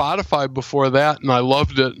had Spotify before that, and I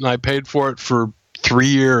loved it, and I paid for it for 3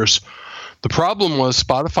 years. The problem was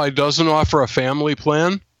Spotify doesn't offer a family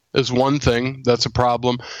plan, is one thing. That's a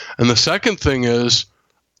problem. And the second thing is,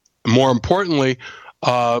 more importantly,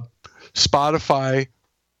 Spotify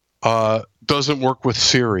doesn't work with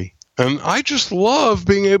Siri. And I just love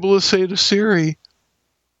being able to say to Siri,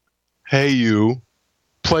 hey, you,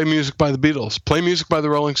 play music by the Beatles, play music by the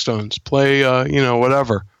Rolling Stones, play,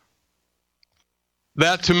 whatever.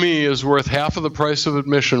 That, to me, is worth half of the price of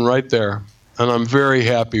admission right there. And I'm very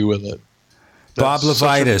happy with it. Bob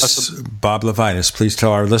Levitas, please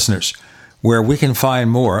tell our listeners where we can find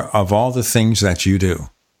more of all the things that you do.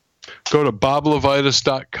 Go to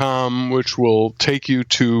boblevitas.com, which will take you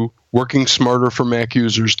to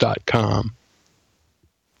workingsmarterformacusers.com.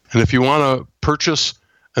 And if you want to purchase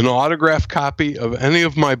an autographed copy of any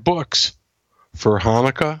of my books for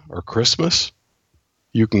Hanukkah or Christmas,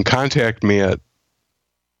 you can contact me at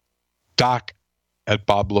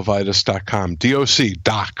doc@boblevitas.com. D-O-C,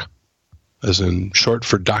 doc, as in short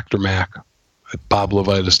for Dr. Mac, at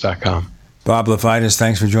boblevitas.com. Bob Levitas,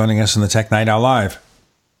 thanks for joining us on the Tech Night Owl Live.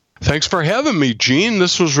 Thanks for having me, Gene.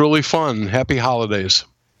 This was really fun. Happy holidays.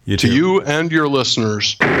 You too. To you and your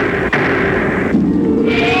listeners.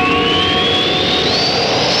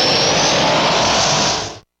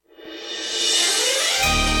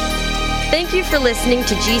 Thank you for listening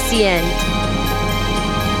to GCN.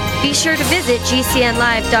 Be sure to visit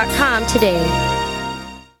GCNlive.com today.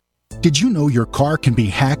 Did you know your car can be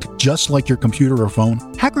hacked just like your computer or phone?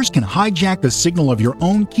 Hackers can hijack the signal of your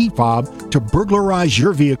own key fob to burglarize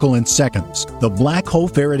your vehicle in seconds. The Black Hole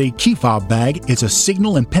Faraday key fob bag is a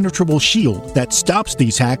signal impenetrable shield that stops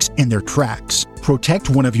these hacks in their tracks. Protect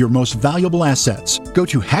one of your most valuable assets. Go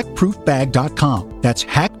to hackproofbag.com. That's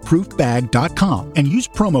hackproofbag.com and use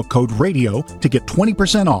promo code RADIO to get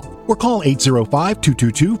 20% off. Or call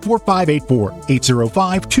 805-222-4584.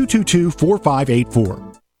 805-222-4584.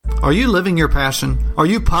 Are you living your passion? Are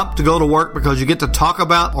you pumped to go to work because you get to talk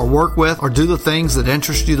about or work with or do the things that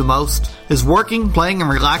interest you the most? Is working, playing,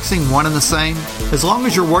 and relaxing one and the same? As long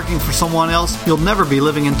as you're working for someone else, you'll never be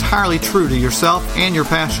living entirely true to yourself and your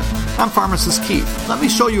passion. I'm Pharmacist Keith. Let me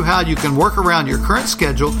show you how you can work around your current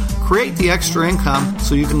schedule, create the extra income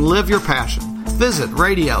so you can live your passion. Visit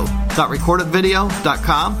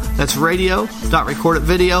radio.recordedvideo.com. That's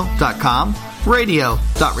radio.recordedvideo.com.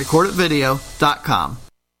 radio.recordedvideo.com.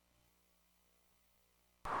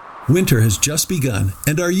 Winter has just begun,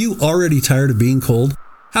 and are you already tired of being cold?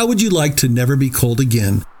 How would you like to never be cold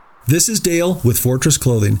again? This is Dale with Fortress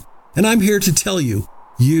Clothing, and I'm here to tell you,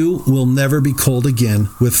 you will never be cold again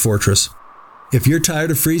with Fortress. If you're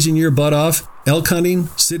tired of freezing your butt off, elk hunting,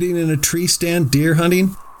 sitting in a tree stand, deer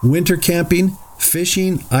hunting, winter camping,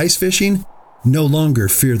 fishing, ice fishing, no longer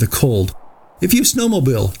fear the cold. If you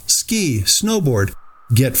snowmobile, ski, snowboard,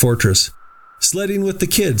 get Fortress. Sledding with the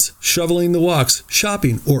kids, shoveling the walks,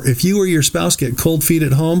 shopping, or if you or your spouse get cold feet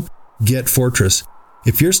at home, get Fortress.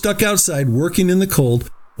 If you're stuck outside working in the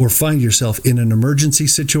cold or find yourself in an emergency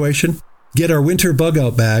situation, get our winter bug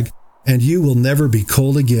out bag and you will never be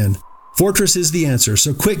cold again. Fortress is the answer,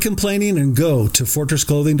 so quit complaining and go to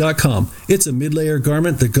fortressclothing.com. It's a mid-layer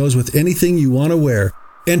garment that goes with anything you want to wear.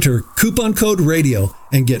 Enter coupon code RADIO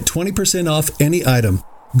and get 20% off any item.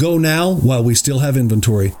 Go now while we still have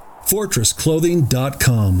inventory.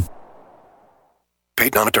 FortressClothing.com.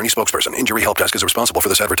 Paid non-attorney spokesperson. Injury Help Desk is responsible for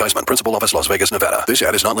this advertisement. Principal office, Las Vegas, Nevada. This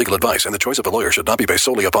ad is not legal advice, and the choice of a lawyer should not be based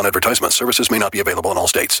solely upon advertisement. Services may not be available in all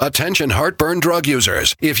states. Attention heartburn drug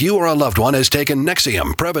users. If you or a loved one has taken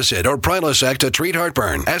Nexium, Prevacid, or Prilosec to treat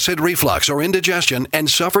heartburn, acid reflux, or indigestion, and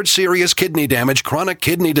suffered serious kidney damage, chronic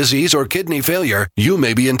kidney disease, or kidney failure, you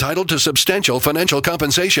may be entitled to substantial financial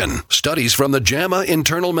compensation. Studies from the JAMA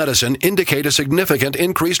Internal Medicine indicate a significant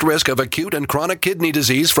increased risk of acute and chronic kidney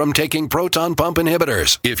disease from taking proton pump inhibitors.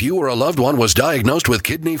 If you or a loved one was diagnosed with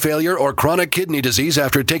kidney failure or chronic kidney disease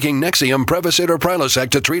after taking Nexium, Prevacid, or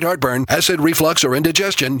Prilosec to treat heartburn, acid reflux, or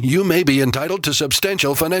indigestion, you may be entitled to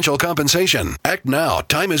substantial financial compensation. Act now.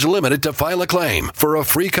 Time is limited to file a claim. For a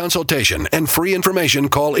free consultation and free information,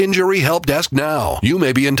 call Injury Help Desk now. You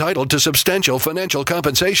may be entitled to substantial financial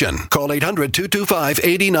compensation. Call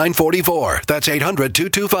 800-225-8944. That's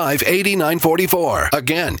 800-225-8944.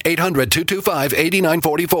 Again,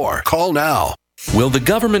 800-225-8944. Call now. Will the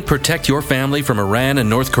government protect your family from Iran and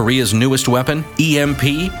North Korea's newest weapon, EMP?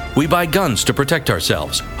 We buy guns to protect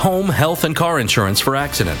ourselves, home, health, and car insurance for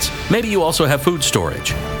accidents. Maybe you also have food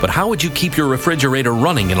storage. But how would you keep your refrigerator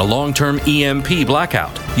running in a long-term EMP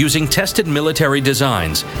blackout? Using tested military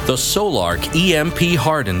designs, the Solark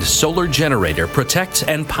EMP-hardened solar generator protects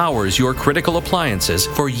and powers your critical appliances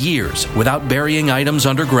for years without burying items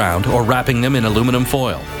underground or wrapping them in aluminum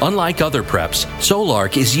foil. Unlike other preps,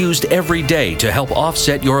 Solark is used every day to help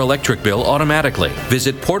offset your electric bill automatically.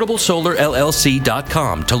 Visit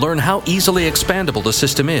PortableSolarLLC.com to learn how easily expandable the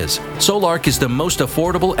system is. Solark is the most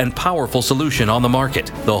affordable and powerful solution on the market.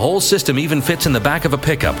 The whole system even fits in the back of a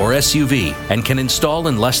pickup or SUV and can install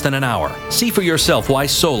in less than an hour. See for yourself why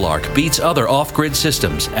Solark beats other off-grid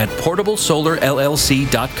systems at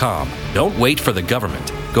PortableSolarLLC.com. Don't wait for the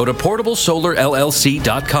government. Go to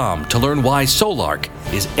PortableSolarLLC.com to learn why Solark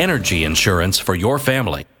is energy insurance for your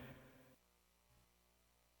family.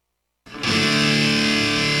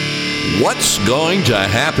 What's going to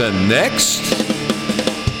happen next?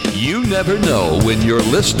 You never know when you're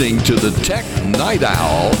listening to the Tech Night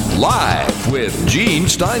Owl live with Gene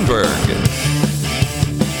Steinberg.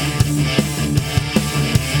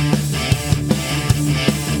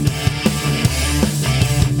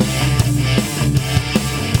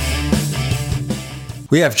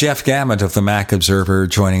 We have Jeff Gamet of the Mac Observer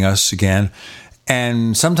joining us again.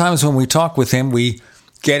 And sometimes when we talk with him, we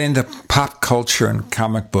get into pop culture and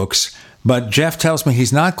comic books. But Jeff tells me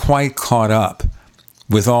he's not quite caught up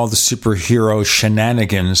with all the superhero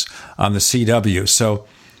shenanigans on the CW. So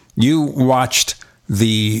you watched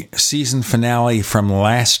the season finale from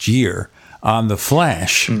last year on The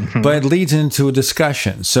Flash, but it leads into a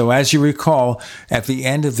discussion. So as you recall, at the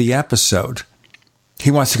end of the episode,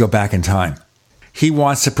 he wants to go back in time. He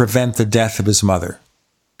wants to prevent the death of his mother.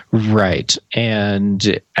 Right.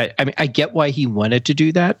 And I get why he wanted to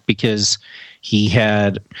do that, because he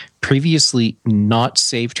had previously not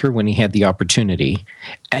saved her when he had the opportunity.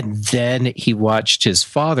 And then he watched his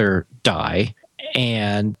father die,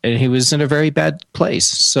 and he was in a very bad place.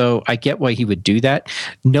 So I get why he would do that,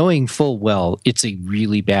 knowing full well it's a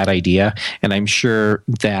really bad idea. And I'm sure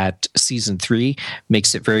that season 3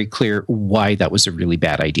 makes it very clear why that was a really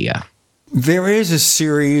bad idea. There is a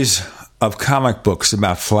series of comic books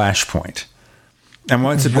about Flashpoint. And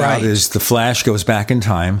what it's about is the Flash goes back in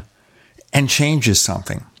time and changes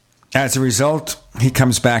something. As a result, he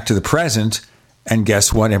comes back to the present, and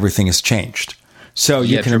guess what? Everything has changed. So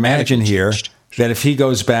you can imagine here that if he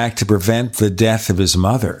goes back to prevent the death of his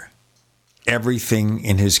mother, everything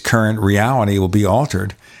in his current reality will be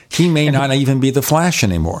altered. He may not even be the Flash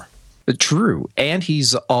anymore. True. And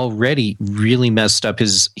he's already really messed up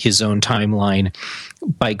his own timeline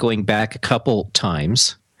by going back a couple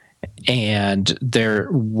times. And there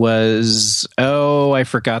was, I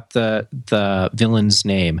forgot the villain's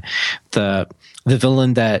name. The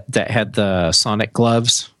villain that had the sonic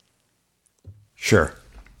gloves. Sure.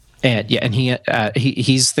 And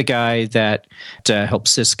he's the guy that helped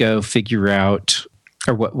Cisco figure out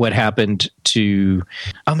or what happened to,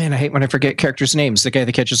 oh man, I hate when I forget characters' names. The guy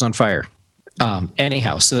that catches on fire.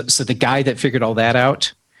 Anyhow, so the guy that figured all that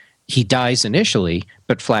out, he dies initially,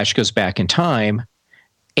 but Flash goes back in time,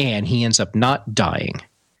 and he ends up not dying.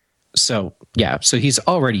 So he's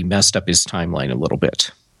already messed up his timeline a little bit.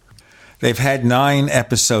 They've had 9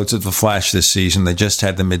 episodes of The Flash this season. They just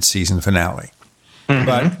had the mid-season finale. Mm-hmm.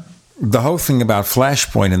 But the whole thing about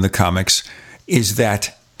Flashpoint in the comics is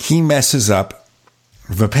that he messes up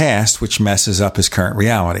the past, which messes up his current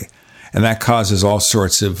reality. And that causes all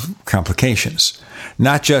sorts of complications.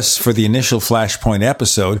 Not just for the initial Flashpoint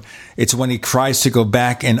episode, it's when he tries to go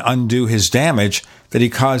back and undo his damage that he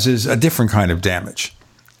causes a different kind of damage.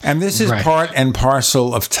 And this is Right. part and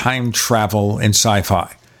parcel of time travel in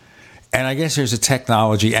sci-fi. And I guess there's a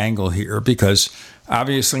technology angle here because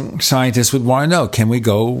obviously scientists would want to know, can we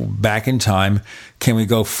go back in time? Can we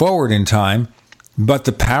go forward in time? But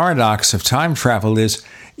the paradox of time travel is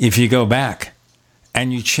if you go back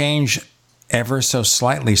and you change ever so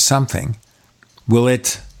slightly something, will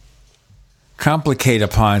it complicate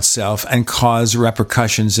upon itself and cause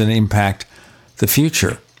repercussions and impact the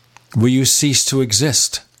future? Will you cease to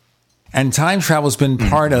exist? And time travel has been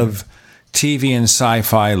part of TV and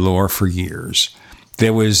sci-fi lore for years.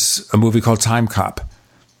 There was a movie called Time Cop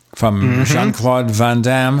from Jean-Claude Van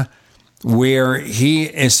Damme, where he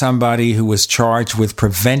is somebody who was charged with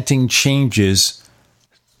preventing changes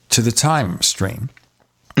to the time stream.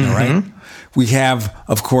 All right. We have,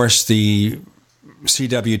 of course, the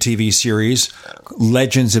CW TV series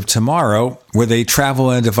Legends of Tomorrow, where they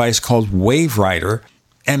travel in a device called Wave Rider,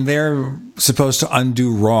 and they're supposed to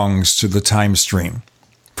undo wrongs to the time stream,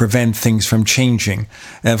 prevent things from changing.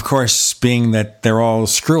 And of course, being that they're all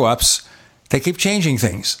screw-ups, they keep changing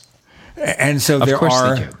things. And so there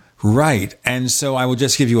are... They do. Right. And so I will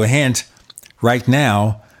just give you a hint. Right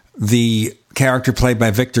now, the character played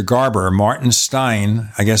by Victor Garber, Martin Stein,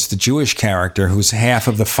 I guess the Jewish character, who's half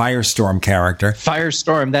of the Firestorm character.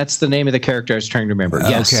 Firestorm, that's the name of the character I was trying to remember.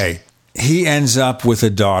 Yes. Okay. He ends up with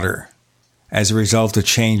a daughter as a result of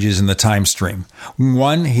changes in the time stream.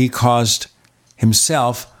 One, he caused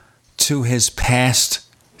himself to his past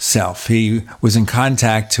self. He was in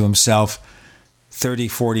contact to himself 30,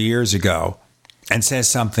 40 years ago and says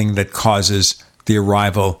something that causes the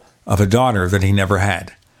arrival of a daughter that he never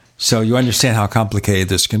had. So you understand how complicated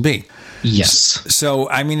this can be. Yes. So,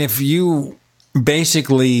 I mean, if you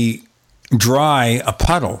basically dry a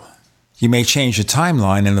puddle, you may change the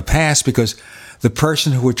timeline in the past because the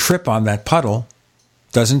person who would trip on that puddle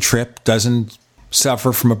doesn't trip, doesn't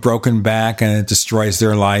suffer from a broken back, and it destroys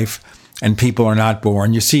their life, and people are not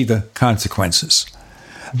born. You see the consequences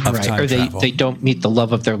of time or travel. they don't meet the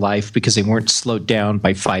love of their life because they weren't slowed down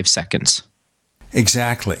by 5 seconds.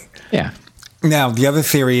 Exactly. Yeah. Now, the other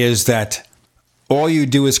theory is that all you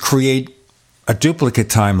do is create a duplicate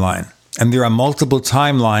timeline, and there are multiple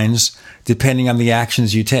timelines depending on the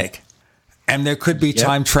actions you take. And there could be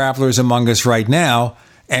time travelers among us right now,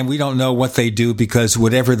 and we don't know what they do because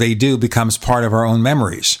whatever they do becomes part of our own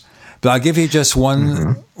memories. But I'll give you just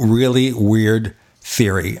one really weird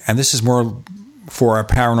theory, and this is more for our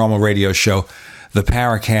paranormal radio show, the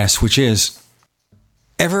Paracast, which is,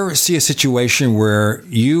 ever see a situation where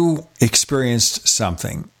you experienced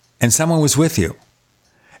something and someone was with you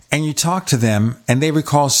and you talk to them and they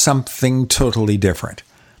recall something totally different?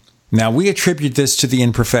 Now, we attribute this to the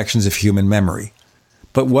imperfections of human memory.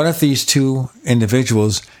 But what if these two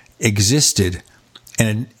individuals existed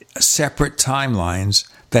in separate timelines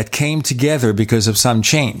that came together because of some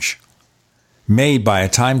change made by a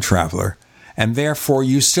time traveler, and therefore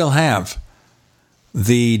you still have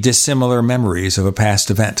the dissimilar memories of a past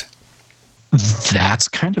event? That's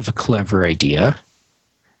kind of a clever idea.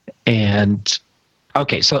 And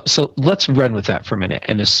okay, so let's run with that for a minute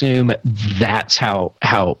and assume that's how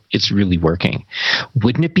it's really working.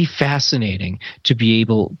 Wouldn't it be fascinating to be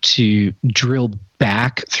able to drill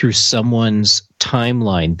back through someone's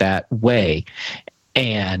timeline that way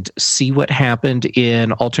and see what happened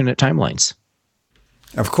in alternate timelines?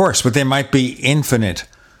 Of course, but there might be infinite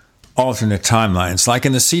alternate timelines. Like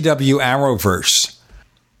in the CW Arrowverse,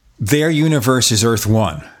 their universe is Earth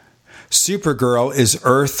 1. Supergirl is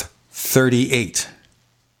Earth 38.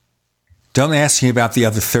 Don't ask me about the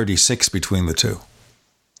other 36 between the two.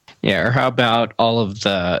 Yeah, or how about all of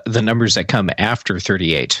the numbers that come after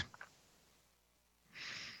 38?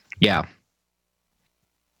 Yeah.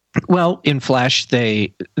 Well, in Flash,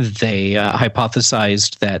 they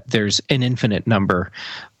hypothesized that there's an infinite number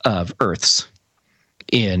of Earths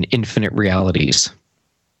in infinite realities.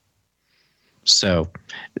 So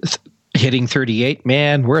hitting 38,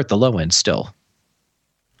 man, we're at the low end still.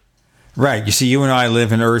 Right. You see, you and I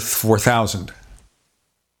live in Earth 4000.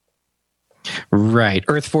 Right.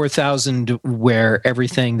 Earth 4000, where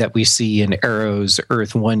everything that we see in Arrow's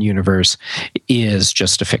Earth 1 universe is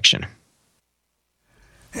just a fiction.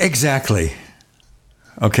 Exactly.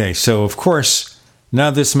 Okay, so of course, none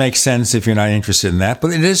of this makes sense if you're not interested in that,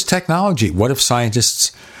 but it is technology. What if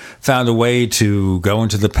scientists found a way to go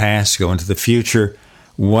into the past, go into the future?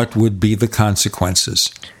 What would be the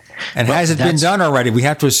consequences? And has it been done already? We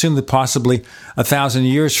have to assume that possibly 1,000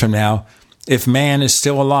 years from now, if man is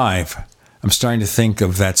still alive, I'm starting to think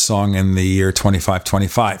of that song in the year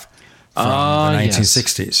 2525 from the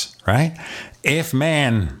 1960s, right? If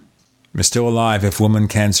man is still alive, if woman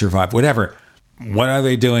can survive, whatever. What are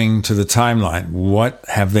they doing to the timeline? What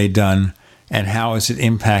have they done, and how is it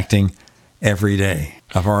impacting every day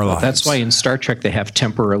of our lives? That's why in Star Trek they have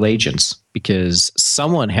temporal agents, because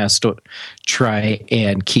someone has to try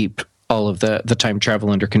and keep all of the time travel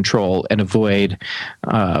under control and avoid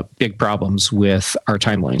big problems with our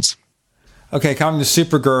timelines. Okay, coming to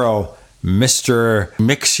Supergirl, Mr.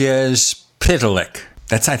 Mxyzptlk.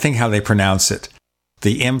 That's, I think, how they pronounce it.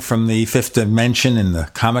 The M from the Fifth Dimension in the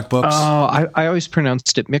comic books. Oh, I always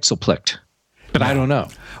pronounced it Mxyzptlk, but I don't know.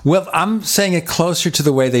 Well, I'm saying it closer to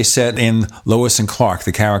the way they said in Lois and Clark.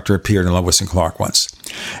 The character appeared in Lois and Clark once.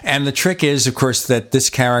 And the trick is, of course, that this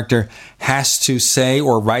character has to say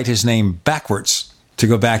or write his name backwards to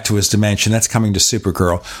go back to his dimension. That's coming to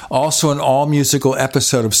Supergirl. Also, an all-musical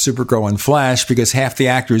episode of Supergirl and Flash, because half the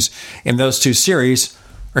actors in those two series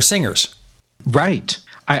are singers. Right.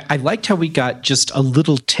 I liked how we got just a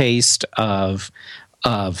little taste of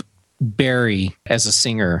Barry as a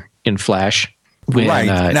singer in Flash.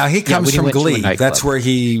 Right. Now, he comes from Glee. That's where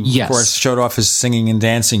he, of course, showed off his singing and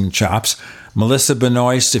dancing chops. Melissa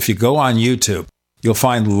Benoist, if you go on YouTube, you'll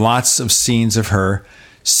find lots of scenes of her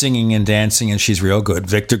singing and dancing, and she's real good.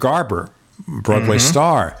 Victor Garber, Broadway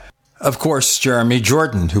star. Of course, Jeremy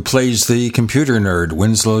Jordan, who plays the computer nerd,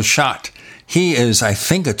 Winslow Schott. He is, I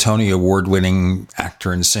think, a Tony Award-winning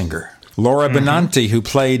actor and singer. Laura Benanti, who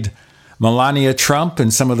played Melania Trump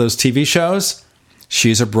in some of those TV shows.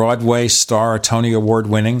 She's a Broadway star, a Tony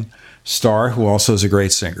Award-winning star, who also is a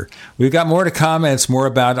great singer. We've got more to come, and it's more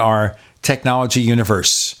about our technology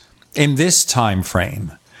universe in this time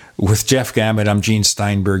frame. With Jeff Gamet, I'm Gene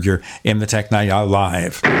Steinberg. You're in the Tech Night Owl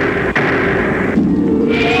Live.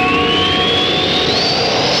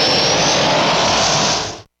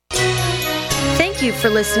 Thank you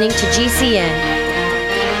for listening to GCN.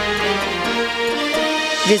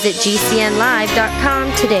 Visit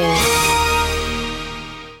GCNlive.com today.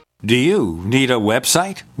 Do you need a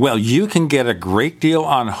website? Well, you can get a great deal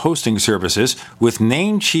on hosting services with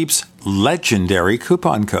Namecheap's legendary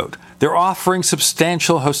coupon code. They're offering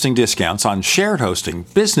substantial hosting discounts on shared hosting,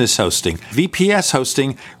 business hosting, VPS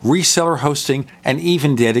hosting, reseller hosting, and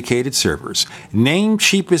even dedicated servers.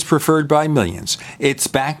 Namecheap is preferred by millions. It's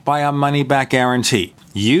backed by a money-back guarantee.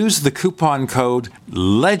 Use the coupon code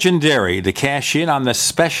LEGENDARY to cash in on the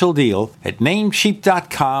special deal at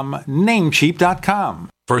Namecheap.com, Namecheap.com.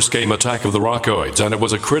 First came Attack of the Rockoids, and it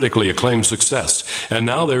was a critically acclaimed success. And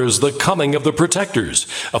now there's The Coming of the Protectors.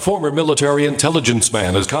 A former military intelligence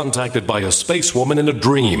man is contacted by a space woman in a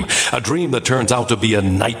dream that turns out to be a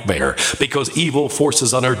nightmare because evil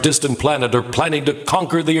forces on her distant planet are planning to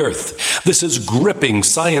conquer the Earth. This is gripping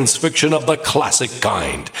science fiction of the classic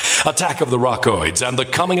kind. Attack of the Rockoids and The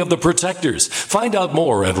Coming of the Protectors. Find out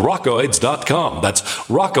more at rockoids.com. That's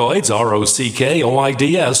Rockoids,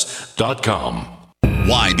 ROCKOIDS.com.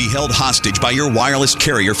 Why be held hostage by your wireless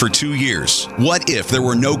carrier for 2 years? What if there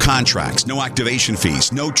were no contracts, no activation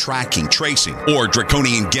fees, no tracking, tracing, or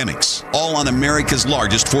draconian gimmicks? All on America's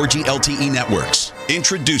largest 4G LTE networks.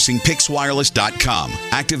 Introducing PixWireless.com.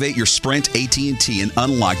 Activate your Sprint, AT&T, and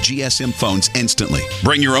unlock GSM phones instantly.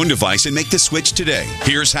 Bring your own device and make the switch today.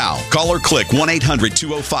 Here's how. Call or click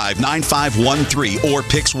 1-800-205-9513 or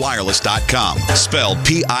PixWireless.com. Spelled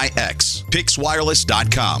P-I-X.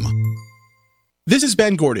 PixWireless.com. This is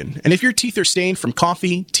Ben Gordon, and if your teeth are stained from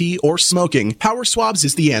coffee, tea, or smoking, Power Swabs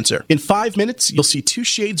is the answer. In 5 minutes, you'll see 2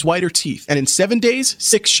 shades whiter teeth, and in 7 days,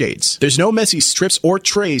 6 shades. There's no messy strips or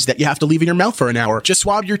trays that you have to leave in your mouth for an hour. Just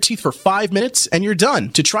swab your teeth for 5 minutes, and you're done.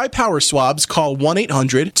 To try Power Swabs, call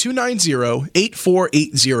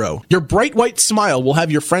 1-800-290-8480. Your bright white smile will have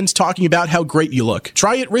your friends talking about how great you look.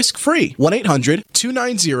 Try it risk-free.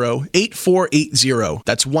 1-800-290-8480.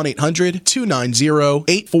 That's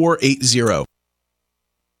 1-800-290-8480.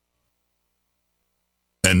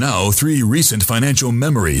 And now, 3 recent financial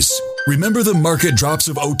memories. Remember the market drops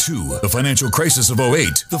of 2002, the financial crisis of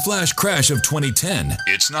 2008, the flash crash of 2010.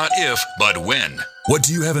 It's not if, but when. What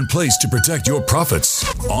do you have in place to protect your profits?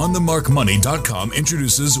 OnTheMarkMoney.com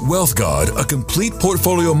introduces WealthGuard, a complete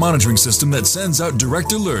portfolio monitoring system that sends out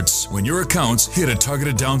direct alerts when your accounts hit a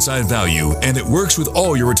targeted downside value, and it works with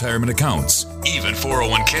all your retirement accounts, even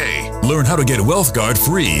 401k. Learn how to get WealthGuard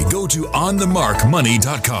free. Go to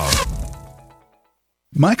OnTheMarkMoney.com.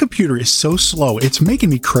 My computer is so slow, it's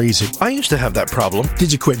making me crazy. I used to have that problem.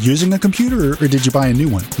 Did you quit using a computer or did you buy a new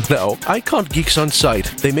one? No, I called Geeks On Site.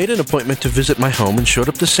 They made an appointment to visit my home and showed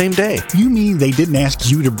up the same day. You mean they didn't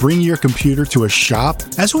ask you to bring your computer to a shop?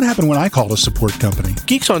 That's what happened when I called a support company.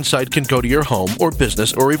 Geeks On Site can go to your home or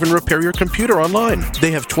business or even repair your computer online.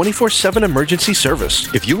 They have 24/7 emergency service.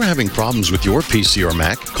 If you are having problems with your PC or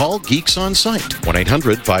Mac, call Geeks On Site,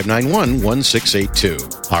 1-800-591-1682.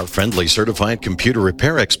 Our friendly certified computer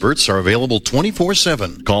repair experts are available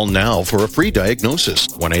 24/7. Call now for a free diagnosis,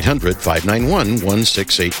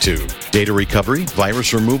 1-800-591-1682. Data recovery,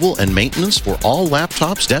 virus removal, and maintenance for all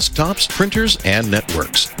laptops, desktops, printers, and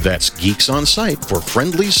networks. That's Geeks On Site for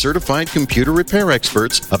friendly certified computer repair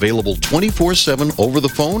experts, available 24/7 over the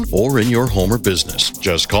phone or in your home or business.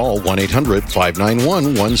 Just call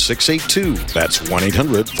 1-800-591-1682. That's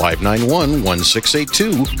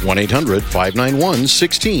 1-800-591-1682,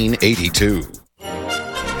 1-800-591-1682.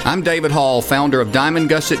 I'm David Hall, founder of Diamond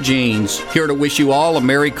Gusset Jeans, here to wish you all a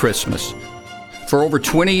Merry Christmas. For over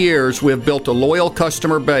 20 years, we have built a loyal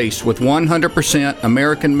customer base with 100%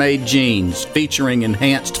 American-made jeans featuring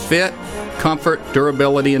enhanced fit, comfort,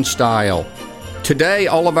 durability, and style. Today,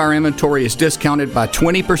 all of our inventory is discounted by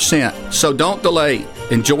 20%, so don't delay.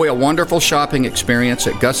 Enjoy a wonderful shopping experience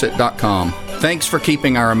at Gusset.com. Thanks for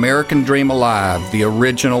keeping our American dream alive, the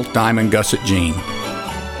original Diamond Gusset jean.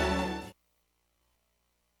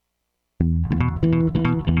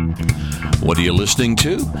 What are you listening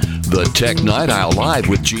to? The Tech Night Owl Live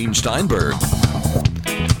with Gene Steinberg.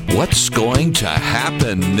 What's going to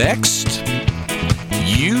happen next?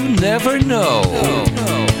 You never know.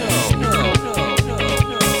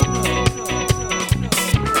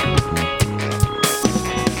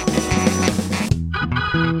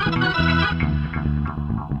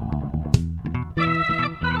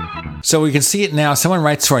 So we can see it now. Someone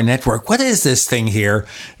writes to our network, what is this thing here?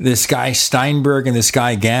 This guy Steinberg and this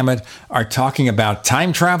guy Gamut are talking about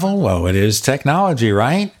time travel? Well, it is technology,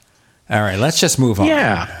 right? All right, let's just move on.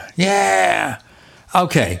 Yeah.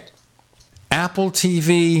 Okay. Apple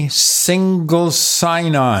TV single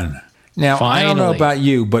sign-on. Now, I don't know about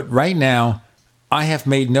you, but right now, I have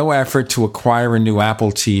made no effort to acquire a new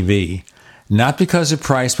Apple TV. Not because of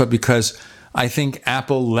price, but because I think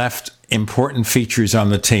Apple left important features on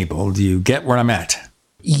the table. Do you get where I'm at?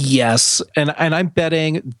 Yes. And I'm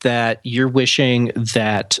betting that you're wishing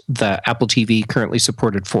that the Apple TV currently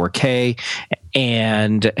supported 4K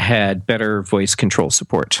and had better voice control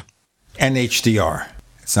support. And HDR.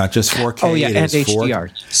 It's not just 4K. Oh, yeah, and HDR.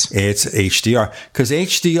 It's HDR. Because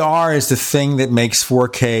HDR is the thing that makes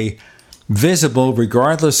 4K visible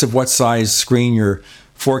regardless of what size screen your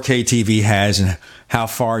 4K TV has and how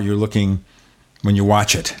far you're looking when you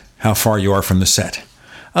watch it, how far you are from the set.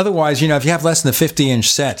 Otherwise, if you have less than a 50-inch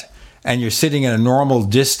set and you're sitting at a normal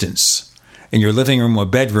distance in your living room or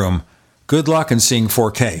bedroom, good luck in seeing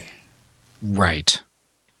 4K. Right.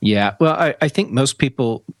 Yeah. Well, I think most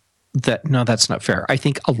people that's not fair. I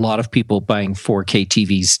think a lot of people buying 4K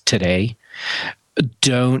TVs today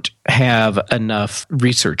don't have enough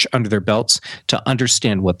research under their belts to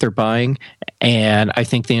understand what they're buying. And I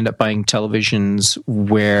think they end up buying televisions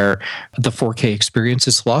where the 4K experience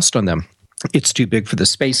is lost on them. It's too big for the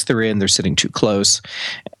space they're in. They're sitting too close.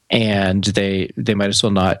 And they might as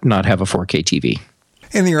well not have a 4K TV.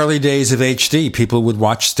 In the early days of HD, people would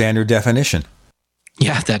watch standard definition.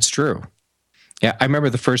 Yeah, that's true. Yeah, I remember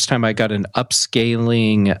the first time I got an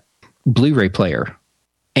upscaling Blu-ray player.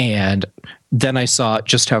 And then I saw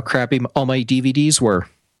just how crappy all my DVDs were.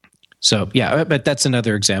 So, yeah, but that's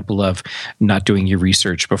another example of not doing your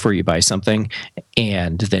research before you buy something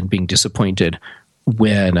and then being disappointed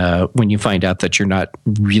when you find out that you're not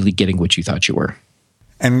really getting what you thought you were.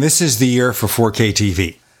 And this is the year for 4K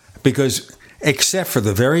TV. Because except for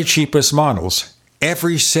the very cheapest models,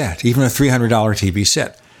 every set, even a $300 TV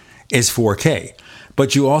set, is 4K.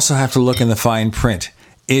 But you also have to look in the fine print.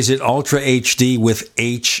 Is it Ultra HD with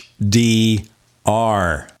HDR?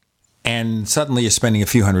 And suddenly you're spending a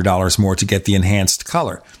few $100s more to get the enhanced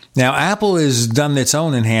color. Now, Apple has done its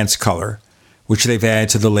own enhanced color, which they've added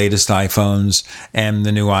to the latest iPhones and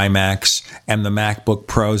the new iMacs and the MacBook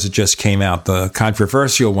Pros that just came out, the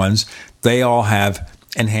controversial ones. They all have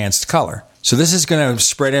enhanced color. So this is going to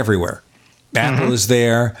spread everywhere. Apple is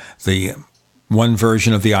there. The one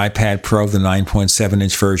version of the iPad Pro, the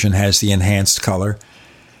 9.7-inch version, has the enhanced color.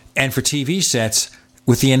 And for TV sets,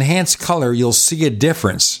 with the enhanced color, you'll see a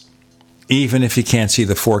difference, even if you can't see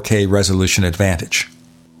the 4K resolution advantage.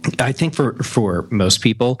 I think for most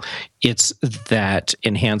people, it's that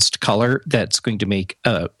enhanced color that's going to make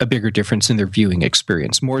a bigger difference in their viewing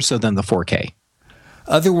experience, more so than the 4K.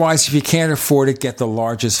 Otherwise, if you can't afford it, get the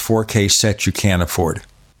largest 4K set you can afford.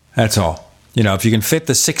 That's all. You know, if you can fit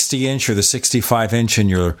the 60-inch or the 65-inch in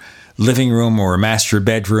your living room or a master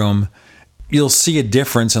bedroom, you'll see a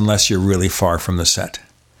difference unless you're really far from the set.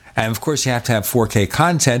 And of course, you have to have 4K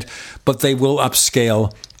content, but they will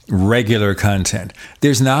upscale regular content.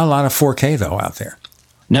 There's not a lot of 4K, though, out there.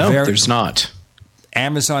 No, there's not.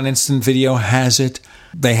 Amazon Instant Video has it.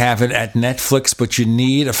 They have it at Netflix, but you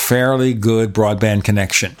need a fairly good broadband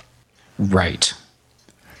connection. Right.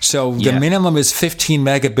 So the minimum is 15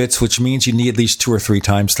 megabits, which means you need at least 2 or 3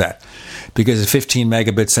 times that. Because at 15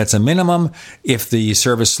 megabits, that's a minimum. If the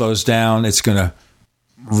service slows down, it's going to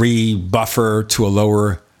re-buffer to a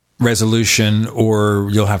lower resolution, or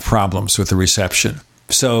you'll have problems with the reception.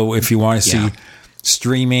 So if you want to see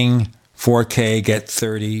streaming 4K, get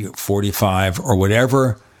 30, 45, or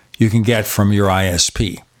whatever you can get from your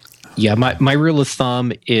ISP. Yeah, my rule of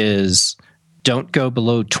thumb is don't go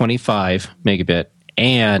below 25 megabit,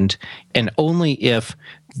 and only if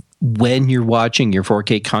when you're watching your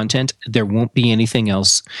 4K content, there won't be anything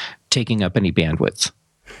else taking up any bandwidth.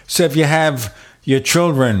 So if you have your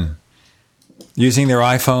children using their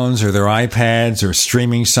iPhones or their iPads or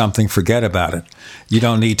streaming something, forget about it. You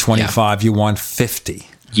don't need 25, you want 50.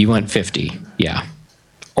 You want 50, yeah.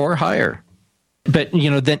 Or higher. But, you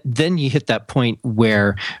know, then you hit that point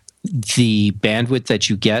where the bandwidth that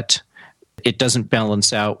you get, it doesn't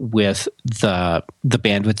balance out with the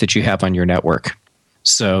bandwidth that you have on your network.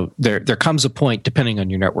 So there comes a point, depending on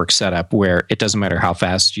your network setup, where it doesn't matter how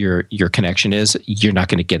fast your connection is, you're not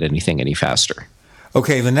going to get anything any faster.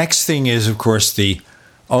 Okay, the next thing is, of course, the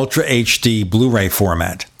Ultra HD Blu-ray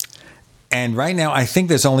format. And right now, I think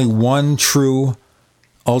there's only one true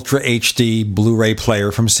Ultra HD Blu-ray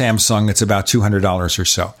player from Samsung that's about $200 or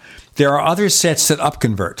so. There are other sets that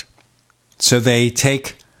upconvert. So they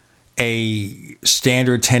take a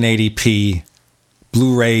standard 1080p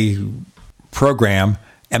Blu-ray program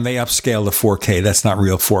and they upscale to 4K. That's not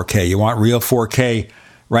real 4K. You want real 4K.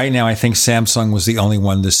 Right now, I think Samsung was the only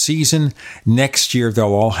one this season. Next year,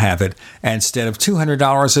 they'll all have it. And instead of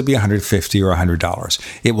 $200, it'll be $150 or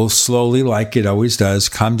 $100. It will slowly, like it always does,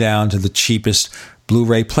 come down to the cheapest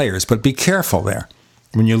Blu-ray players. But be careful there.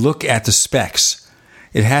 When you look at the specs,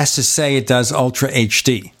 it has to say it does Ultra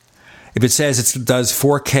HD. If it says it does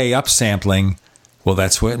 4K upsampling, well,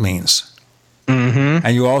 that's what it means. Mm-hmm.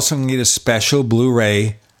 And you also need a special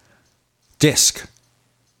Blu-ray disc,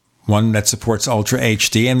 one that supports Ultra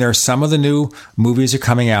HD. And there are some of the new movies are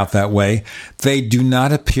coming out that way. They do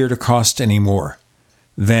not appear to cost any more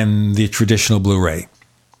than the traditional Blu-ray,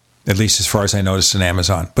 at least as far as I noticed in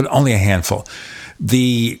Amazon, but only a handful.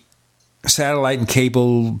 The satellite and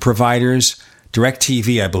cable providers,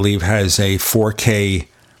 DirecTV, I believe, has a 4K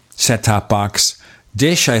set-top box.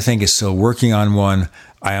 Dish, I think, is still working on one.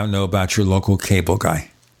 I don't know about your local cable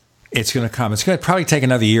guy. It's going to come. It's going to probably take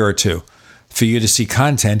another year or two for you to see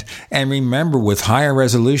content. And remember, with higher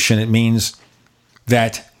resolution, it means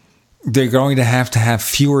that they're going to have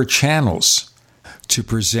fewer channels to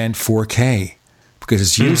present 4K because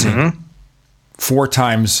it's using 4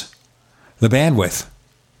 times the bandwidth.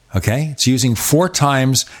 Okay? It's using 4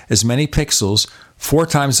 times as many pixels, 4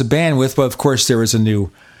 times the bandwidth, but of course there is a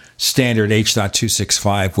new standard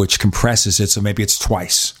H.265 which compresses it, so maybe it's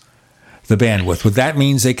twice the bandwidth. But that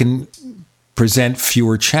means they can present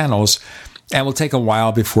fewer channels, and it will take a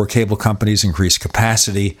while before cable companies increase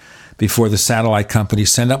capacity, before the satellite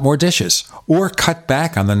companies send up more dishes or cut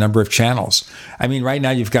back on the number of channels. I mean, right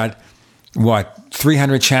now you've got,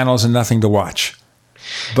 300 channels and nothing to watch.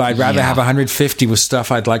 But I'd rather have 150 with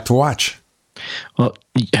stuff I'd like to watch. Well,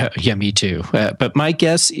 yeah, me too. But my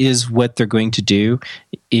guess is what they're going to do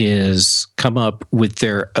is come up with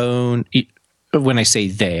their own. When I say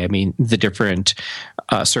they, I mean the different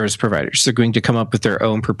service providers. They're going to come up with their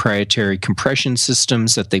own proprietary compression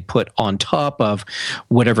systems that they put on top of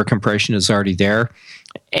whatever compression is already there.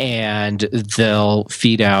 And they'll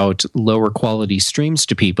feed out lower quality streams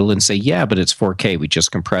to people and say, yeah, but it's 4K. We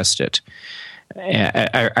just compressed it.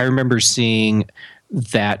 I remember seeing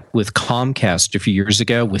that with Comcast a few years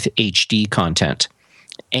ago with HD content.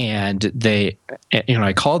 And they,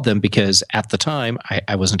 I called them because at the time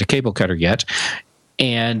I wasn't a cable cutter yet.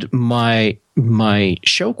 And my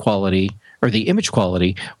show quality or the image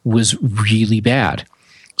quality was really bad.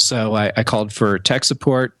 So I called for tech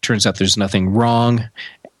support. Turns out there's nothing wrong.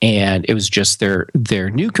 And it was just their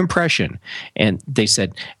new compression. And they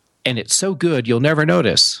said, and it's so good, you'll never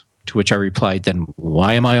notice. To which I replied, then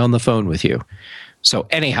why am I on the phone with you? So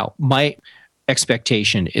anyhow, my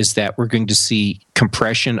expectation is that we're going to see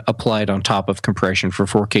compression applied on top of compression for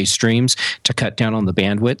 4K streams to cut down on the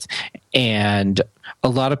bandwidth. And a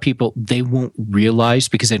lot of people, they won't realize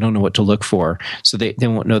because they don't know what to look for. So they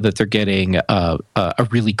won't know that they're getting a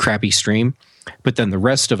really crappy stream. But then the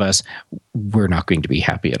rest of us, we're not going to be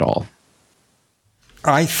happy at all.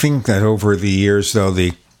 I think that over the years, though,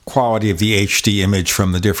 the quality of the HD image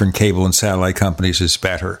from the different cable and satellite companies is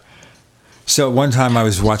better. So one time I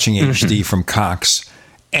was watching HD from Cox,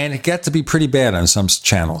 and it got to be pretty bad on some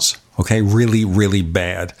channels. Okay, really, really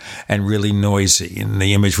bad and really noisy, and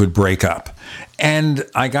the image would break up. And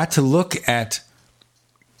I got to look at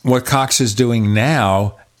what Cox is doing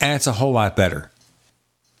now, and it's a whole lot better.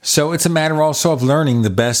 So it's a matter also of learning the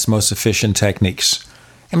best, most efficient techniques.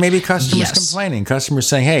 And maybe customers complaining, customers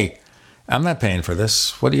saying, hey, I'm not paying for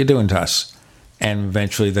this. What are you doing to us? And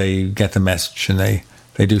eventually they get the message and they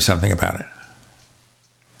do something about it.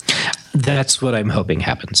 That's what I'm hoping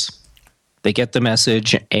happens. They get the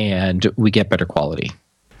message and we get better quality.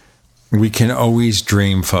 We can always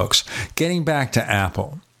dream, folks. Getting back to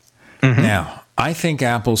Apple. Now, I think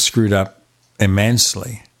Apple screwed up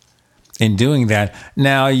immensely in doing that.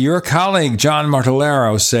 Now, your colleague, John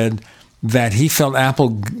Martellaro, said that he felt Apple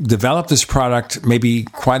developed this product maybe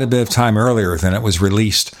quite a bit of time earlier than it was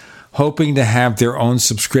released, hoping to have their own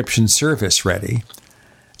subscription service ready,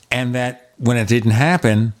 and that when it didn't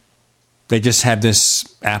happen, they just had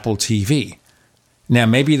this Apple TV. Now,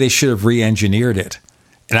 maybe they should have re-engineered it.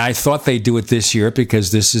 And I thought they'd do it this year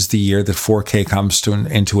because this is the year that 4K comes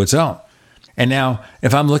into its own. And now,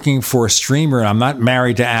 if I'm looking for a streamer and I'm not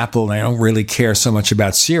married to Apple and I don't really care so much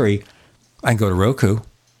about Siri, I can go to Roku,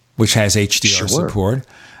 which has HDR support.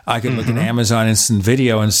 I can look at Amazon Instant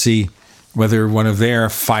Video and see whether one of their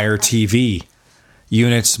Fire TV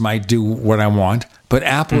units might do what I want. But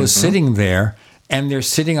Apple is sitting there, and they're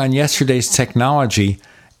sitting on yesterday's technology,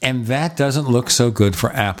 and that doesn't look so good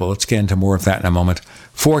for Apple. Let's get into more of that in a moment.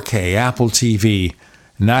 4K, Apple TV,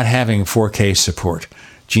 not having 4K support.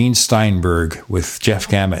 Gene Steinberg with Jeff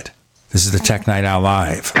Gamet. This is the Tech Night Owl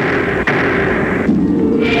Live.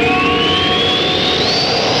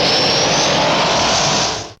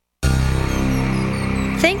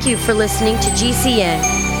 Thank you for listening to GCN.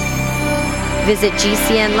 Visit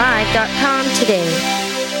GCNlive.com today.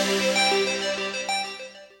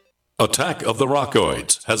 Attack of the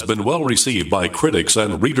Rockoids has been well received by critics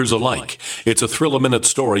and readers alike. It's a thrill-a-minute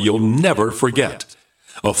story you'll never forget.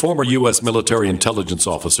 A former U.S. military intelligence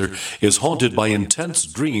officer is haunted by intense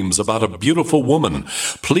dreams about a beautiful woman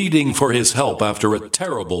pleading for his help after a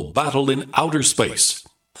terrible battle in outer space.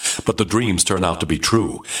 But the dreams turn out to be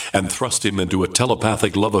true and thrust him into a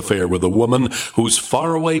telepathic love affair with a woman whose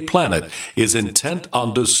faraway planet is intent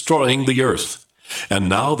on destroying the Earth. And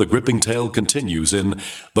now the gripping tale continues in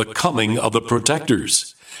The Coming of the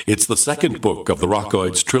Protectors. It's the second book of the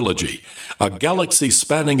Rockoids trilogy, a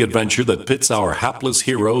galaxy-spanning adventure that pits our hapless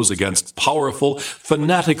heroes against powerful,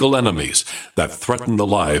 fanatical enemies that threaten the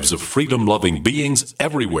lives of freedom-loving beings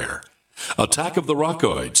everywhere. Attack of the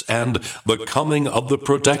Rockoids and The Coming of the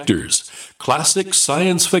Protectors. Classic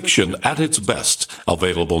science fiction at its best,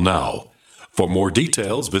 available now. For more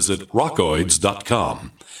details, visit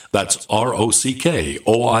rockoids.com. That's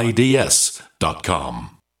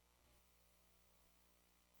ROCKOIDS.com.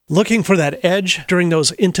 Looking for that edge during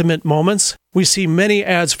those intimate moments? We see many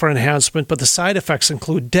ads for enhancement, but the side effects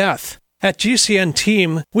include death. At GCN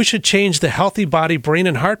Team, we should change the Healthy Body, Brain,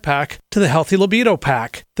 and Heart Pack to the Healthy Libido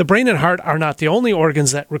Pack. The brain and heart are not the only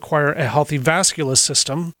organs that require a healthy vascular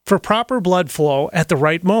system. For proper blood flow at the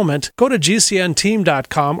right moment, go to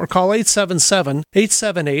GCNteam.com or call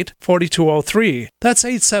 877-878-4203. That's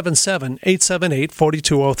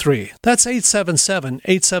 877-878-4203. That's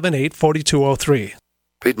 877-878-4203.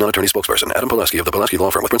 Paid non-attorney spokesperson Adam Pulaski of the Pulaski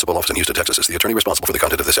Law Firm with principal office in Houston, Texas is the attorney responsible for the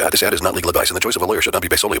content of this ad. This ad is not legal advice, and the choice of a lawyer should not be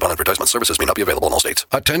based solely upon advertisement. Services may not be available in all states.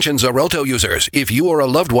 Attention Xarelto users. If you or a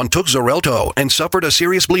loved one took Xarelto and suffered a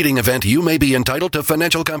serious bleeding event, you may be entitled to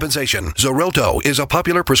financial compensation. Xarelto is a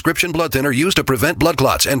popular prescription blood thinner used to prevent blood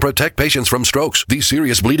clots and protect patients from strokes. These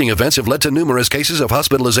serious bleeding events have led to numerous cases of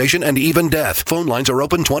hospitalization and even death. Phone lines are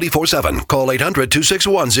open 24/7. Call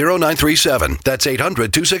 800-261-0937. That's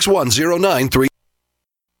 800-261-0937.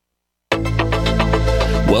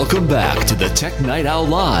 Welcome back to the Tech Night Owl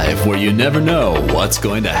Live, where you never know what's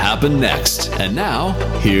going to happen next. And now,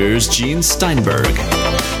 here's Gene Steinberg.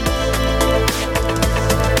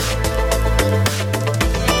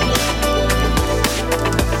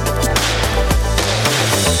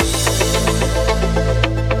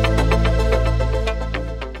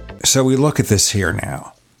 So we look at this here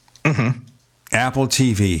now. Apple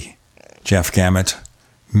TV, Jeff Gamet,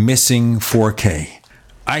 missing 4K.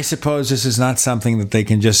 I suppose this is not something that they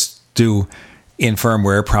can just do in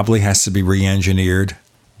firmware. It probably has to be re-engineered.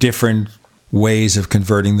 Different ways of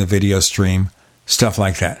converting the video stream, stuff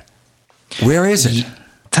like that. Where is it?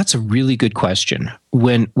 That's a really good question.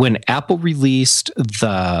 When Apple released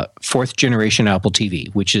the 4th generation Apple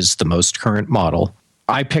TV, which is the most current model,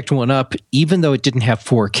 I picked one up even though it didn't have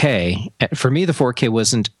 4K. For me, the 4K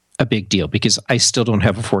wasn't a big deal because I still don't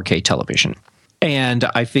have a 4K television. And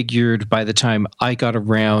I figured by the time I got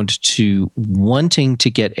around to wanting to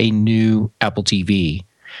get a new Apple TV,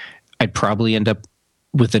 I'd probably end up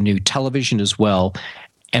with a new television as well.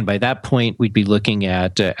 And by that point, we'd be looking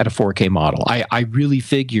at a 4K model. I really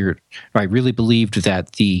believed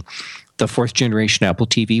that the 4th generation Apple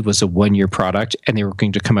TV was a 1-year product, and they were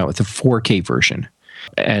going to come out with a 4K version,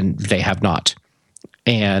 and they have not.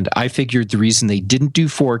 And I figured the reason they didn't do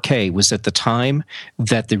 4K was at the time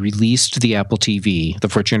that they released the Apple TV, the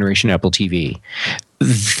 4th generation Apple TV,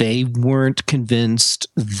 they weren't convinced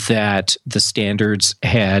that the standards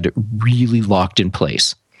had really locked in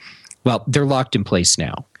place. Well, they're locked in place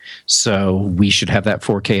now, so we should have that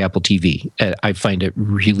 4K Apple TV. I find it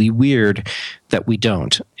really weird that we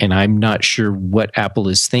don't, and I'm not sure what Apple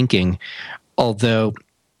is thinking, although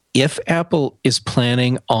if Apple is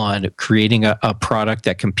planning on creating a product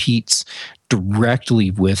that competes directly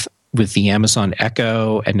with the Amazon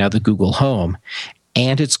Echo and now the Google Home,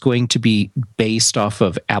 and it's going to be based off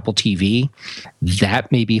of Apple TV,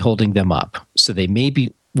 that may be holding them up. So they may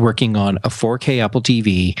be working on a 4K Apple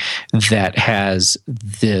TV that has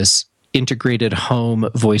this integrated home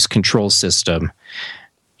voice control system.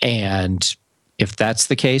 And if that's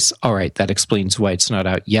the case, all right, that explains why it's not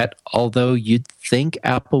out yet. Although you'd think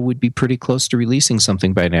Apple would be pretty close to releasing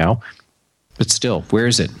something by now. But still, where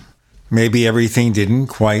is it? Maybe everything didn't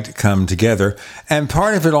quite come together. And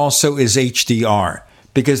part of it also is HDR,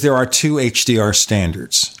 because there are 2 HDR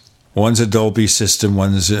standards. One's a Dolby system,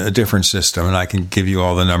 one's a different system, and I can give you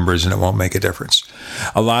all the numbers and it won't make a difference.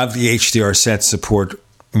 A lot of the HDR sets support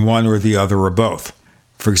one or the other or both.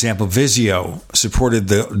 For example, Vizio supported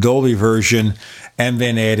the Dolby version and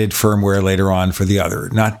then added firmware later on for the other.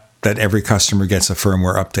 Not that every customer gets a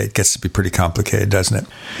firmware update. It gets to be pretty complicated, doesn't it?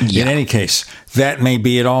 Yeah. In any case, that may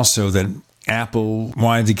be it also, that Apple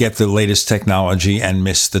wanted to get the latest technology and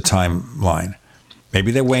missed the timeline.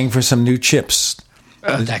 Maybe they're waiting for some new chips.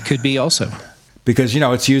 That could be also. Because,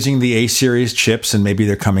 it's using the A-series chips, and maybe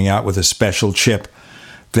they're coming out with a special chip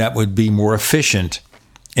that would be more efficient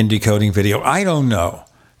in decoding video. I don't know.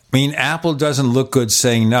 I mean, Apple doesn't look good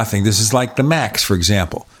saying nothing. This is like the Macs, for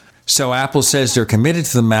example. So Apple says they're committed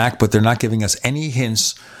to the Mac, but they're not giving us any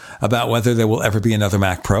hints about whether there will ever be another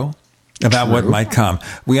Mac Pro, about what might come.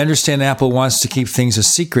 We understand Apple wants to keep things a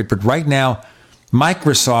secret, but right now,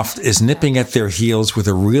 Microsoft is nipping at their heels with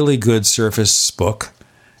a really good Surface Book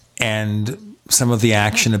and some of the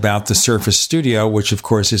action about the Surface Studio, which, of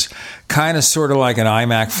course, is kind of sort of like an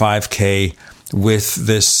iMac 5K with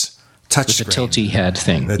this touchscreen. The tilty head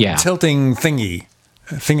thing. The tilting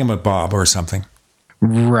thingamabob or something.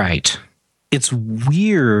 Right. It's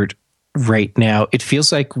weird right now. It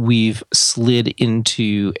feels like we've slid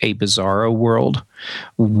into a bizarro world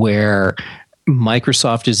where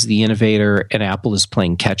Microsoft is the innovator and Apple is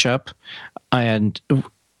playing catch up. And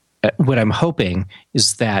what I'm hoping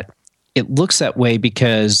is that it looks that way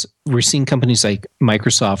because we're seeing companies like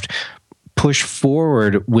Microsoft push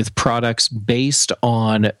forward with products based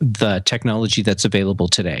on the technology that's available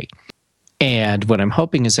today. And what I'm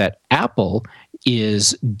hoping is that Apple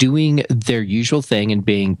is doing their usual thing and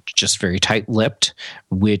being just very tight-lipped,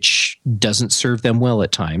 which doesn't serve them well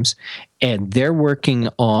at times. And they're working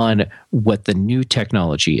on what the new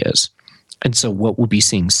technology is. And so what we'll be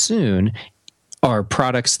seeing soon are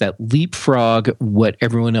products that leapfrog what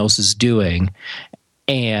everyone else is doing.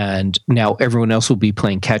 And now everyone else will be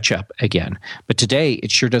playing catch-up again. But today, it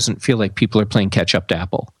sure doesn't feel like people are playing catch-up to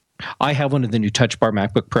Apple. I have one of the new Touch Bar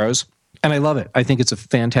MacBook Pros, and I love it. I think it's a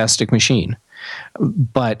fantastic machine.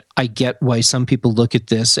 But I get why some people look at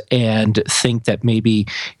this and think that maybe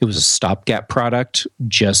it was a stopgap product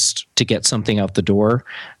just to get something out the door,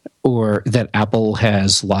 or that Apple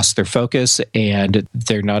has lost their focus and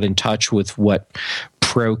they're not in touch with what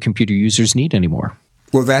pro computer users need anymore.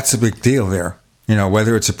 Well, that's a big deal there.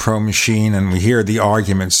 Whether it's a pro machine, and we hear the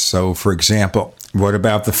arguments. So, for example, what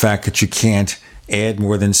about the fact that you can't add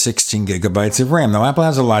more than 16 gigabytes of RAM? Now, Apple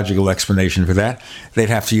has a logical explanation for that. They'd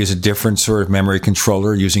have to use a different sort of memory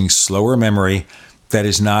controller using slower memory that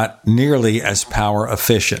is not nearly as power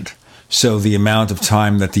efficient. So the amount of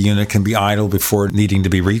time that the unit can be idle before needing to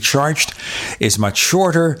be recharged is much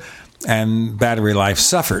shorter, and battery life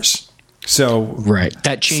suffers. So right,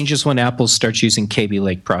 that changes when Apple starts using Kaby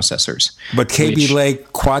Lake processors. But Kaby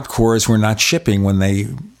Lake quad cores were not shipping when they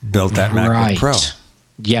built that MacBook Pro.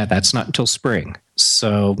 Yeah, that's not until spring.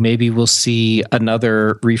 So maybe we'll see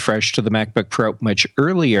another refresh to the MacBook Pro much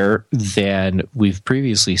earlier than we've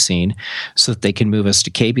previously seen, so that they can move us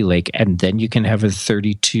to Kaby Lake, and then you can have a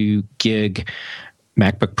 32 gig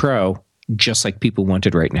MacBook Pro just like people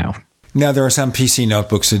wanted right now. Now, there are some PC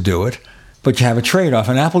notebooks that do it, but you have a trade-off,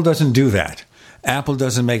 and Apple doesn't do that. Apple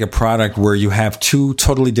doesn't make a product where you have two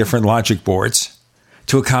totally different logic boards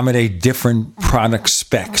to accommodate different product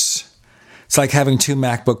specs. It's like having two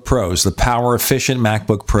MacBook Pros, the power-efficient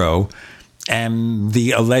MacBook Pro and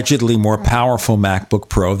the allegedly more powerful MacBook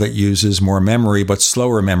Pro that uses more memory but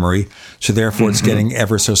slower memory, so therefore it's getting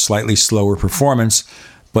ever so slightly slower performance,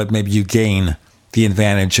 but maybe you gain the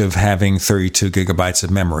advantage of having 32 gigabytes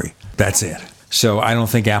of memory. That's it. So I don't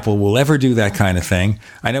think Apple will ever do that kind of thing.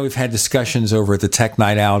 I know we've had discussions over at the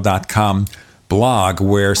TechNightOwl.com blog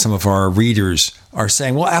where some of our readers are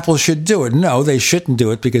saying, well, Apple should do it. No, they shouldn't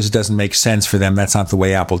do it because it doesn't make sense for them. That's not the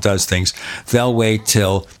way Apple does things. They'll wait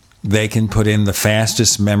till they can put in the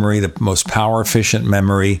fastest memory, the most power-efficient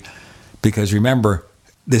memory, because remember,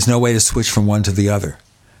 there's no way to switch from one to the other.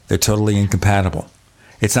 They're totally incompatible.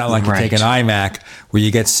 It's not like you take an iMac where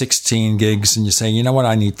you get 16 gigs and you say, you know what,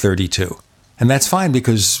 I need 32. And that's fine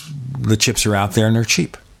because the chips are out there and they're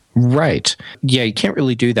cheap. Right. Yeah, you can't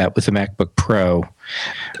really do that with a MacBook Pro.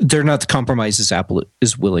 They're not the compromises Apple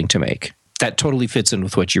is willing to make. That totally fits in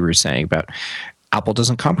with what you were saying about Apple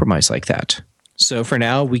doesn't compromise like that. So for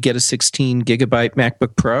now, we get a 16 gigabyte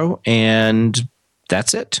MacBook Pro, and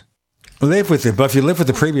that's it. Live with it. But if you live with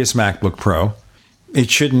the previous MacBook Pro,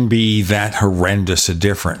 it shouldn't be that horrendous a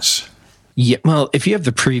difference. Yeah, well, if you have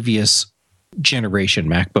the previous generation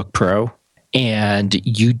MacBook Pro and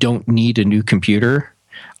you don't need a new computer,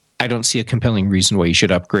 I don't see a compelling reason why you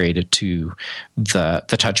should upgrade it to the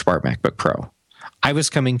Touch Bar MacBook Pro. I was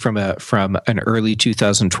coming from an early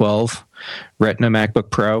 2012 Retina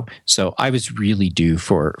MacBook Pro, so I was really due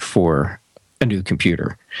for a new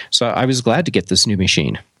computer. So I was glad to get this new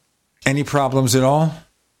machine. Any problems at all?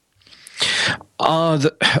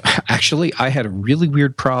 Actually, I had a really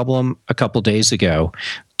weird problem a couple days ago.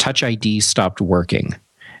 Touch ID stopped working.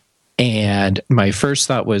 And my first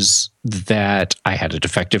thought was that I had a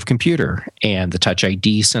defective computer and the Touch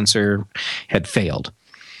ID sensor had failed.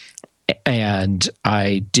 And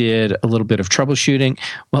I did a little bit of troubleshooting.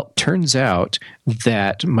 Well, turns out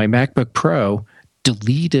that my MacBook Pro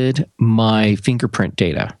deleted my fingerprint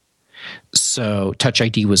data. So Touch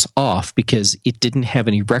ID was off because it didn't have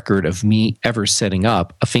any record of me ever setting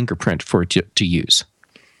up a fingerprint for it to use.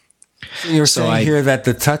 So you're saying here that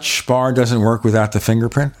the Touch Bar doesn't work without the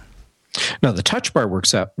fingerprint? No, the Touch Bar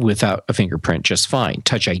works out without a fingerprint just fine.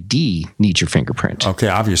 Touch ID needs your fingerprint. Okay,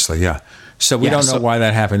 obviously, yeah. So we don't know why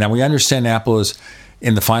that happened. Now, we understand Apple is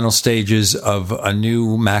in the final stages of a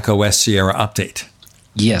new Mac OS Sierra update.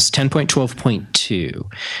 Yes,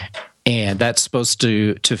 10.12.2. And that's supposed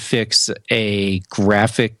to fix a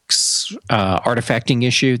graphics artifacting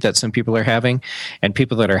issue that some people are having. And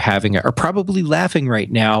people that are having it are probably laughing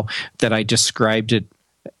right now that I described it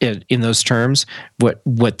in those terms.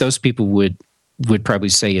 What those people would probably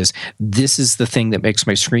say is, this is the thing that makes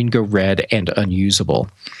my screen go red and unusable.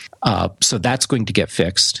 So that's going to get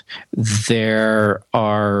fixed. There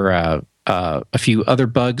are a few other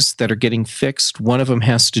bugs that are getting fixed. One of them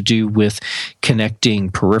has to do with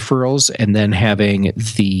connecting peripherals and then having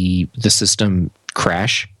the system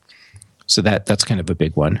crash. So that's kind of a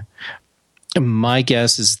big one. My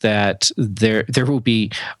guess is that there will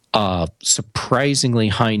be a surprisingly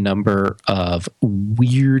high number of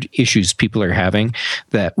weird issues people are having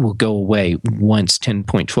that will go away once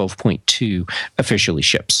 10.12.2 officially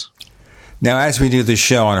ships. Now, as we do this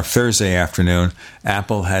show on a Thursday afternoon,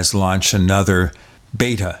 Apple has launched another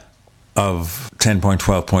beta of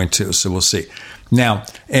 10.12.2, so we'll see. Now,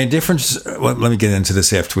 a difference, let me get into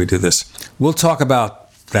this after we do this. We'll talk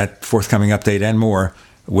about that forthcoming update and more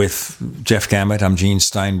with Jeff Gamet. I'm Gene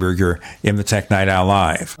Steinberger in the Tech Night Owl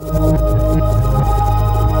Live.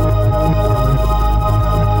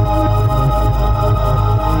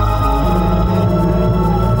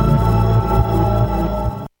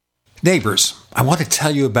 Neighbors, I want to tell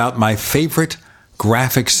you about my favorite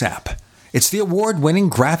graphics app. It's the award-winning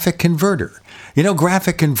Graphic Converter. You know,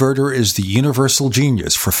 Graphic Converter is the universal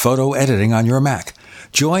genius for photo editing on your Mac.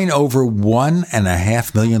 Join over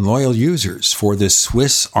 1.5 million loyal users for this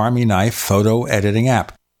Swiss Army knife photo editing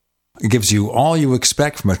app. It gives you all you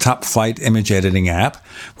expect from a top-flight image editing app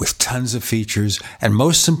with tons of features, and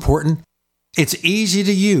most important, it's easy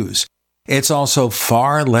to use. It's also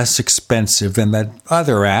far less expensive than that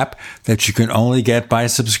other app that you can only get by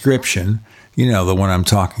subscription. You know, the one I'm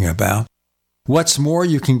talking about. What's more,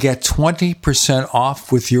 you can get 20%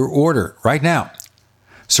 off with your order right now.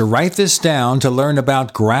 So write this down to learn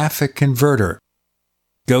about Graphic Converter.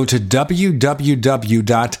 Go to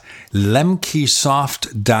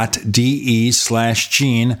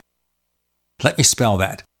www.lemkesoft.de/Gene. Let me spell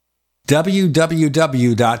that.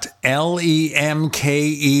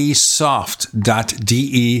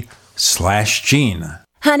 www.lemkesoft.de/Gene.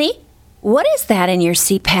 Honey, what is that in your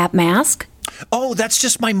CPAP mask? Oh, that's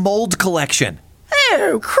just my mold collection.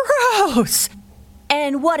 Oh, gross.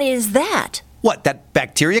 And what is that? What, that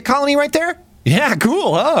bacteria colony right there? Yeah,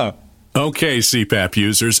 cool, huh? Okay, CPAP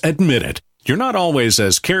users, admit it. You're not always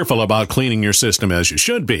as careful about cleaning your system as you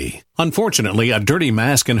should be. Unfortunately, a dirty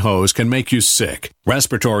mask and hose can make you sick,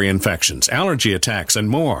 respiratory infections, allergy attacks, and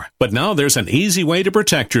more. But now there's an easy way to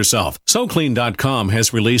protect yourself. SoClean.com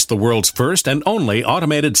has released the world's first and only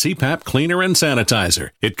automated CPAP cleaner and sanitizer.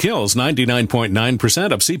 It kills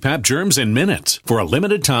 99.9% of CPAP germs in minutes. For a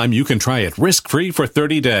limited time, you can try it risk-free for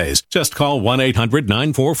 30 days. Just call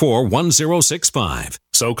 1-800-944-1065.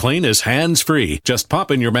 SoClean is hands-free. Just pop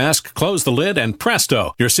in your mask, close the lid, and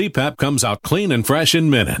presto, your CPAP comes out clean and fresh in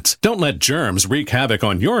minutes. Don't let germs wreak havoc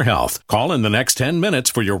on your health. Call in the next 10 minutes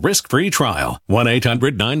for your risk-free trial.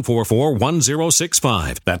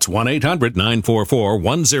 1-800-944-1065. That's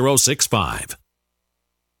 1-800-944-1065.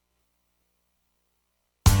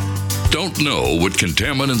 Don't know what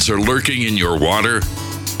contaminants are lurking in your water?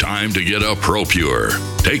 Time to get a ProPure.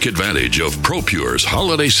 Take advantage of ProPure's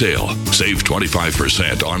holiday sale. Save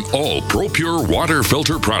 25% on all ProPure water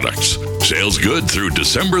filter products. Sale's good through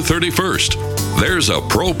December 31st. There's a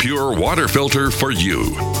ProPure water filter for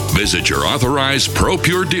you. Visit your authorized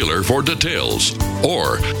ProPure dealer for details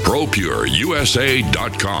or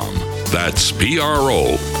ProPureUSA.com. That's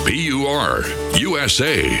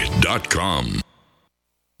ProPureUSA.com.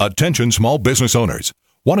 Attention small business owners.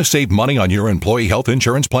 Want to save money on your employee health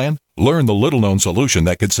insurance plan? Learn the little-known solution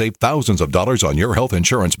that could save thousands of dollars on your health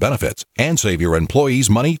insurance benefits and save your employees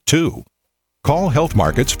money, too. Call Health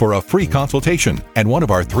Markets for a free consultation, and one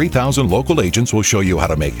of our 3,000 local agents will show you how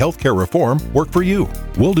to make healthcare reform work for you.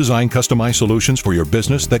 We'll design customized solutions for your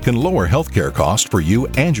business that can lower healthcare costs for you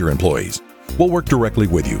and your employees. We'll work directly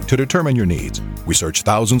with you to determine your needs. We search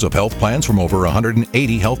thousands of health plans from over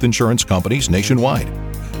 180 health insurance companies nationwide.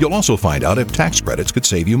 You'll also find out if tax credits could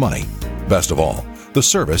save you money. Best of all, the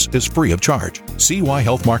service is free of charge. See why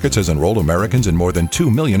Health Markets has enrolled Americans in more than 2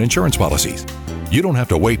 million insurance policies. You don't have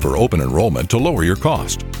to wait for open enrollment to lower your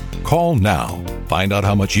cost. Call now. Find out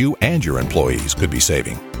how much you and your employees could be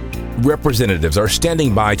saving. Representatives are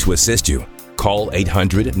standing by to assist you. Call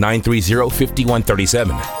 800-930-5137.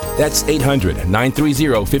 That's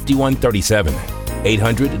 800-930-5137.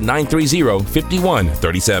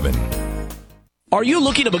 800-930-5137. Are you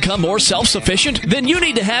looking to become more self-sufficient? Then you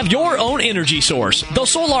need to have your own energy source. The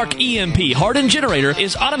Solark EMP hardened generator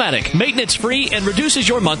is automatic, maintenance-free, and reduces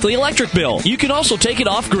your monthly electric bill. You can also take it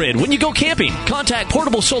off-grid when you go camping. Contact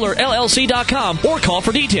PortableSolarLLC.com or call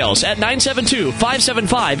for details at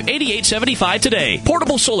 972-575-8875 today.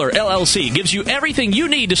 Portable Solar LLC gives you everything you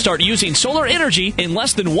need to start using solar energy in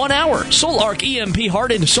less than 1 hour. Solark EMP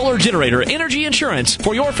hardened solar generator energy insurance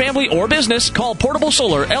for your family or business. Call Portable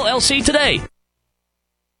Solar LLC today.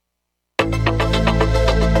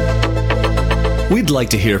 We'd like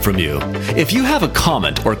to hear from you. If you have a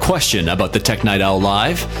comment or question about the Tech Night Owl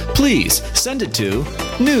Live, please send it to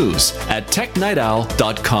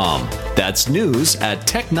news@technightowl.com. That's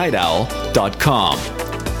news@technightowl.com.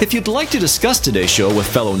 If you'd like to discuss today's show with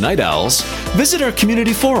fellow night owls, visit our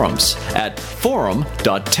community forums at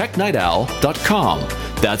forum.technightowl.com.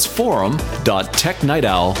 That's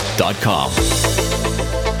forum.technightowl.com.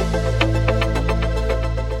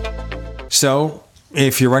 So,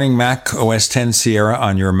 if you're running Mac OS X Sierra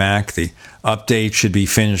on your Mac, the update should be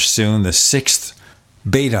finished soon. The 6th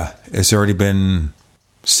beta has already been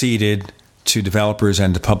seeded to developers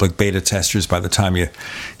and to public beta testers by the time you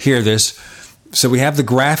hear this. So we have the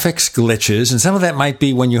graphics glitches, and some of that might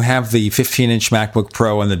be when you have the 15-inch MacBook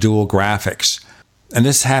Pro and the dual graphics. And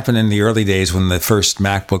this happened in the early days when the first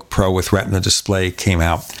MacBook Pro with Retina display came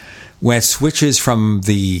out. When it switches from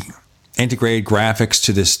the integrated graphics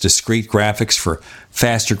to this discrete graphics for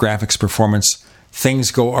faster graphics performance,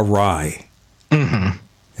 things go awry. Mm-hmm.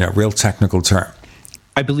 Real technical term.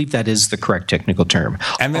 I believe that is the correct technical term.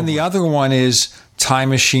 And then the other one is Time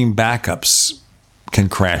Machine backups can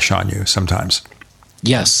crash on you sometimes.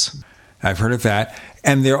 Yes. I've heard of that.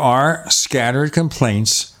 And there are scattered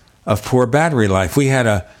complaints of poor battery life. We had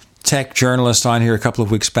a tech journalist on here a couple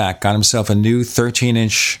of weeks back, got himself a new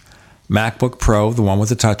 13-inch MacBook Pro, the one with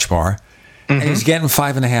the touch bar, and he's getting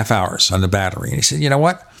 5.5 hours on the battery. And he said, you know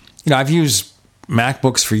what? I've used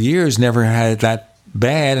MacBooks for years never had that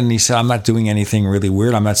bad. And he said, I'm not doing anything really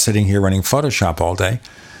weird. I'm not sitting here running Photoshop all day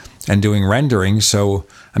and doing rendering. So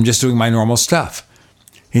I'm just doing my normal stuff.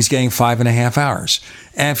 He's getting 5.5 hours.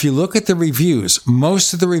 And if you look at the reviews,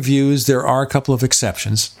 most of the reviews, there are a couple of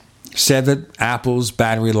exceptions, said that Apple's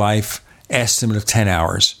battery life estimate of 10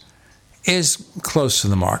 hours is close to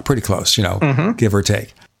the mark, pretty close, give or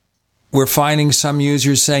take. We're finding some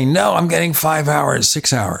users saying, no, I'm getting 5 hours,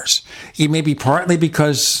 6 hours. It may be partly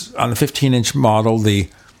because on the 15-inch model, the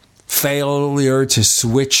failure to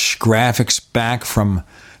switch graphics back from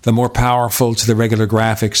the more powerful to the regular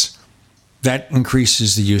graphics, that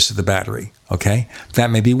increases the use of the battery, okay? That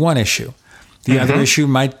may be one issue. The other issue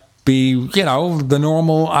might be, the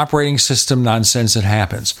normal operating system nonsense that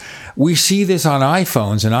happens. We see this on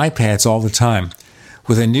iPhones and iPads all the time.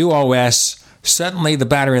 With a new OS, suddenly the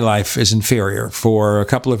battery life is inferior for a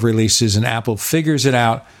couple of releases, and Apple figures it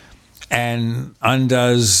out and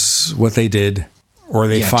undoes what they did, or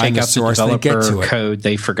they find the source and they get to it. Code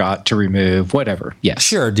they forgot to remove, whatever. Yes.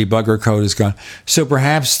 Sure, debugger code is gone. So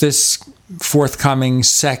perhaps this forthcoming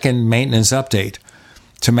second maintenance update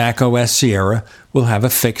to Mac OS Sierra will have a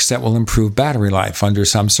fix that will improve battery life under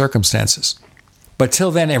some circumstances. But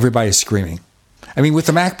till then, everybody's screaming. I mean, with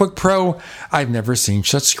the MacBook Pro, I've never seen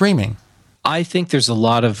such screaming. I think there's a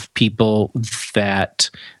lot of people that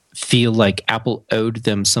feel like Apple owed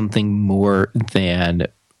them something more than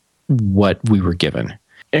what we were given.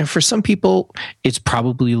 And for some people, it's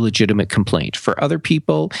probably a legitimate complaint. For other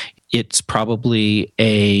people, it's probably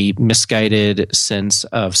a misguided sense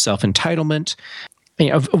of self-entitlement,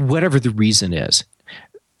 of whatever the reason is.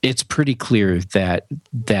 It's pretty clear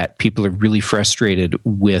that people are really frustrated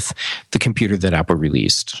with the computer that Apple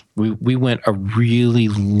released. We went a really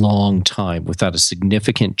long time without a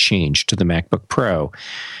significant change to the MacBook Pro.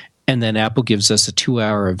 And then Apple gives us a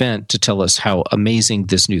 2-hour event to tell us how amazing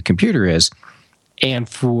this new computer is. And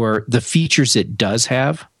for the features it does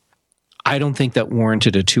have, I don't think that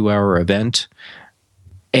warranted a 2-hour event.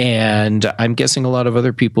 And I'm guessing a lot of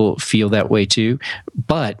other people feel that way too.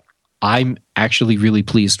 But I'm actually really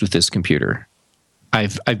pleased with this computer.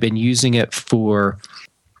 I've been using it for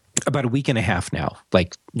about a week and a half now,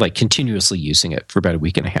 like continuously using it for about a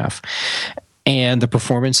week and a half. And the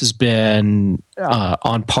performance has been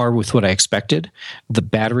on par with what I expected. The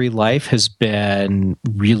battery life has been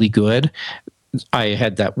really good. I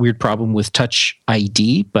had that weird problem with Touch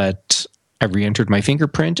ID, but I re-entered my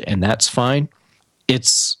fingerprint, and that's fine.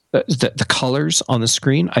 It's the colors on the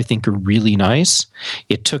screen, I think, are really nice.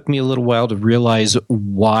 It took me a little while to realize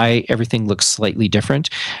why everything looks slightly different.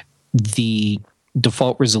 The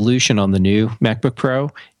default resolution on the new MacBook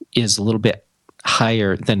Pro is a little bit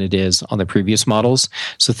higher than it is on the previous models,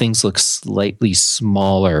 so things look slightly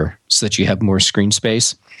smaller so that you have more screen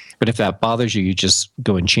space. But if that bothers you, you just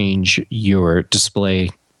go and change your display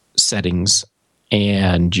settings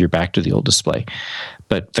and you're back to the old display.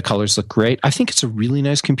 But the colors look great. I think it's a really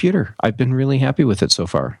nice computer. I've been really happy with it so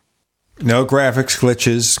far. No graphics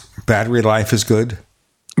glitches. Battery life is good.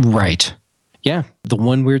 Right. Yeah. The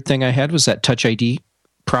one weird thing I had was that Touch ID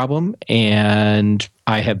problem, and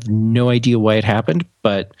I have no idea why it happened,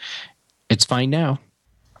 but it's fine now.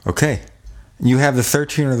 Okay. You have the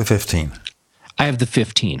 13 or the 15? I have the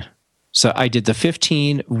 15. So I did the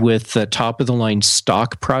 15 with the top-of-the-line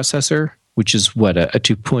stock processor, which is what, a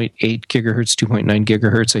 2.8 gigahertz, 2.9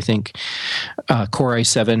 gigahertz, I think, Core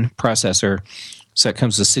i7 processor. So that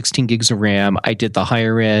comes with 16 gigs of RAM. I did the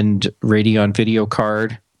higher-end Radeon video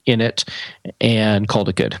card in it and called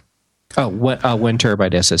it good. Oh, 1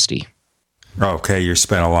 terabyte SSD. Okay, you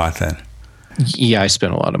spent a lot then. Yeah, I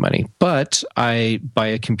spent a lot of money. But I buy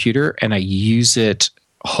a computer and I use it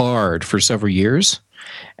hard for several years.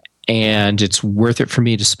 And it's worth it for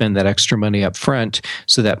me to spend that extra money up front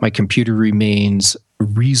so that my computer remains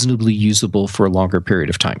reasonably usable for a longer period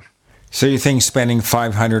of time. So you think spending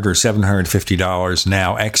 $500 or $750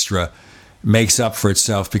 now extra makes up for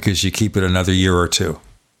itself because you keep it another year or two?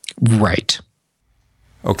 Right.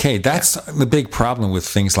 Okay, that's the big problem with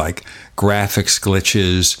things like graphics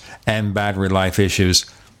glitches and battery life issues,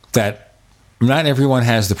 that not everyone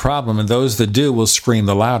has the problem, and those that do will scream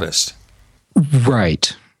the loudest.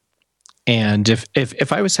 Right. And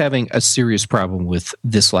if I was having a serious problem with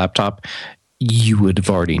this laptop, you would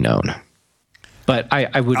have already known. But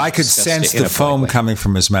I could sense the foam coming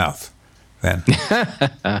from his mouth then.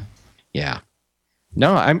 Yeah.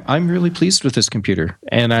 No, I'm really pleased with this computer,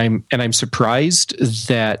 and I'm surprised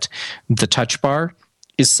that the Touch Bar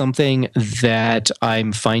is something that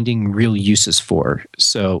I'm finding real uses for.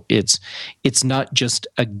 So it's not just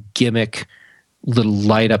a gimmick little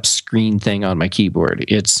light up screen thing on my keyboard.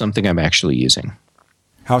 It's something I'm actually using.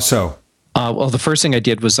 How so? Well, the first thing I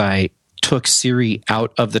did was I took Siri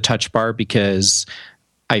out of the touch bar because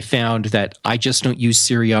I found that I just don't use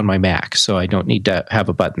Siri on my Mac, so I don't need to have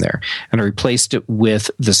a button there. And I replaced it with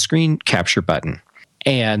the screen capture button.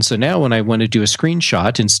 And so now when I want to do a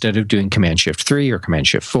screenshot, instead of doing Command-Shift-3 or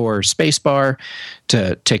Command-Shift-4 spacebar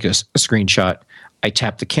to take a screenshot, I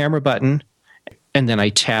tap the camera button, and then I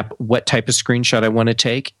tap what type of screenshot I want to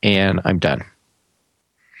take, and I'm done.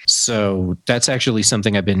 So that's actually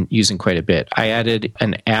something I've been using quite a bit. I added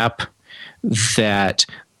an app that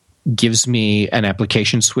gives me an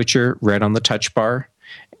application switcher right on the touch bar,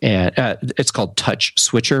 and it's called Touch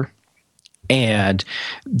Switcher. And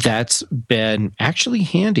that's been actually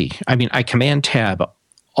handy. I mean, I Command Tab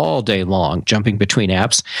all day long, jumping between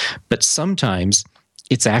apps, but sometimes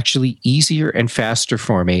it's actually easier and faster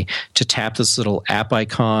for me to tap this little app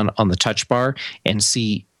icon on the touch bar and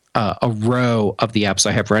see a row of the apps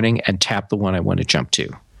I have running and tap the one I want to jump to.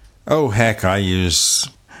 Oh, heck, I use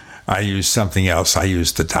something else. I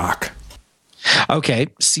use the dock. Okay,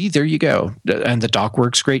 see, there you go. And the dock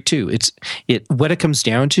works great too. What it comes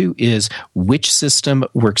down to is which system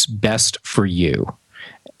works best for you.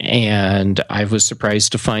 And I was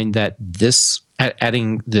surprised to find that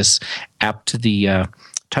adding this app to the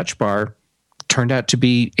touch bar turned out to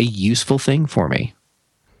be a useful thing for me.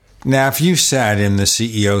 Now, if you sat in the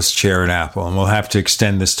CEO's chair at Apple, and we'll have to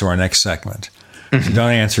extend this to our next segment, so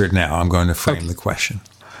don't answer it now. I'm going to frame the question.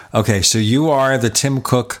 Okay, so you are the Tim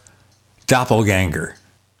Cook doppelganger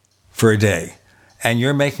for a day, and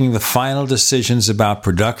you're making the final decisions about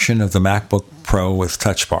production of the MacBook Pro with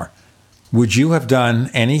Touch Bar. Would you have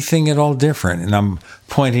done anything at all different? And I'm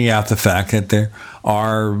pointing out the fact that there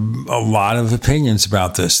are a lot of opinions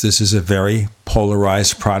about this. This is a very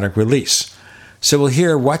polarized product release. So we'll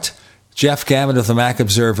hear what Jeff Gamet of the Mac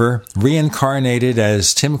Observer reincarnated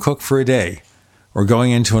as Tim Cook for a day, or going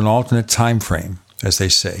into an alternate time frame, as they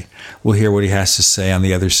say. We'll hear what he has to say on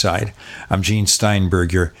the other side. I'm Gene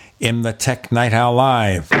Steinberg. You're in the Tech Night Owl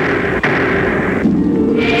Live.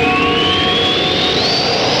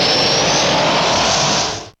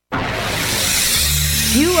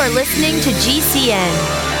 You are listening to GCN.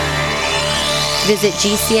 Visit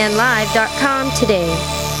GCNlive.com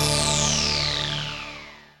today.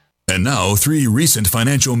 And now, 3 recent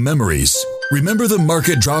financial memories. Remember the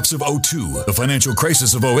market drops of 2002, the financial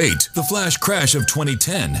crisis of 2008, the flash crash of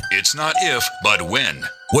 2010. It's not if, but when.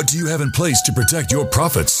 What do you have in place to protect your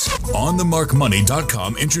profits?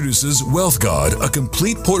 OnTheMarkMoney.com introduces WealthGuard, a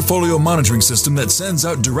complete portfolio monitoring system that sends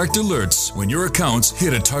out direct alerts when your accounts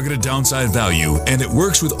hit a targeted downside value, and it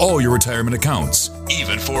works with all your retirement accounts,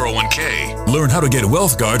 even 401k. Learn how to get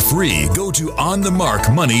WealthGuard free. Go to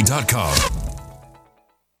OnTheMarkMoney.com.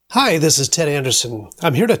 Hi, this is Ted Anderson.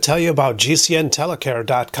 I'm here to tell you about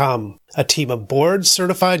GCNTelecare.com, a team of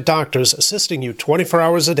board-certified doctors assisting you 24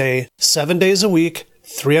 hours a day, 7 days a week,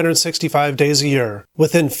 365 days a year.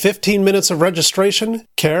 Within 15 minutes of registration,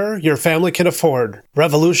 care your family can afford.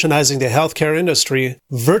 Revolutionizing the healthcare industry,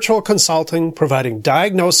 virtual consulting providing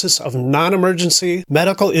diagnosis of non-emergency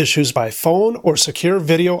medical issues by phone or secure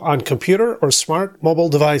video on computer or smart mobile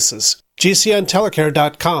devices.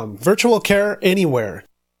 GCNTelecare.com, virtual care anywhere.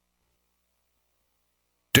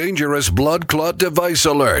 Dangerous blood clot device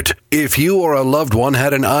alert. If you or a loved one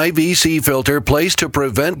had an IVC filter placed to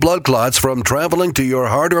prevent blood clots from traveling to your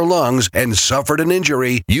heart or lungs and suffered an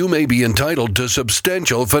injury, you may be entitled to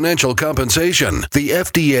substantial financial compensation. The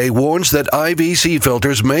FDA warns that IVC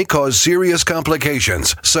filters may cause serious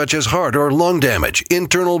complications, such as heart or lung damage,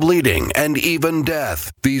 internal bleeding, and even death.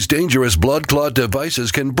 These dangerous blood clot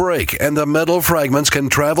devices can break, and the metal fragments can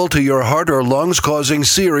travel to your heart or lungs, causing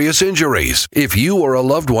serious injuries. If you or a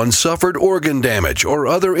loved one suffered organ damage or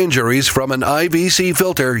other injuries from an IVC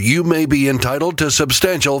filter, you may be entitled to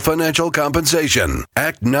substantial financial compensation.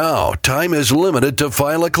 Act now. Time is limited to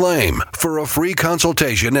file a claim. For a free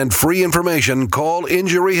consultation and free information, call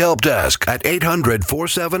Injury Help Desk at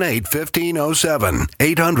 800-478-1507.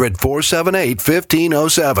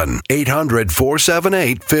 800-478-1507.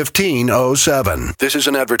 800-478-1507. This is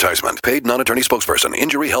an advertisement. Paid non-attorney spokesperson.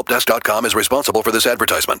 InjuryHelpDesk.com is responsible for this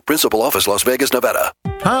advertisement. Principal office, Las Vegas, Nevada.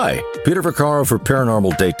 Hi, Peter Vaccaro for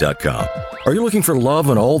ParanormalDate.com. Are you looking for love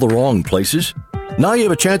in all the wrong places? Now you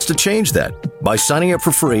have a chance to change that by signing up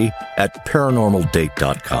for free at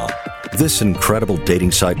ParanormalDate.com. This incredible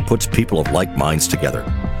dating site puts people of like minds together.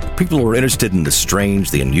 People who are interested in the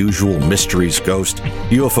strange, the unusual, mysteries, ghosts,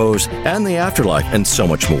 UFOs, and the afterlife, and so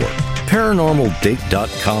much more.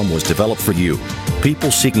 ParanormalDate.com was developed for you.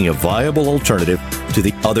 people seeking a viable alternative to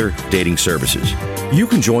the other dating services. You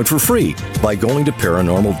can join for free by going to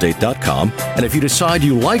paranormaldate.com, and if you decide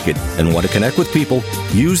you like it and want to connect with people,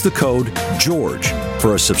 use the code GEORGE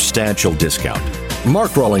for a substantial discount.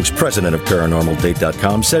 Mark Rawlings, president of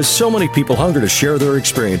ParanormalDate.com, says so many people hunger to share their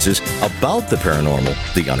experiences about the paranormal,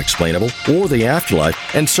 the unexplainable, or the afterlife,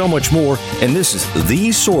 and so much more, and this is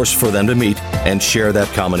the source for them to meet and share that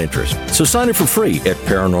common interest. So sign up for free at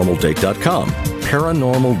ParanormalDate.com,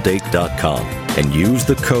 ParanormalDate.com, and use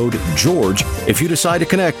the code GEORGE if you decide to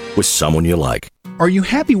connect with someone you like. Are you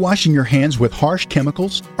happy washing your hands with harsh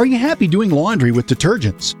chemicals? Are you happy doing laundry with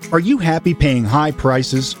detergents? Are you happy paying high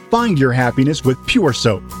prices? Find your happiness with Pure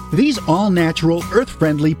Soap. These all-natural,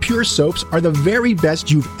 earth-friendly Pure Soaps are the very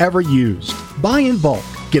best you've ever used. Buy in bulk.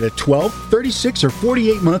 Get a 12, 36, or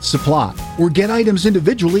 48-month supply. Or get items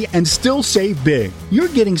individually and still save big. You're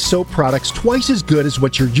getting soap products twice as good as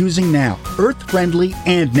what you're using now. Earth-friendly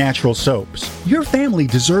and natural soaps. Your family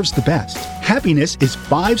deserves the best. Happiness is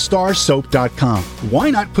 5starsoap.com. Why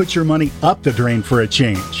not put your money up the drain for a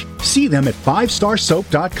change? See them at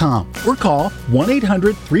 5starsoap.com or call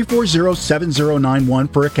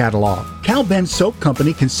 1-800-340-7091 for a catalog. Cal Ben Soap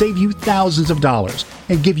Company can save you thousands of dollars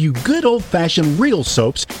and give you good old-fashioned real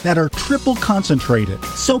soaps that are triple concentrated.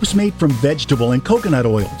 Soaps made from vegetable and coconut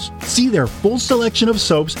oils. See their full selection of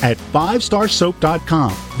soaps at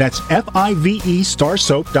 5starsoap.com. That's F-I-V-E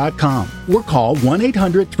starsoap.com or call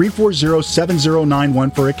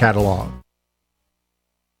 1-800-340-7091 for a catalog.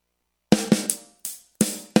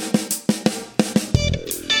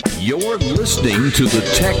 You're listening to the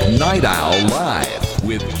Tech Night Owl Live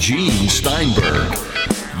with Gene Steinberg.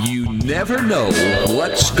 You never know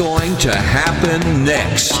what's going to happen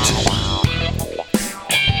next.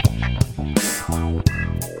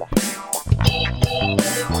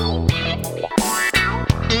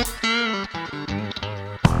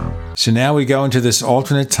 So now we go into this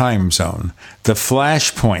alternate time zone, the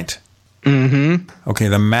flashpoint. Mm-hmm. Okay,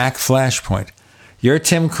 the Mac flashpoint. You're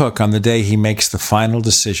Tim Cook on the day he makes the final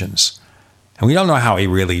decisions. And we don't know how he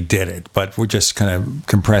really did it, but we're just going to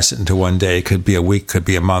compress it into one day. It could be a week, could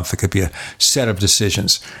be a month, it could be a set of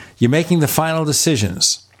decisions. You're making the final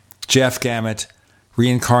decisions. Jeff Gamet,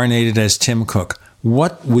 reincarnated as Tim Cook.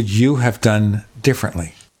 What would you have done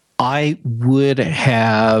differently? I would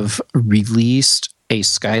have released a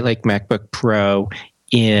Skylake MacBook Pro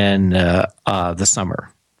in the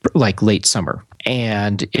summer, like late summer.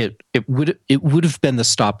 And it would have been the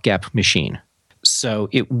stopgap machine. So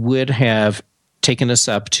it would have taken us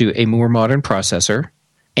up to a more modern processor,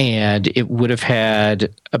 and it would have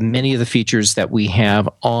had many of the features that we have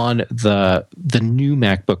on the new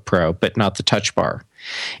MacBook Pro, but not the Touch Bar.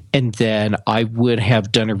 And then I would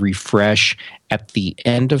have done a refresh at the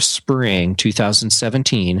end of spring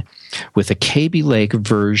 2017 with a Kaby Lake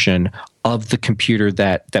version of the computer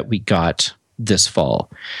that we got this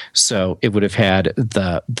fall. So it would have had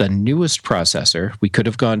the newest processor. We could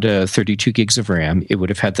have gone to 32 gigs of RAM. It would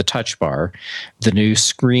have had the Touch Bar, the new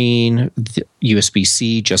screen, the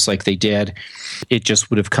USB-C, just like they did. It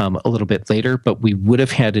just would have come a little bit later, but we would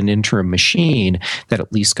have had an interim machine that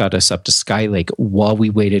at least got us up to Skylake while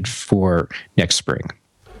we waited for next spring.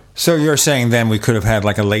 So you're saying then we could have had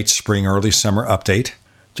like a late spring, early summer update,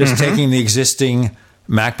 just taking the existing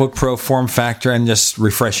MacBook Pro form factor and just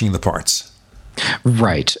refreshing the parts.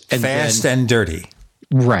 Right. And fast and dirty.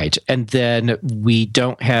 Right. And then we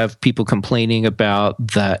don't have people complaining about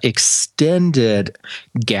the extended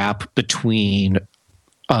gap between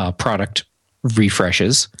product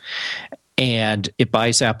refreshes. And it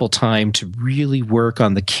buys Apple time to really work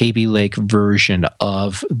on the Kaby Lake version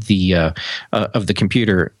of the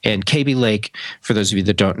computer. And Kaby Lake, for those of you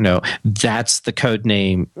that don't know, that's the code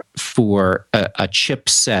name for a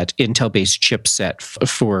chipset, Intel-based chipset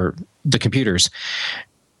for the computers.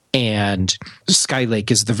 And Skylake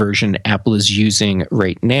is the version Apple is using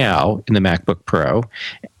right now in the MacBook Pro.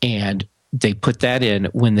 And they put that in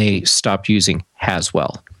when they stopped using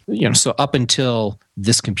Haswell. So up until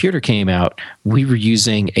this computer came out, we were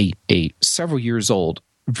using a several years old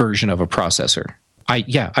version of a processor. I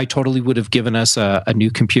totally would have given us a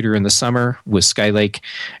new computer in the summer with Skylake,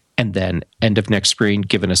 and then end of next spring,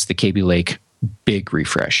 given us the Kaby Lake big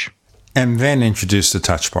refresh. And then introduce the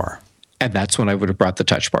Touch Bar. And that's when I would have brought the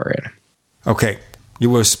Touch Bar in. Okay. You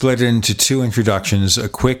will split it into two introductions, a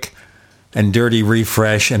quick and dirty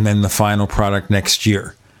refresh, and then the final product next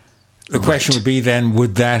year. The question would be then,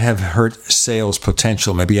 would that have hurt sales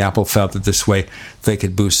potential? Maybe Apple felt that this way they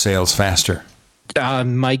could boost sales faster.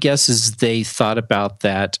 My guess is they thought about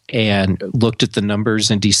that and looked at the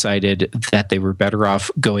numbers and decided that they were better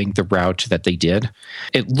off going the route that they did.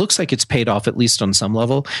 It looks like it's paid off, at least on some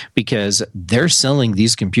level, because they're selling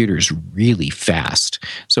these computers really fast.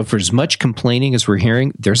 So for as much complaining as we're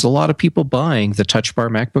hearing, there's a lot of people buying the Touch Bar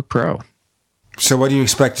MacBook Pro. So what do you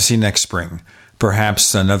expect to see next spring?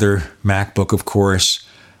 Perhaps another MacBook, of course,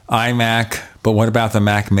 iMac, but what about the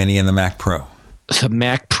Mac Mini and the Mac Pro? The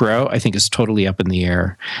Mac Pro, I think, is totally up in the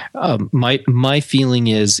air. My feeling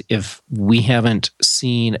is if we haven't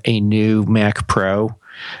seen a new Mac Pro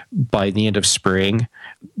by the end of spring,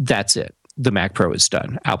 that's it. The Mac Pro is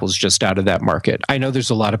done. Apple's just out of that market. I know there's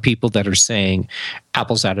a lot of people that are saying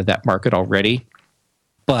Apple's out of that market already,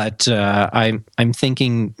 but I'm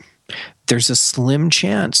thinking there's a slim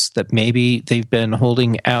chance that maybe they've been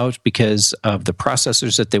holding out because of the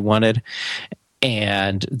processors that they wanted,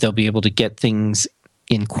 and they'll be able to get things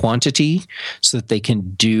in quantity so that they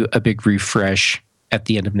can do a big refresh at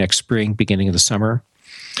the end of next spring, beginning of the summer.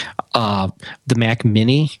 The Mac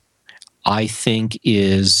Mini, I think,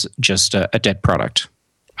 is just a dead product.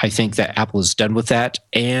 I think that Apple is done with that,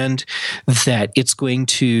 and that it's going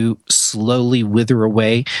to slowly wither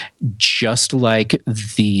away, just like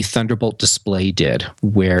the Thunderbolt display did,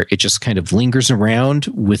 where it just kind of lingers around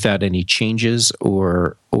without any changes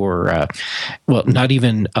or not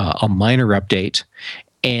even a minor update.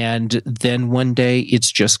 And then one day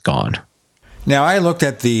it's just gone. Now, I looked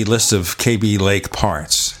at the list of Kaby Lake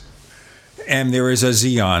parts, and there is a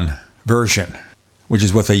Xeon version, which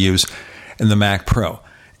is what they use in the Mac Pro.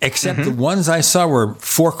 Except the ones I saw were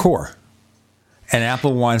 4-core. And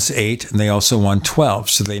Apple wants 8, and they also want 12.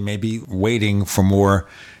 So they may be waiting for more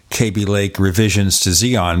Kaby Lake revisions to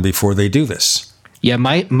Xeon before they do this. Yeah,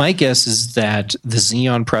 my guess is that the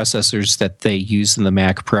Xeon processors that they use in the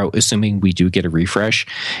Mac Pro, assuming we do get a refresh,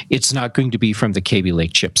 it's not going to be from the Kaby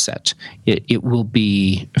Lake chipset. It will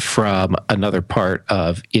be from another part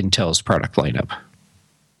of Intel's product lineup.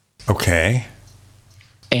 Okay.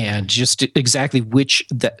 And just exactly which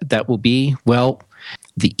that will be, well,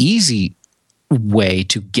 the easy way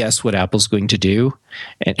to guess what Apple's going to do,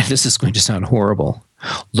 and this is going to sound horrible,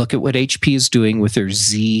 look at what HP is doing with their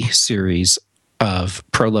Z series of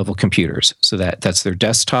pro-level computers. So that's their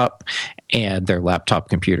desktop and their laptop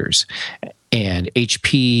computers. And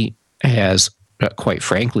HP has, quite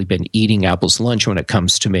frankly, been eating Apple's lunch when it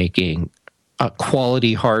comes to making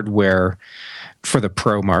quality hardware for the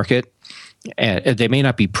pro market. And they may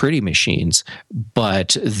not be pretty machines,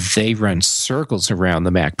 but they run circles around the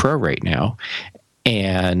Mac Pro right now.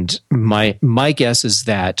 And my guess is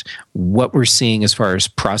that what we're seeing as far as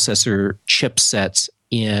processor chipsets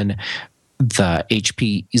in the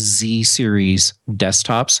HP Z series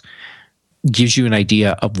desktops gives you an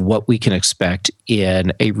idea of what we can expect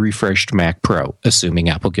in a refreshed Mac Pro, assuming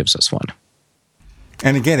Apple gives us one.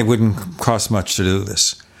 And again, it wouldn't cost much to do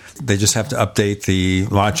this. They just have to update the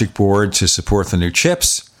logic board to support the new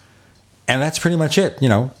chips. And that's pretty much it.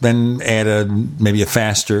 Then add maybe a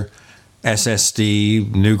faster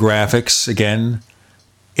SSD, new graphics. Again,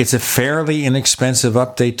 it's a fairly inexpensive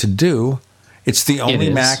update to do. It's the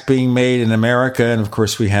only Mac being made in America. And of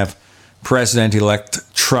course, we have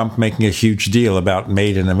President-elect Trump making a huge deal about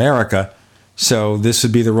made in America. So this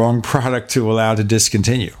would be the wrong product to allow to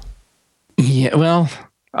discontinue. Yeah, well,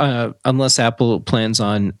 unless Apple plans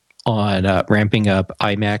on ramping up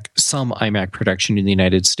some iMac production in the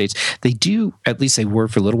United States. They do, at least they were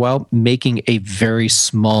for a little while, making a very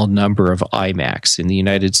small number of iMacs in the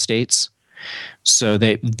United States. So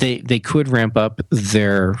they could ramp up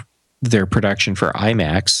their production for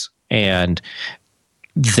iMacs and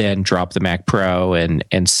then drop the Mac Pro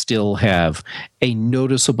and still have a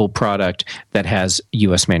noticeable product that has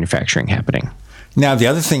U.S. manufacturing happening. Now, the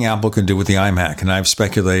other thing Apple can do with the iMac, and I've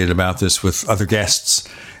speculated about this with other guests,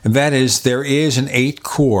 and that is there is an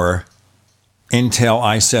 8-core Intel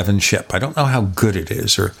i7 chip. I don't know how good it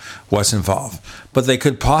is or what's involved, but they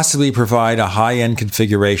could possibly provide a high-end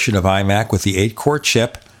configuration of iMac with the 8-core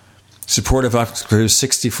chip, supportive up to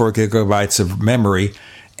 64 gigabytes of memory,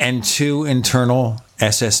 and 2 internal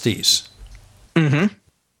SSDs. Mm-hmm.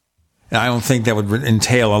 And I don't think that would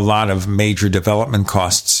entail a lot of major development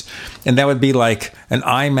costs. And that would be like an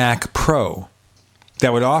iMac Pro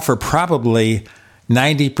that would offer probably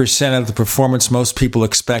 90% of the performance most people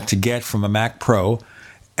expect to get from a Mac Pro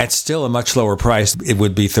at still a much lower price. It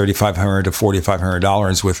would be $3,500 to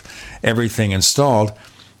 $4,500 with everything installed.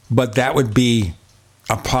 But that would be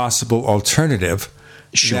a possible alternative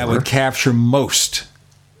that would capture most,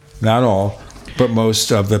 not all, but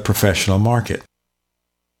most of the professional market.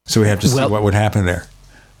 So we have to see what would happen there.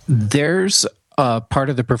 There's part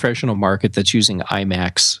of the professional market that's using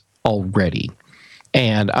IMAX already.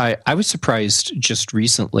 And I was surprised just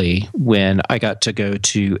recently when I got to go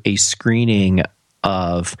to a screening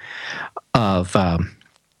of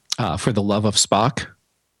For the Love of Spock,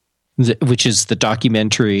 which is the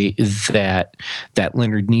documentary that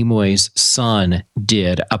Leonard Nimoy's son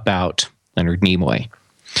did about Leonard Nimoy.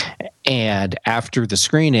 And after the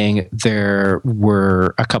screening, there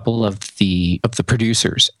were a couple of the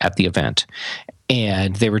producers at the event,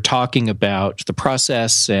 and they were talking about the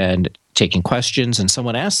process and taking questions. And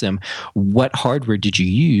someone asked them, "What hardware did you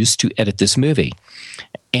use to edit this movie?"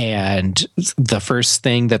 And the first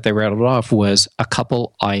thing that they rattled off was a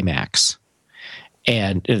couple iMacs.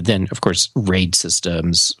 And then, of course, RAID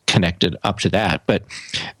systems connected up to that. But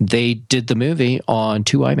they did the movie on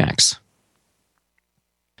 2 iMacs.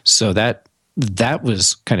 So that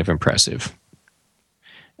was kind of impressive.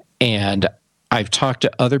 And I've talked to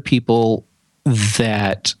other people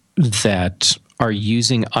that are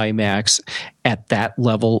using IMAX at that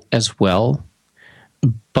level as well.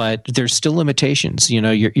 But there's still limitations. You know,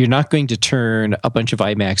 you're not going to turn a bunch of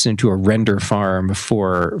IMAX into a render farm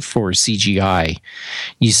for CGI.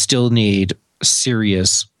 You still need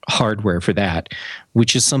serious hardware for that,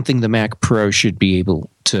 which is something the Mac Pro should be able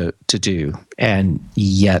to do. And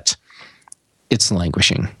yet, it's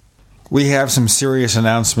languishing. We have some serious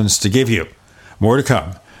announcements to give you. More to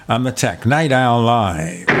come on the Tech Night Owl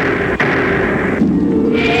Live.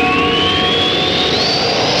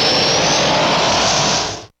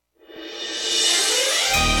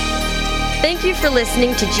 Thank you for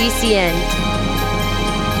listening to GCN.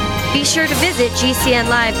 Be sure to visit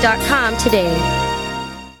GCNlive.com today.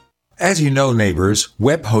 As you know, neighbors,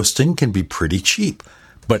 web hosting can be pretty cheap,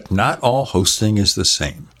 but not all hosting is the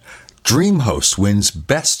same. DreamHost wins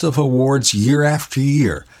Best of Awards year after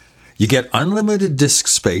year. You get unlimited disk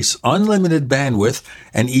space, unlimited bandwidth,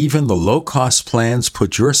 and even the low-cost plans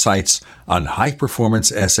put your sites on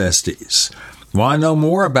high-performance SSDs. Want to know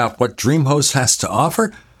more about what DreamHost has to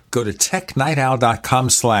offer? Go to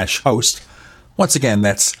technightowl.com/host. Once again,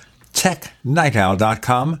 that's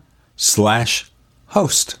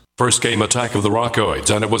technightowl.com/host. First came Attack of the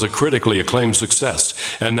Rockoids, and it was a critically acclaimed success.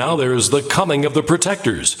 And now there's The Coming of the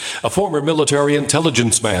Protectors. A former military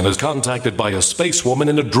intelligence man is contacted by a space woman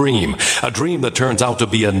in a dream that turns out to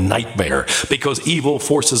be a nightmare because evil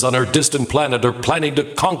forces on her distant planet are planning to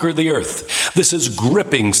conquer the Earth. This is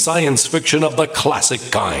gripping science fiction of the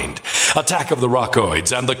classic kind. Attack of the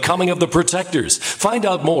Rockoids and The Coming of the Protectors. Find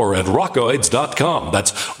out more at rockoids.com.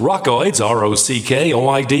 That's Rockoids,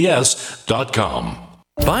 ROCKOIDS.com.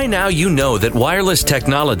 By now you know that wireless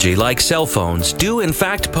technology like cell phones do in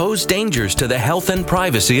fact pose dangers to the health and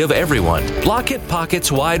privacy of everyone. Blockit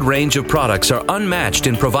Pocket's wide range of products are unmatched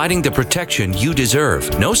in providing the protection you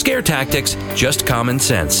deserve. No scare tactics, just common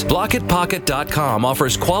sense. BlockitPocket.com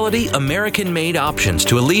offers quality American-made options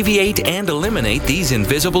to alleviate and eliminate these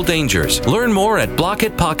invisible dangers. Learn more at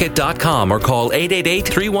BlockitPocket.com or call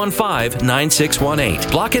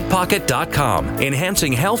 888-315-9618. BlockitPocket.com,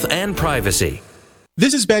 enhancing health and privacy.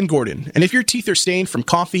 This is Ben Gordon, and if your teeth are stained from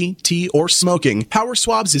coffee, tea, or smoking, Power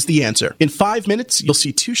Swabs is the answer. In 5 minutes, you'll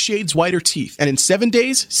see 2 shades whiter teeth, and in 7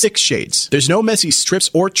 days, 6 shades. There's no messy strips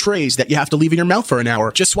or trays that you have to leave in your mouth for an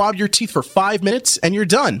hour. Just swab your teeth for 5 minutes, and you're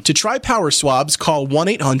done. To try Power Swabs, call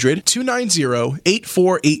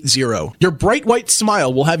 1-800-290-8480. Your bright white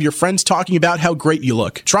smile will have your friends talking about how great you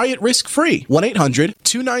look. Try it risk-free.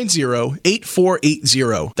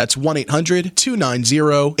 1-800-290-8480. That's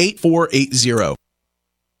 1-800-290-8480.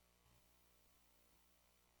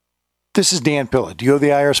 This is Dan Pilla. Do you owe the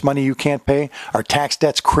IRS money you can't pay? Are tax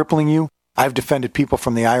debts crippling you? I've defended people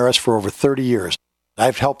from the IRS for over 30 years.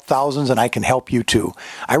 I've helped thousands, and I can help you too.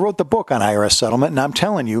 I wrote the book on IRS settlement, and I'm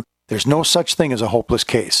telling you, there's no such thing as a hopeless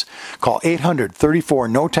case. Call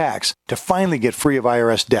 800-34-NO-TAX to finally get free of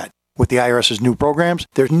IRS debt. With the IRS's new programs,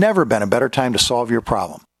 there's never been a better time to solve your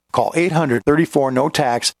problem. Call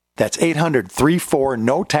 800-34-NO-TAX. That's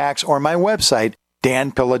 800-34-NO-TAX, or my website,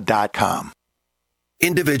 danpilla.com.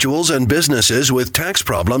 Individuals and businesses with tax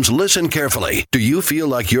problems, listen carefully. Do you feel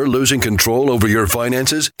like you're losing control over your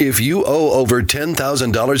finances? If you owe over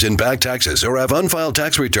 $10,000 in back taxes or have unfiled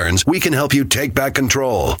tax returns, we can help you take back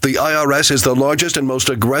control. The IRS is the largest and most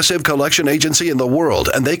aggressive collection agency in the world,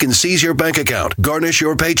 and they can seize your bank account, garnish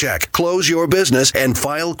your paycheck, close your business, and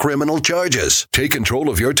file criminal charges. Take control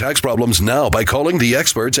of your tax problems now by calling the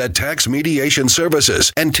experts at Tax Mediation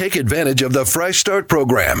Services and take advantage of the Fresh Start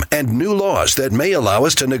program and new laws that may allow allow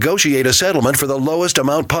us to negotiate a settlement for the lowest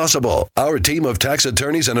amount possible. Our team of tax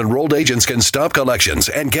attorneys and enrolled agents can stop collections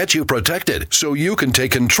and get you protected so you can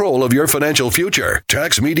take control of your financial future.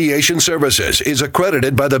 Tax Mediation Services is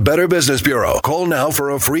accredited by the Better Business Bureau. Call now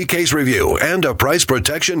for a free case review and a price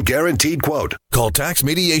protection guaranteed quote. Call Tax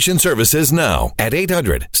Mediation Services now at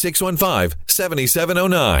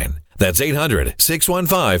 800-615-7709. That's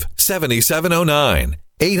 800-615-7709.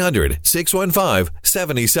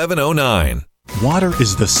 800-615-7709. Water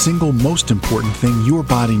is the single most important thing your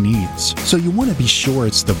body needs, so you want to be sure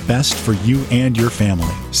it's the best for you and your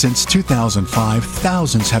family. Since 2005,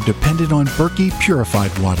 thousands have depended on Berkey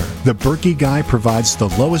purified water. The Berkey Guy provides the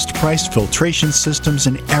lowest priced filtration systems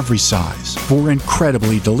in every size for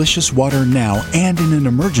incredibly delicious water now and in an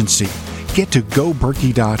emergency. Get to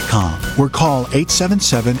GoBerkey.com or call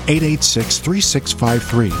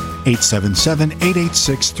 877-886-3653.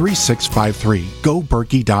 877-886-3653.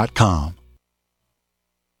 GoBerkey.com.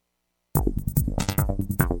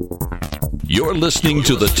 You're listening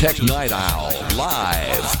to the Tech Night Owl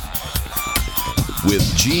live with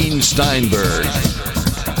Gene Steinberg.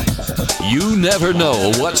 You never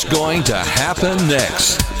know what's going to happen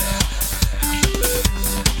next.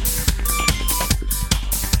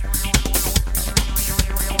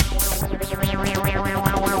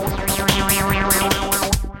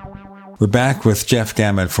 We're back with Jeff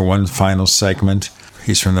Gamet for one final segment.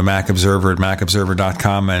 He's from the Mac Observer at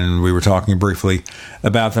macobserver.com, and we were talking briefly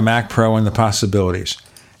about the Mac Pro and the possibilities.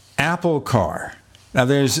 Apple Car. Now,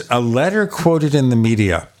 there's a letter quoted in the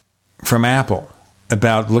media from Apple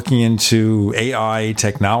about looking into AI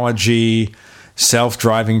technology,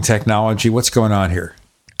 self-driving technology. What's going on here?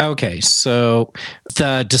 Okay, so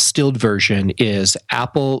the distilled version is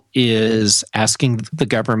Apple is asking the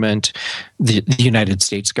government, the United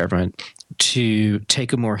States government, to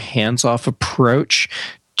take a more hands-off approach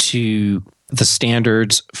to the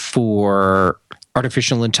standards for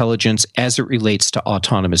artificial intelligence as it relates to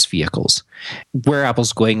autonomous vehicles. Where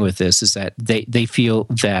Apple's going with this is that they feel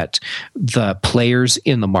that the players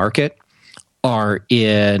in the market are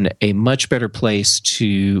in a much better place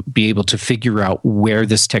to be able to figure out where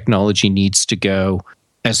this technology needs to go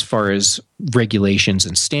as far as regulations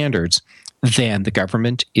and standards than the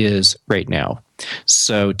government is right now.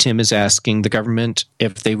 So Tim is asking the government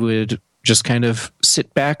if they would just kind of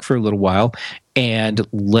sit back for a little while and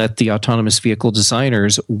let the autonomous vehicle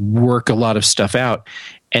designers work a lot of stuff out,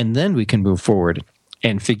 and then we can move forward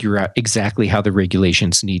and figure out exactly how the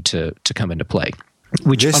regulations need to come into play.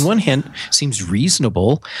 Which on one hand seems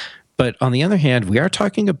reasonable, but on the other hand, we are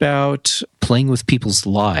talking about playing with people's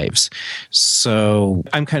lives. So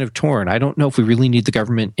I'm kind of torn. I don't know if we really need the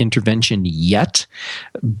government intervention yet,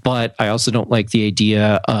 but I also don't like the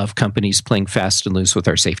idea of companies playing fast and loose with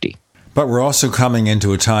our safety. But we're also coming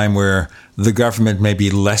into a time where the government may be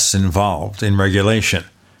less involved in regulation.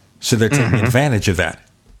 So they're taking advantage of that.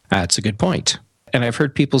 That's a good point. And I've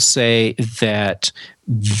heard people say that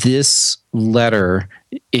this letter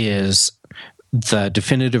is the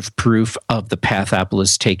definitive proof of the path Apple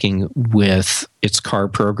is taking with its car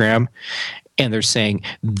program. And they're saying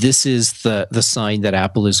this is the sign that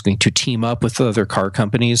Apple is going to team up with other car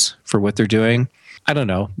companies for what they're doing. I don't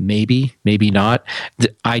know. Maybe, maybe not.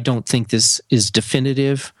 I don't think this is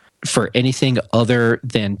definitive for anything other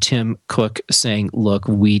than Tim Cook saying, look,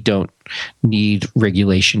 we don't need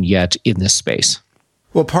regulation yet in this space.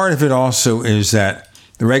 Well, part of it also is that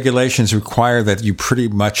the regulations require that you pretty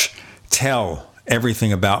much tell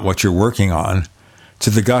everything about what you're working on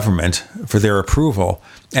to the government for their approval.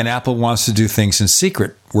 And Apple wants to do things in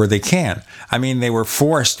secret where they can. I mean, they were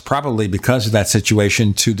forced, probably because of that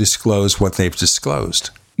situation, to disclose what they've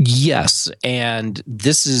disclosed. Yes, and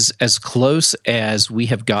this is as close as we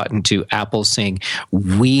have gotten to Apple saying,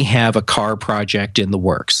 we have a car project in the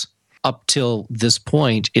works. Up till this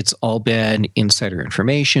point, it's all been insider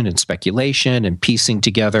information and speculation and piecing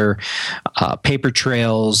together paper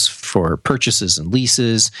trails for purchases and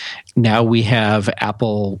leases. Now we have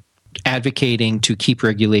Apple advocating to keep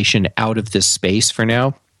regulation out of this space for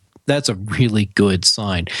now. That's a really good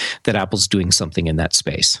sign that Apple's doing something in that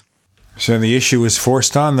space. So the issue is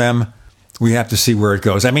forced on them. We have to see where it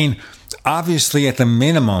goes. I mean, obviously, at the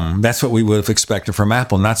minimum, that's what we would have expected from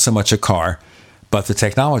Apple. Not so much a car, but the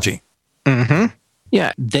technology. Mm-hmm.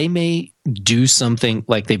 Yeah, they may do something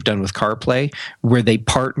like they've done with CarPlay, where they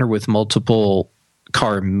partner with multiple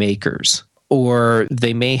car makers, or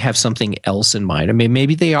they may have something else in mind. I mean,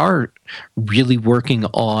 maybe they are really working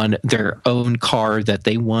on their own car that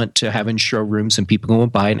they want to have in showrooms and people go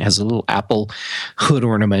and buy it and it has a little Apple hood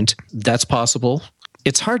ornament. That's possible.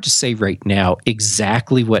 It's hard to say right now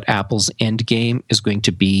exactly what Apple's end game is going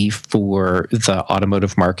to be for the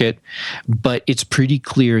automotive market, but it's pretty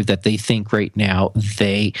clear that they think right now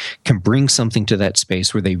they can bring something to that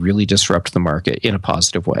space where they really disrupt the market in a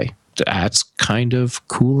positive way. That's kind of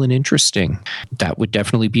cool and interesting. That would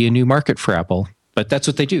definitely be a new market for Apple, but that's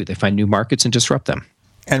what they do. They find new markets and disrupt them.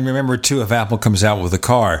 And remember, too, if Apple comes out with a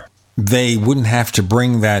car, they wouldn't have to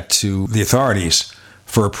bring that to the authorities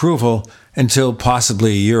for approval until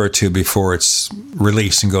possibly a year or two before it's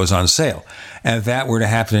released and goes on sale. And if that were to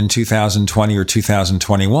happen in 2020 or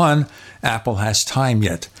 2021, Apple has time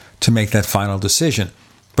yet to make that final decision.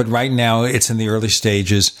 But right now, it's in the early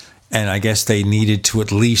stages, and I guess they needed to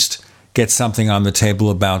at least get something on the table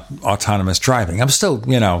about autonomous driving. I'm still,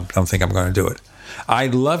 don't think I'm going to do it.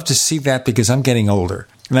 I'd love to see that because I'm getting older.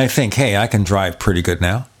 And I think, hey, I can drive pretty good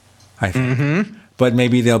now, I think. Mm-hmm. But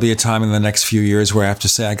maybe there'll be a time in the next few years where I have to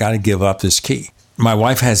say I got to give up this key. My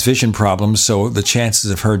wife has vision problems, so the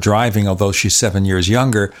chances of her driving, although she's 7 years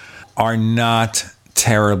younger, are not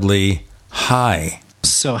terribly high.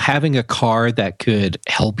 So having a car that could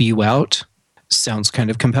help you out sounds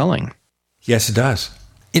kind of compelling. Yes, it does.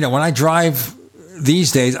 When I drive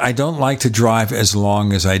these days, I don't like to drive as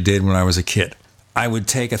long as I did when I was a kid. I would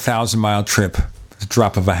take a 1,000-mile trip at the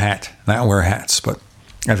drop of a hat. I don't wear hats, but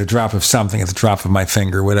at the drop of something, at the drop of my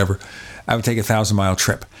finger, whatever, I would take a 1,000-mile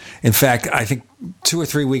trip. In fact, I think 2 or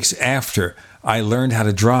 3 weeks after I learned how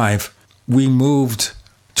to drive, we moved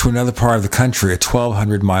to another part of the country, a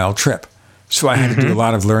 1,200-mile trip. So I had to do a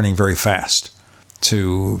lot of learning very fast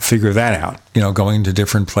to figure that out, going to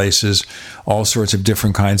different places, all sorts of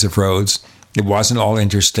different kinds of roads. It wasn't all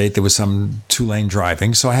interstate. There was some 2-lane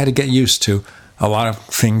driving. So I had to get used to a lot of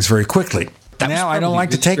things very quickly. Now I don't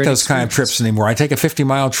like to take those kind of trips anymore. I take a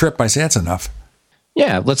 50-mile trip. I say, that's enough.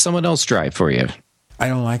 Yeah, let someone else drive for you. I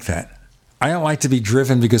don't like that. I don't like to be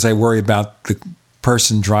driven because I worry about the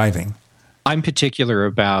person driving. I'm particular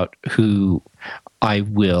about who I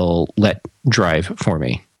will let drive for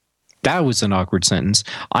me. That was an awkward sentence.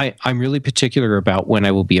 I'm really particular about when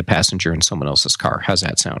I will be a passenger in someone else's car. How's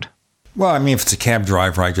that sound? Well, if it's a cab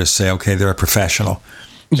driver, I just say, okay, they're a professional.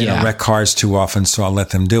 They don't wreck cars too often, so I'll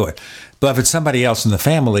let them do it. But if it's somebody else in the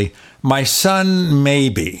family, my son,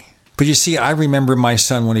 maybe. But you see, I remember my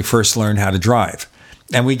son when he first learned how to drive.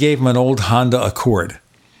 And we gave him an old Honda Accord.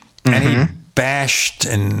 And he bashed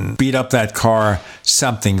and beat up that car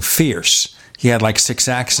something fierce. He had like 6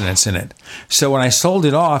 accidents in it. So when I sold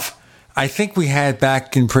it off, I think we had it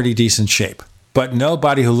back in pretty decent shape. But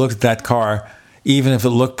nobody who looked at that car, even if it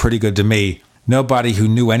looked pretty good to me, nobody who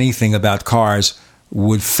knew anything about cars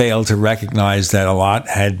would fail to recognize that a lot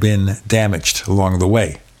had been damaged along the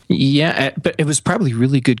way. Yeah, but it was probably a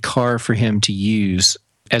really good car for him to use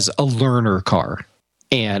as a learner car.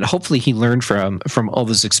 And hopefully he learned from all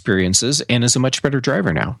those experiences and is a much better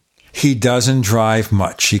driver now. He doesn't drive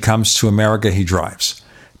much. He comes to America, he drives.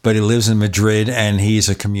 But he lives in Madrid and he's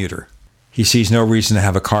a commuter. He sees no reason to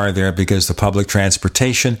have a car there because the public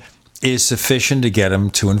transportation is sufficient to get him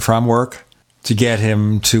to and from work, to get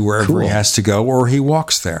him to wherever he has to go, or he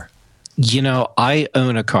walks there. I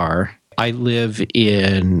own a car. I live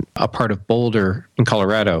in a part of Boulder in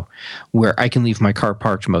Colorado where I can leave my car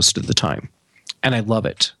parked most of the time. And I love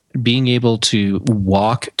it. Being able to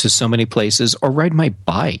walk to so many places or ride my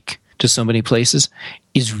bike to so many places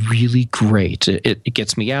is really great. It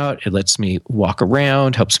gets me out. It lets me walk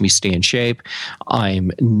around, helps me stay in shape. I'm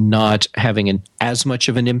not having as much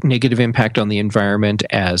of a negative impact on the environment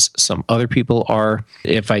as some other people are.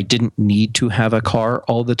 If I didn't need to have a car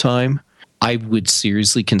all the time, I would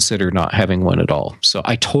seriously consider not having one at all. So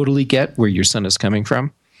I totally get where your son is coming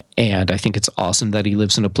from. And I think it's awesome that he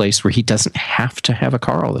lives in a place where he doesn't have to have a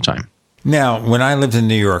car all the time. Now, when I lived in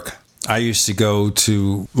New York, I used to go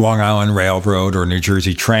to Long Island Railroad or New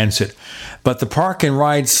Jersey Transit. But the park and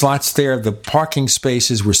ride slots there, the parking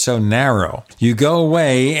spaces were so narrow. You go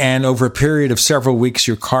away, and over a period of several weeks,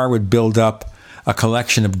 your car would build up a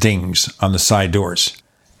collection of dings on the side doors.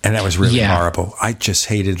 And that was really horrible. I just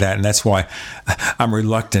hated that. And that's why I'm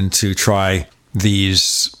reluctant to try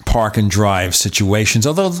these park and drive situations,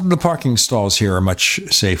 although the parking stalls here are much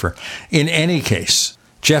safer. In any case,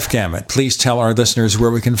 Jeff Gamet, please tell our listeners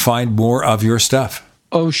where we can find more of your stuff.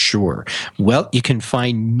 Oh, sure. Well, you can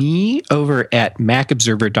find me over at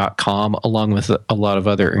macobserver.com along with a lot of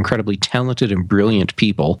other incredibly talented and brilliant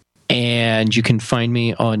people. And you can find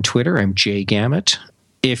me on Twitter. I'm Jay Gamet.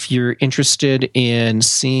 If you're interested in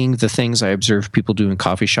seeing the things I observe people do in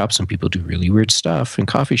coffee shops, and people do really weird stuff in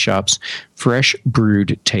coffee shops,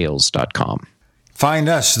 freshbrewedtales.com. Find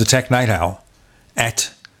us, the Tech Night Owl,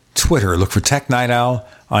 at Twitter. Look for Tech Night Owl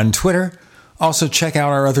on Twitter, Also, check out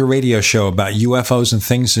our other radio show about UFOs and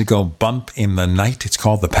things that go bump in the night. It's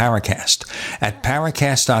called The Paracast at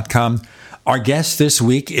paracast.com. Our guest this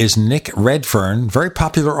week is Nick Redfern, very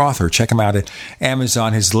popular author. Check him out at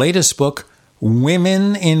Amazon. His latest book,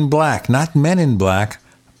 Women in Black. Not Men in Black,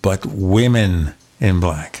 but Women in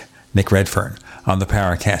Black. Nick Redfern on The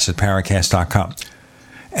Paracast at paracast.com.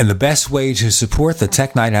 And the best way to support the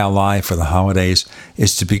Tech Night Owl Live for the holidays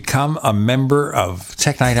is to become a member of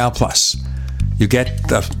Tech Night Owl Plus. You get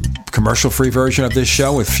the commercial-free version of this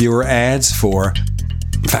show with fewer ads in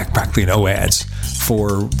fact, practically no ads, for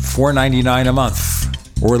 $4.99 a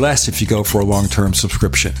month, or less if you go for a long-term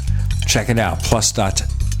subscription. Check it out,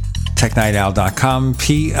 plus.technightowl.com,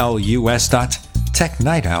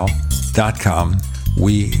 plus.technightowl.com.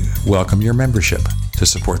 We welcome your membership to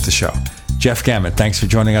support the show. Jeff Gamet, thanks for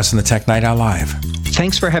joining us on the Tech Night Owl Live.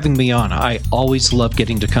 Thanks for having me on. I always love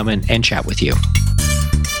getting to come in and chat with you.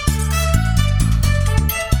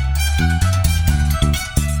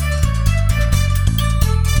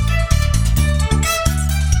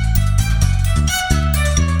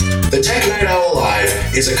 The Tech Night Owl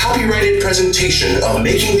Live is a copyrighted presentation of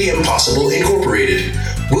Making the Impossible Incorporated.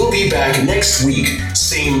 We'll be back next week.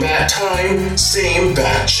 Same bat time, same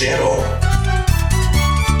bat channel.